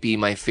might be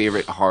my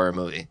favorite horror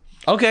movie.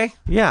 Okay.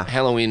 Yeah.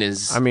 Halloween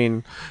is. I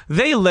mean,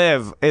 They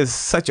Live is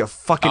such a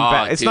fucking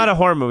bad. It's dude. not a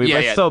horror movie,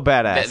 but it's so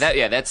badass.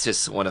 That's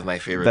just one of my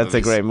favorite That's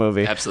movies. a great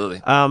movie. Absolutely.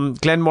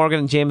 Glenn Morgan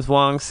and James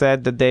Wong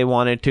said that they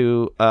wanted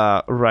to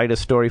write a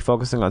story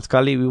focusing on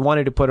Scully. We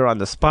wanted to put her on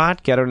the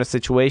spot, get her in a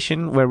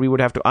situation where we would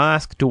have to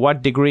ask, to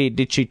what degree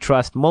did she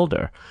trust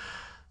Mulder?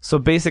 So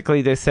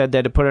basically, they said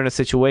that to put her in a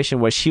situation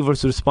where she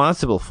was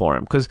responsible for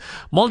him. Because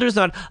Mulder's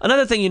not...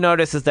 Another thing you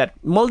notice is that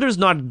Mulder's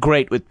not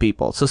great with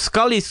people. So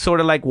Scully's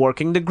sort of like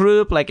working the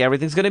group, like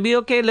everything's going to be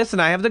okay. Listen,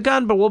 I have the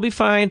gun, but we'll be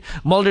fine.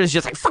 Mulder's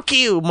just like, fuck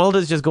you.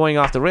 Mulder's just going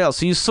off the rails.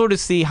 So you sort of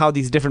see how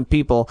these different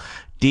people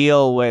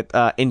deal with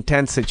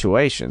intense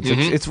situations.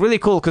 It's really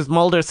cool because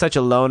Mulder's such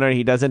a loner.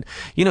 He doesn't,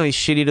 he's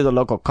shitty to the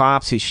local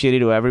cops. He's shitty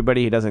to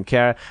everybody. He doesn't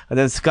care. And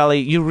then Scully,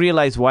 you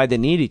realize why they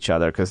need each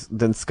other because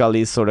then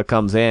Scully sort of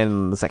comes in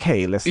and it's like,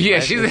 hey, listen. Yeah,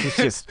 right? she's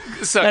just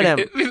sorry. let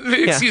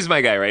him- Excuse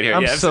my guy right here.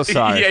 I'm yeah, so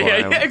sorry for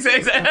him. Yeah,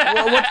 exactly.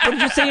 what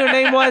did you say your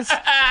name was?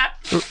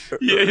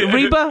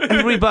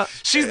 Reba?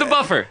 She's the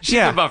buffer. She's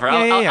Yeah. the buffer.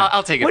 Yeah.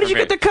 I'll take it. Where did from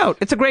you get the coat?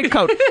 It's a great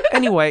coat.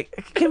 Anyway,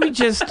 can we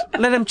just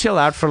let him chill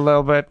out for a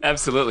little bit?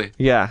 Absolutely.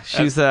 Yeah,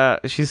 she's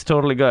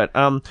totally good.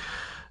 And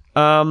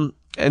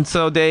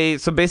so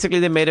basically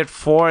they made it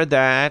for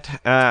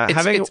that.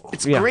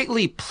 It's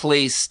greatly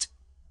placed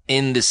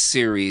in the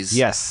series.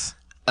 Yes.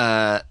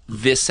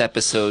 This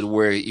episode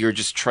where you're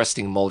just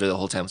trusting Mulder the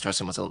whole time,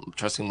 trusting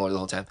Mulder the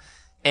whole time,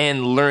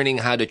 and learning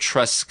how to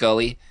trust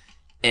Scully.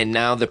 And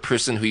now the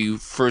person who you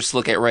first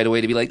look at right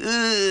away to be like,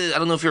 I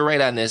don't know if you're right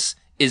on this,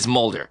 is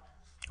Mulder.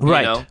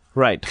 Right.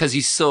 Right. Because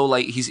he's so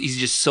like he's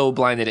just so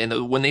blinded.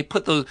 And when they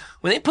put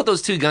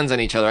those two guns on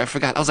each other, I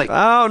forgot. I was like,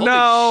 oh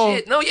no,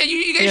 shit. No, yeah,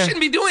 you guys shouldn't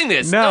be doing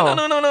this. No.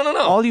 No.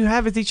 All you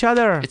have is each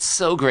other. It's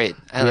so great.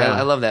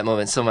 I love that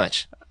moment so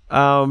much.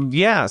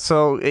 Yeah.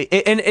 So,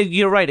 and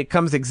you're right. It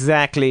comes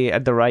exactly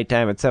at the right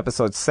time. It's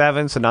episode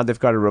 7, so now they've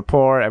got a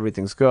rapport.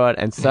 Everything's good,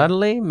 and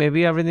suddenly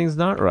maybe everything's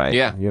not right.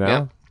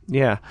 Yeah.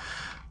 Yeah.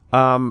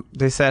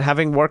 They said,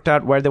 having worked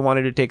out where they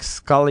wanted to take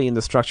Scully in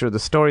the structure of the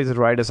stories, the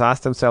writers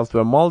asked themselves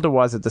where Mulder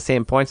was at the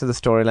same points of the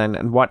storyline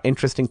and what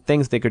interesting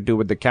things they could do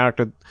with the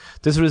character.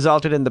 This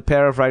resulted in the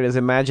pair of writers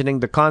imagining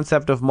the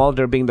concept of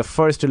Mulder being the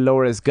first to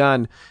lower his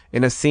gun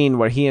in a scene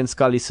where he and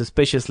Scully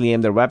suspiciously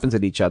aim their weapons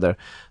at each other.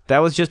 That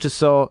was just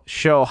to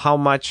show how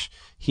much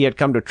he had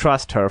come to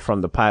trust her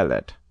from the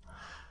pilot.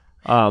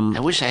 I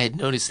wish I had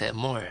noticed that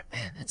more.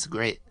 Man, that's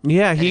great.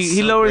 Yeah,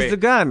 he lowers the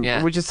gun,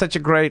 Yeah. which is such a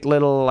great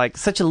little,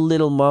 such a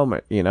little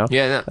moment, Yeah, no.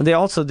 And they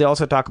also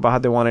talk about how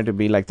they want it to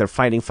be like they're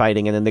fighting,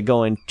 and then they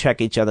go and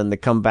check each other, and they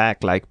come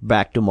back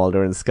back to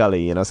Mulder and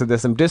Scully, So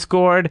there's some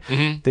discord.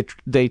 Mm-hmm.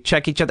 They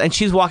check each other, and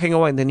she's walking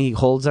away, and then he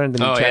holds her, and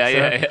then he checks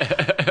her.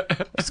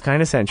 Yeah. It's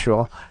kind of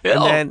sensual. Yeah,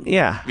 And oh. then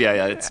Yeah,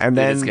 and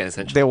then it's kinda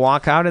sensual. they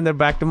walk out, and they're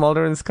back to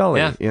Mulder and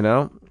Scully.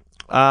 Yeah.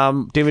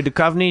 David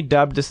Duchovny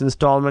dubbed this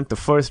installment the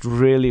first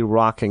really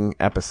rocking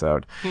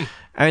episode.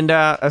 And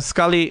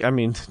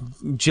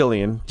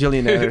Gillian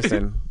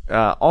Anderson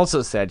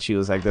also said she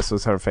was like, this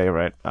was her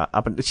favorite.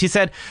 She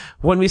said,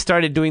 when we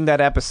started doing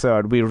that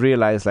episode, we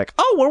realized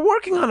we're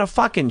working on a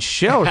fucking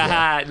show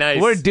here. Nice.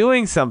 We're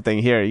doing something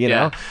here,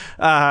 know.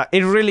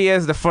 It really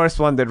is the first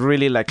one that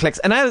really clicks.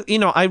 And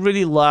I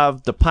really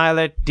love the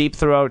pilot, Deep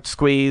Throat,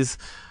 Squeeze.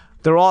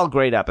 They're all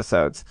great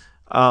episodes.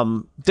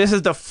 This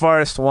is the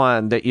first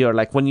one that you're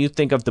like, when you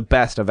think of the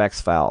best of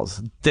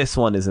X-Files, this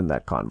one is in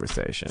that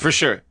conversation. For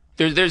sure.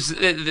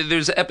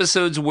 There's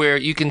episodes where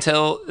you can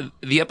tell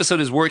the episode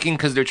is working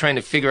because they're trying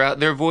to figure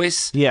out their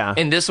voice. Yeah.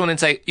 And this one,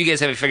 it's like, you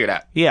guys have it figured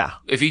out. Yeah.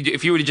 If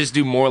you were to just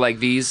do more like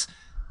these,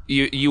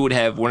 you would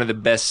have one of the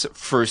best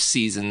first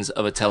seasons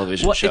of a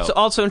television show. It's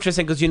also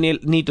interesting because you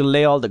need to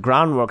lay all the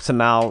groundwork. So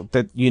now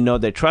that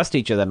they trust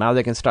each other, now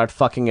they can start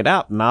fucking it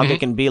up. Now they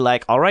can be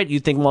like, all right, you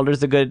think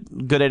Mulder's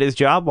good at his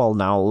job? Well,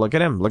 now look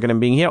at him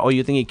being here. Or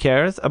you think he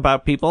cares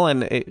about people?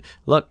 And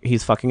look,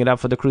 he's fucking it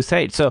up for the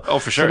Crusade. So, for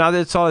sure. So now that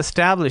it's all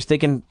established, they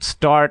can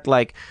start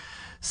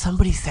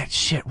somebody said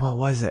shit. What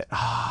was it?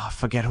 I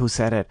forget who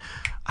said it.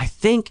 I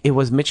think it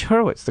was Mitch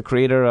Hurwitz, the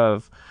creator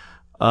of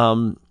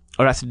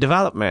Arrested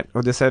Development,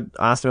 where they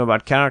asked him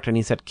about character, and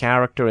he said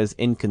character is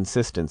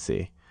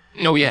inconsistency.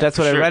 Oh, yeah, That's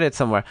for what I sure. read it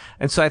somewhere.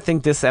 And so I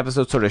think this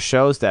episode sort of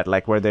shows that,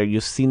 like, where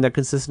you've seen the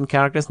consistent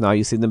characters, now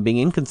you see them being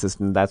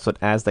inconsistent. That's what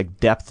adds, like,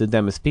 depth to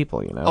them as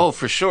people, you know? Oh,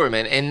 for sure,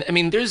 man. And I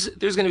mean, there's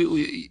going to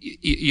be,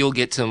 you'll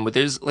get to them, but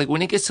there's like,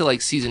 when it gets to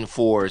like season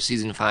 4,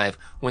 season 5,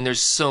 when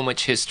there's so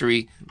much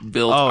history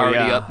built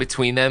already up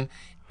between them,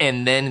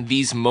 and then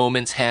these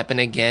moments happen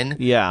again.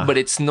 Yeah. But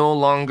it's no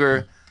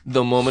longer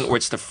the moment where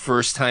it's the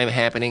first time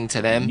happening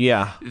to them.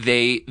 Yeah.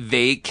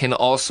 They can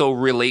also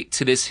relate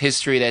to this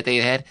history that they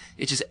had.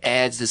 It just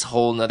adds this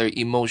whole nother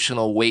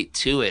emotional weight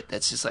to it.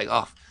 That's just like,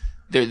 oh,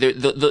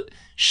 the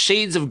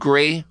shades of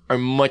gray are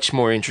much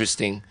more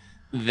interesting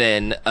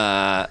than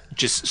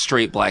just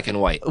straight black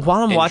and white.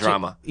 While I'm watching,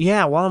 drama.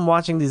 while I'm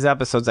watching these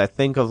episodes, I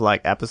think of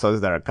like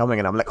episodes that are coming,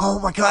 and I'm like, oh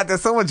my god,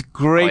 there's so much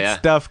great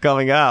stuff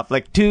coming up.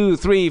 Like 2,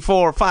 3,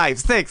 4, 5,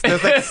 6.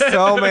 There's like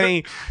so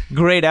many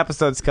great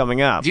episodes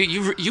coming up.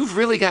 Dude, you've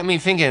really got me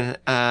thinking.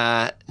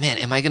 Man,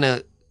 am I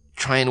gonna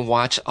try and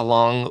watch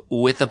along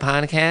with the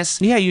podcast?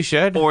 Yeah, you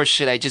should. Or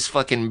should I just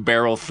fucking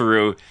barrel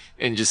through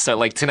and just start,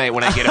 like, tonight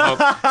when I get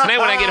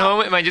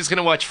home? Am I just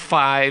gonna watch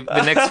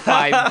the next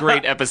 5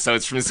 great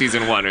episodes from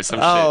season 1 or some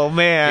shit? Oh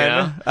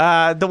man, You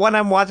know? the one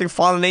I'm watching,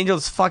 Fallen Angel,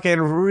 is fucking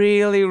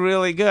really,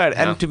 really good.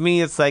 Yeah. And to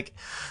me, it's like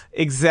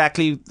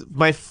exactly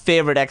my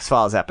favorite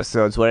X-Files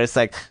episodes, where it's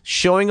like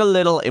showing a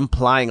little,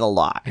 implying a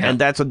lot. Yeah. And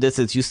that's what this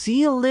is. You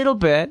see a little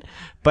bit,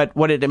 but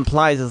what it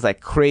implies is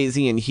like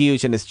crazy and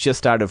huge, and it's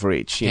just out of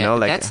reach, you know?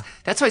 Like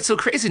that's why it's so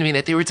crazy to me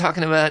that they were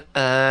talking about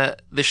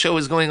the show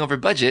is going over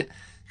budget,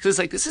 because it's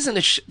like, this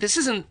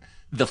isn't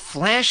the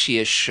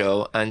flashiest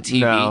show on TV,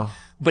 No.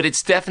 but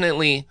it's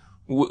definitely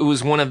it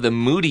was one of the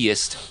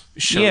moodiest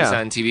shows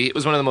on TV. It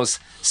was one of the most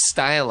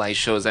stylized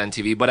shows on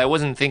TV, but I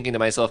wasn't thinking to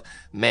myself,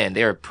 man,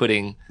 they are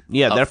putting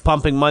they're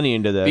pumping money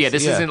into this. Yeah,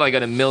 this isn't like a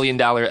 $1 million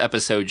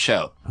episode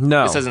show.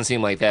 No. This doesn't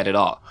seem like that at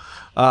all.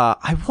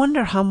 I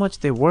wonder how much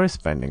they were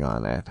spending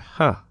on it.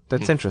 Huh.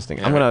 That's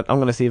interesting. I'm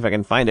gonna see if I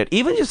can find it.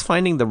 Even just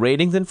finding the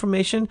ratings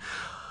information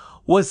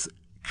was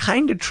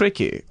kind of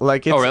tricky.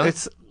 Like, it's, really?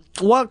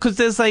 Well, because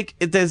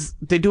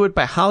they do it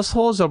by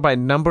households or by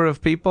number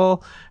of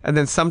people, and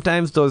then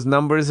sometimes those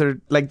numbers are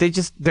like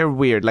they're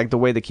weird. Like the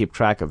way they keep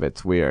track of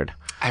it's weird.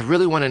 I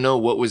really want to know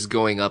what was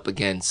going up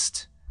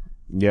against.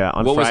 Yeah,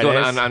 on what Fridays. was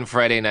going on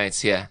Friday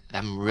nights? Yeah,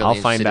 I'm really I'll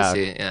interested find out. to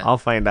see it. Yeah. I'll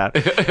find out.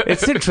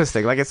 It's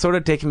interesting. Like, it's sort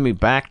of taking me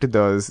back to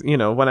those,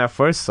 when I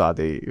first saw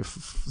the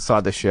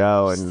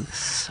show, and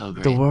So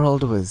great. the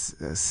world was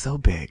so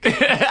big.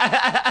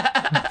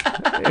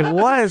 It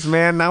was,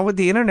 man. Now with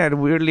the internet,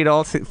 weirdly, it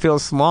all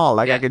feels small.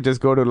 Like, I could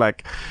just go to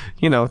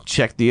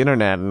check the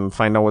internet and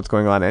find out what's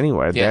going on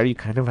anywhere. Yeah. There, you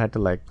kind of had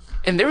to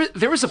And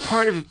there was a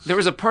part of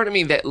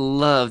me that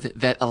loved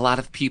that a lot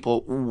of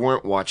people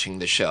weren't watching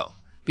the show.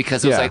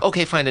 Because it was like,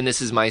 okay, fine, then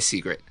this is my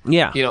secret.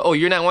 Yeah.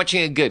 You're not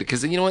watching it good.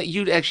 Because you know what?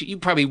 You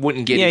probably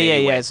wouldn't get it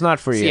anyway. Yeah, it's not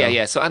for you. So,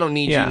 yeah. So I don't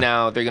need you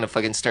now. They're going to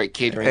fucking start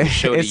catering the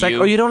show It's to like,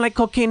 you. oh, you don't like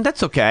cocaine?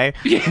 That's okay.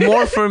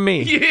 More for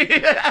me.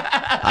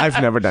 I've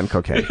never done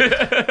cocaine.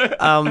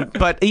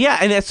 But yeah,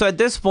 and so at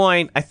this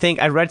point, I think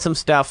I read some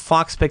stuff.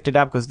 Fox picked it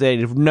up because they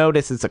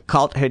noticed it's a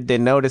cult hit. They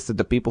noticed that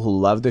the people who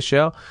love the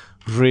show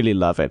really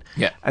love it.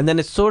 Yeah. And then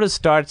it sort of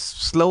starts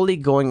slowly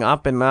going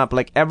up and up.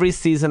 Like every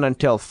season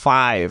until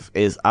 5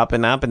 is up,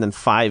 and then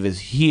 5 is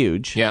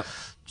huge. Yeah.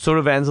 Sort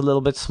of ends a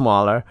little bit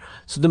smaller.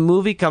 So the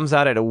movie comes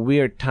out at a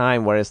weird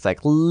time where it's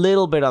like a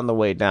little bit on the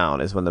way down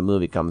is when the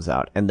movie comes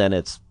out. And then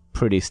it's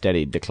pretty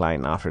steady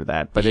decline after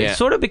that. But it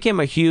sort of became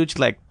a huge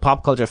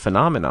pop culture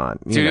phenomenon,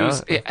 Dude,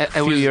 a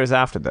few years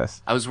after this.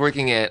 I was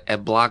working at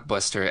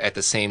Blockbuster at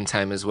the same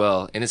time as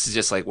well. And this is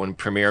just like when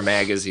Premiere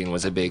Magazine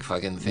was a big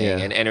fucking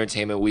thing, and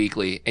Entertainment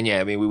Weekly. And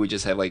we would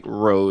just have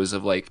rows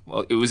of it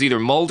was either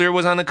Mulder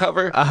was on the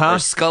cover, or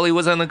Scully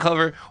was on the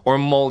cover, or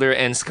Mulder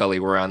and Scully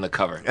were on the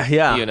cover.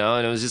 Yeah.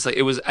 And it was just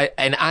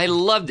and I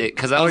loved it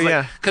because I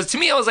was because to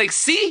me I was like,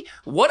 see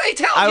what I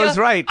tell you? I was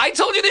right. I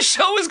told you this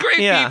show is great,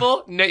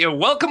 people. Now you're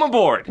welcome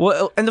aboard.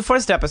 Well, in the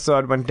first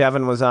episode, when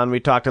Devin was on,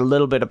 we talked a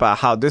little bit about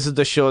how this is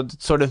the show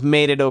that sort of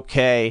made it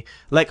okay.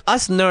 Like,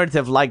 us nerds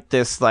have liked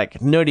this,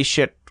 nerdy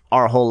shit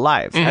our whole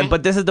lives.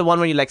 But this is the one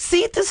where you're like,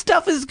 see, this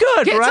stuff is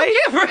good, right?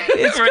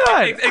 It's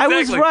good. Exactly. I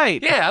was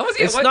right. Yeah, I was.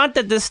 It's not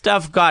that this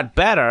stuff got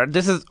better.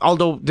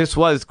 Although this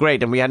was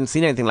great and we hadn't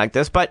seen anything like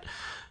this, but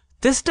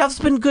this stuff's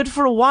been good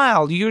for a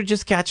while. You're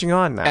just catching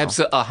on now.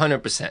 Absolutely,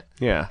 100%.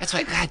 Yeah. That's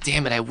why, God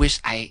damn it, I wish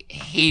I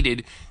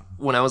hated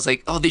when I was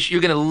like, oh, you're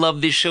going to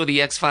love this show,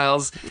 The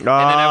X-Files. And then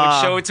I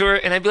would show it to her,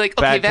 and I'd be like,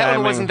 okay, that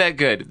one wasn't that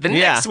good. The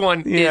next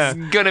one is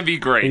going to be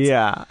great.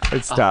 Yeah,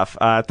 it's tough.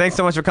 Thanks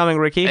so much for coming,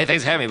 Ricky. Hey,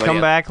 thanks for having me, buddy.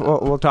 Come back.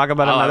 We'll talk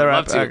about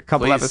another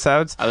couple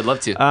episodes. I would love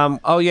to.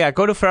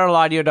 Go to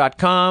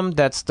feralaudio.com.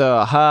 That's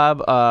the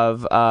hub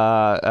of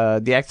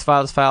the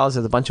X-Files files.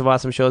 There's a bunch of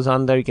awesome shows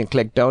on there. You can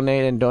click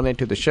donate and donate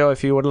to the show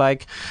if you would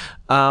like.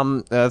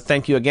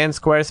 Thank you again,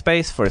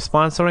 Squarespace, for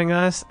sponsoring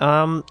us.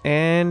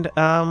 And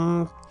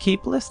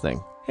keep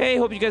listening. Hey,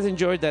 hope you guys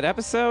enjoyed that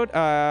episode.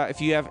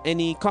 If you have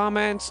any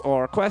comments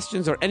or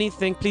questions or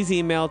anything, please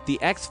email the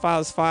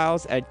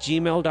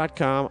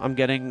xfilesfiles@gmail.com. I'm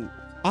getting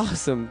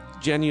awesome,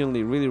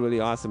 genuinely, really, really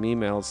awesome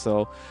emails.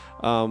 So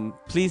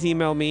please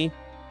email me.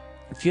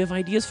 If you have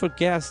ideas for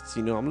guests,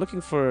 I'm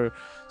looking for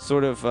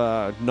sort of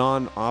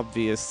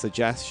non-obvious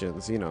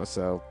suggestions,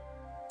 so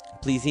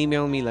please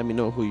email me. Let me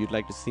know who you'd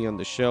like to see on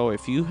the show.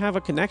 If you have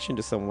a connection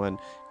to someone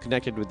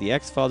connected with the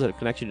X-Files or a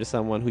connection to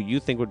someone who you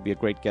think would be a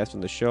great guest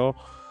on the show,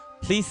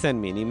 please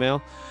send me an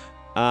email.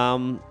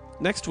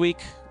 Next week,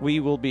 we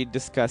will be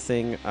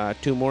discussing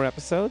 2 more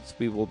episodes.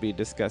 We will be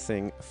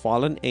discussing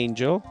Fallen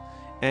Angel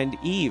and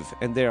Eve,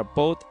 and they are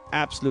both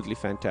absolutely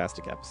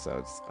fantastic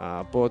episodes.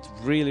 Both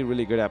really,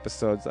 really good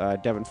episodes.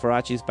 Devin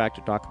Faraci is back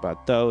to talk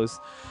about those.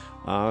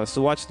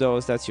 So watch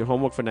those. That's your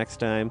homework for next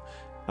time.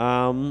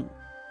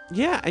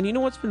 Yeah,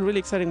 and what's been really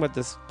exciting about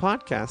this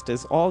podcast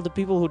is all the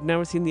people who'd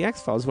never seen the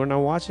X-Files who are now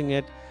watching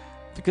it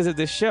because of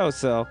this show.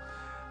 So,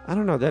 I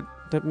don't know,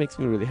 that makes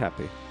me really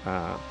happy.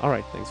 All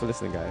right, thanks for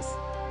listening, guys.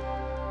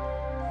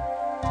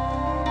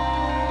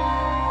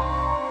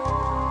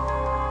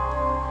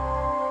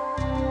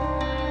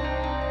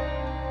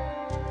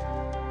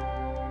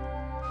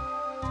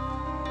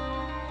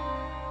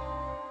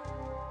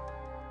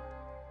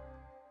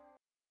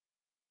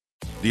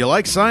 Do you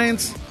like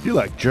science? Do you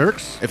like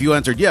jerks? If you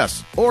answered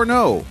yes, or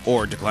no,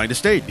 or declined to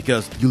state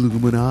because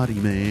Illuminati,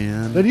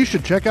 man, then you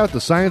should check out the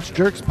Science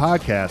Jerks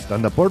podcast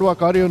on the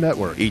Boardwalk Audio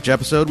Network. Each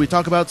episode, we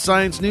talk about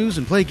science news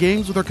and play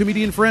games with our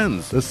comedian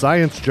friends. The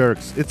Science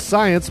Jerks. It's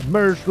science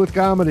merged with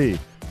comedy.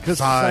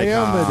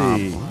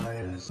 Comedy.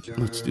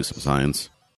 Let's do some science.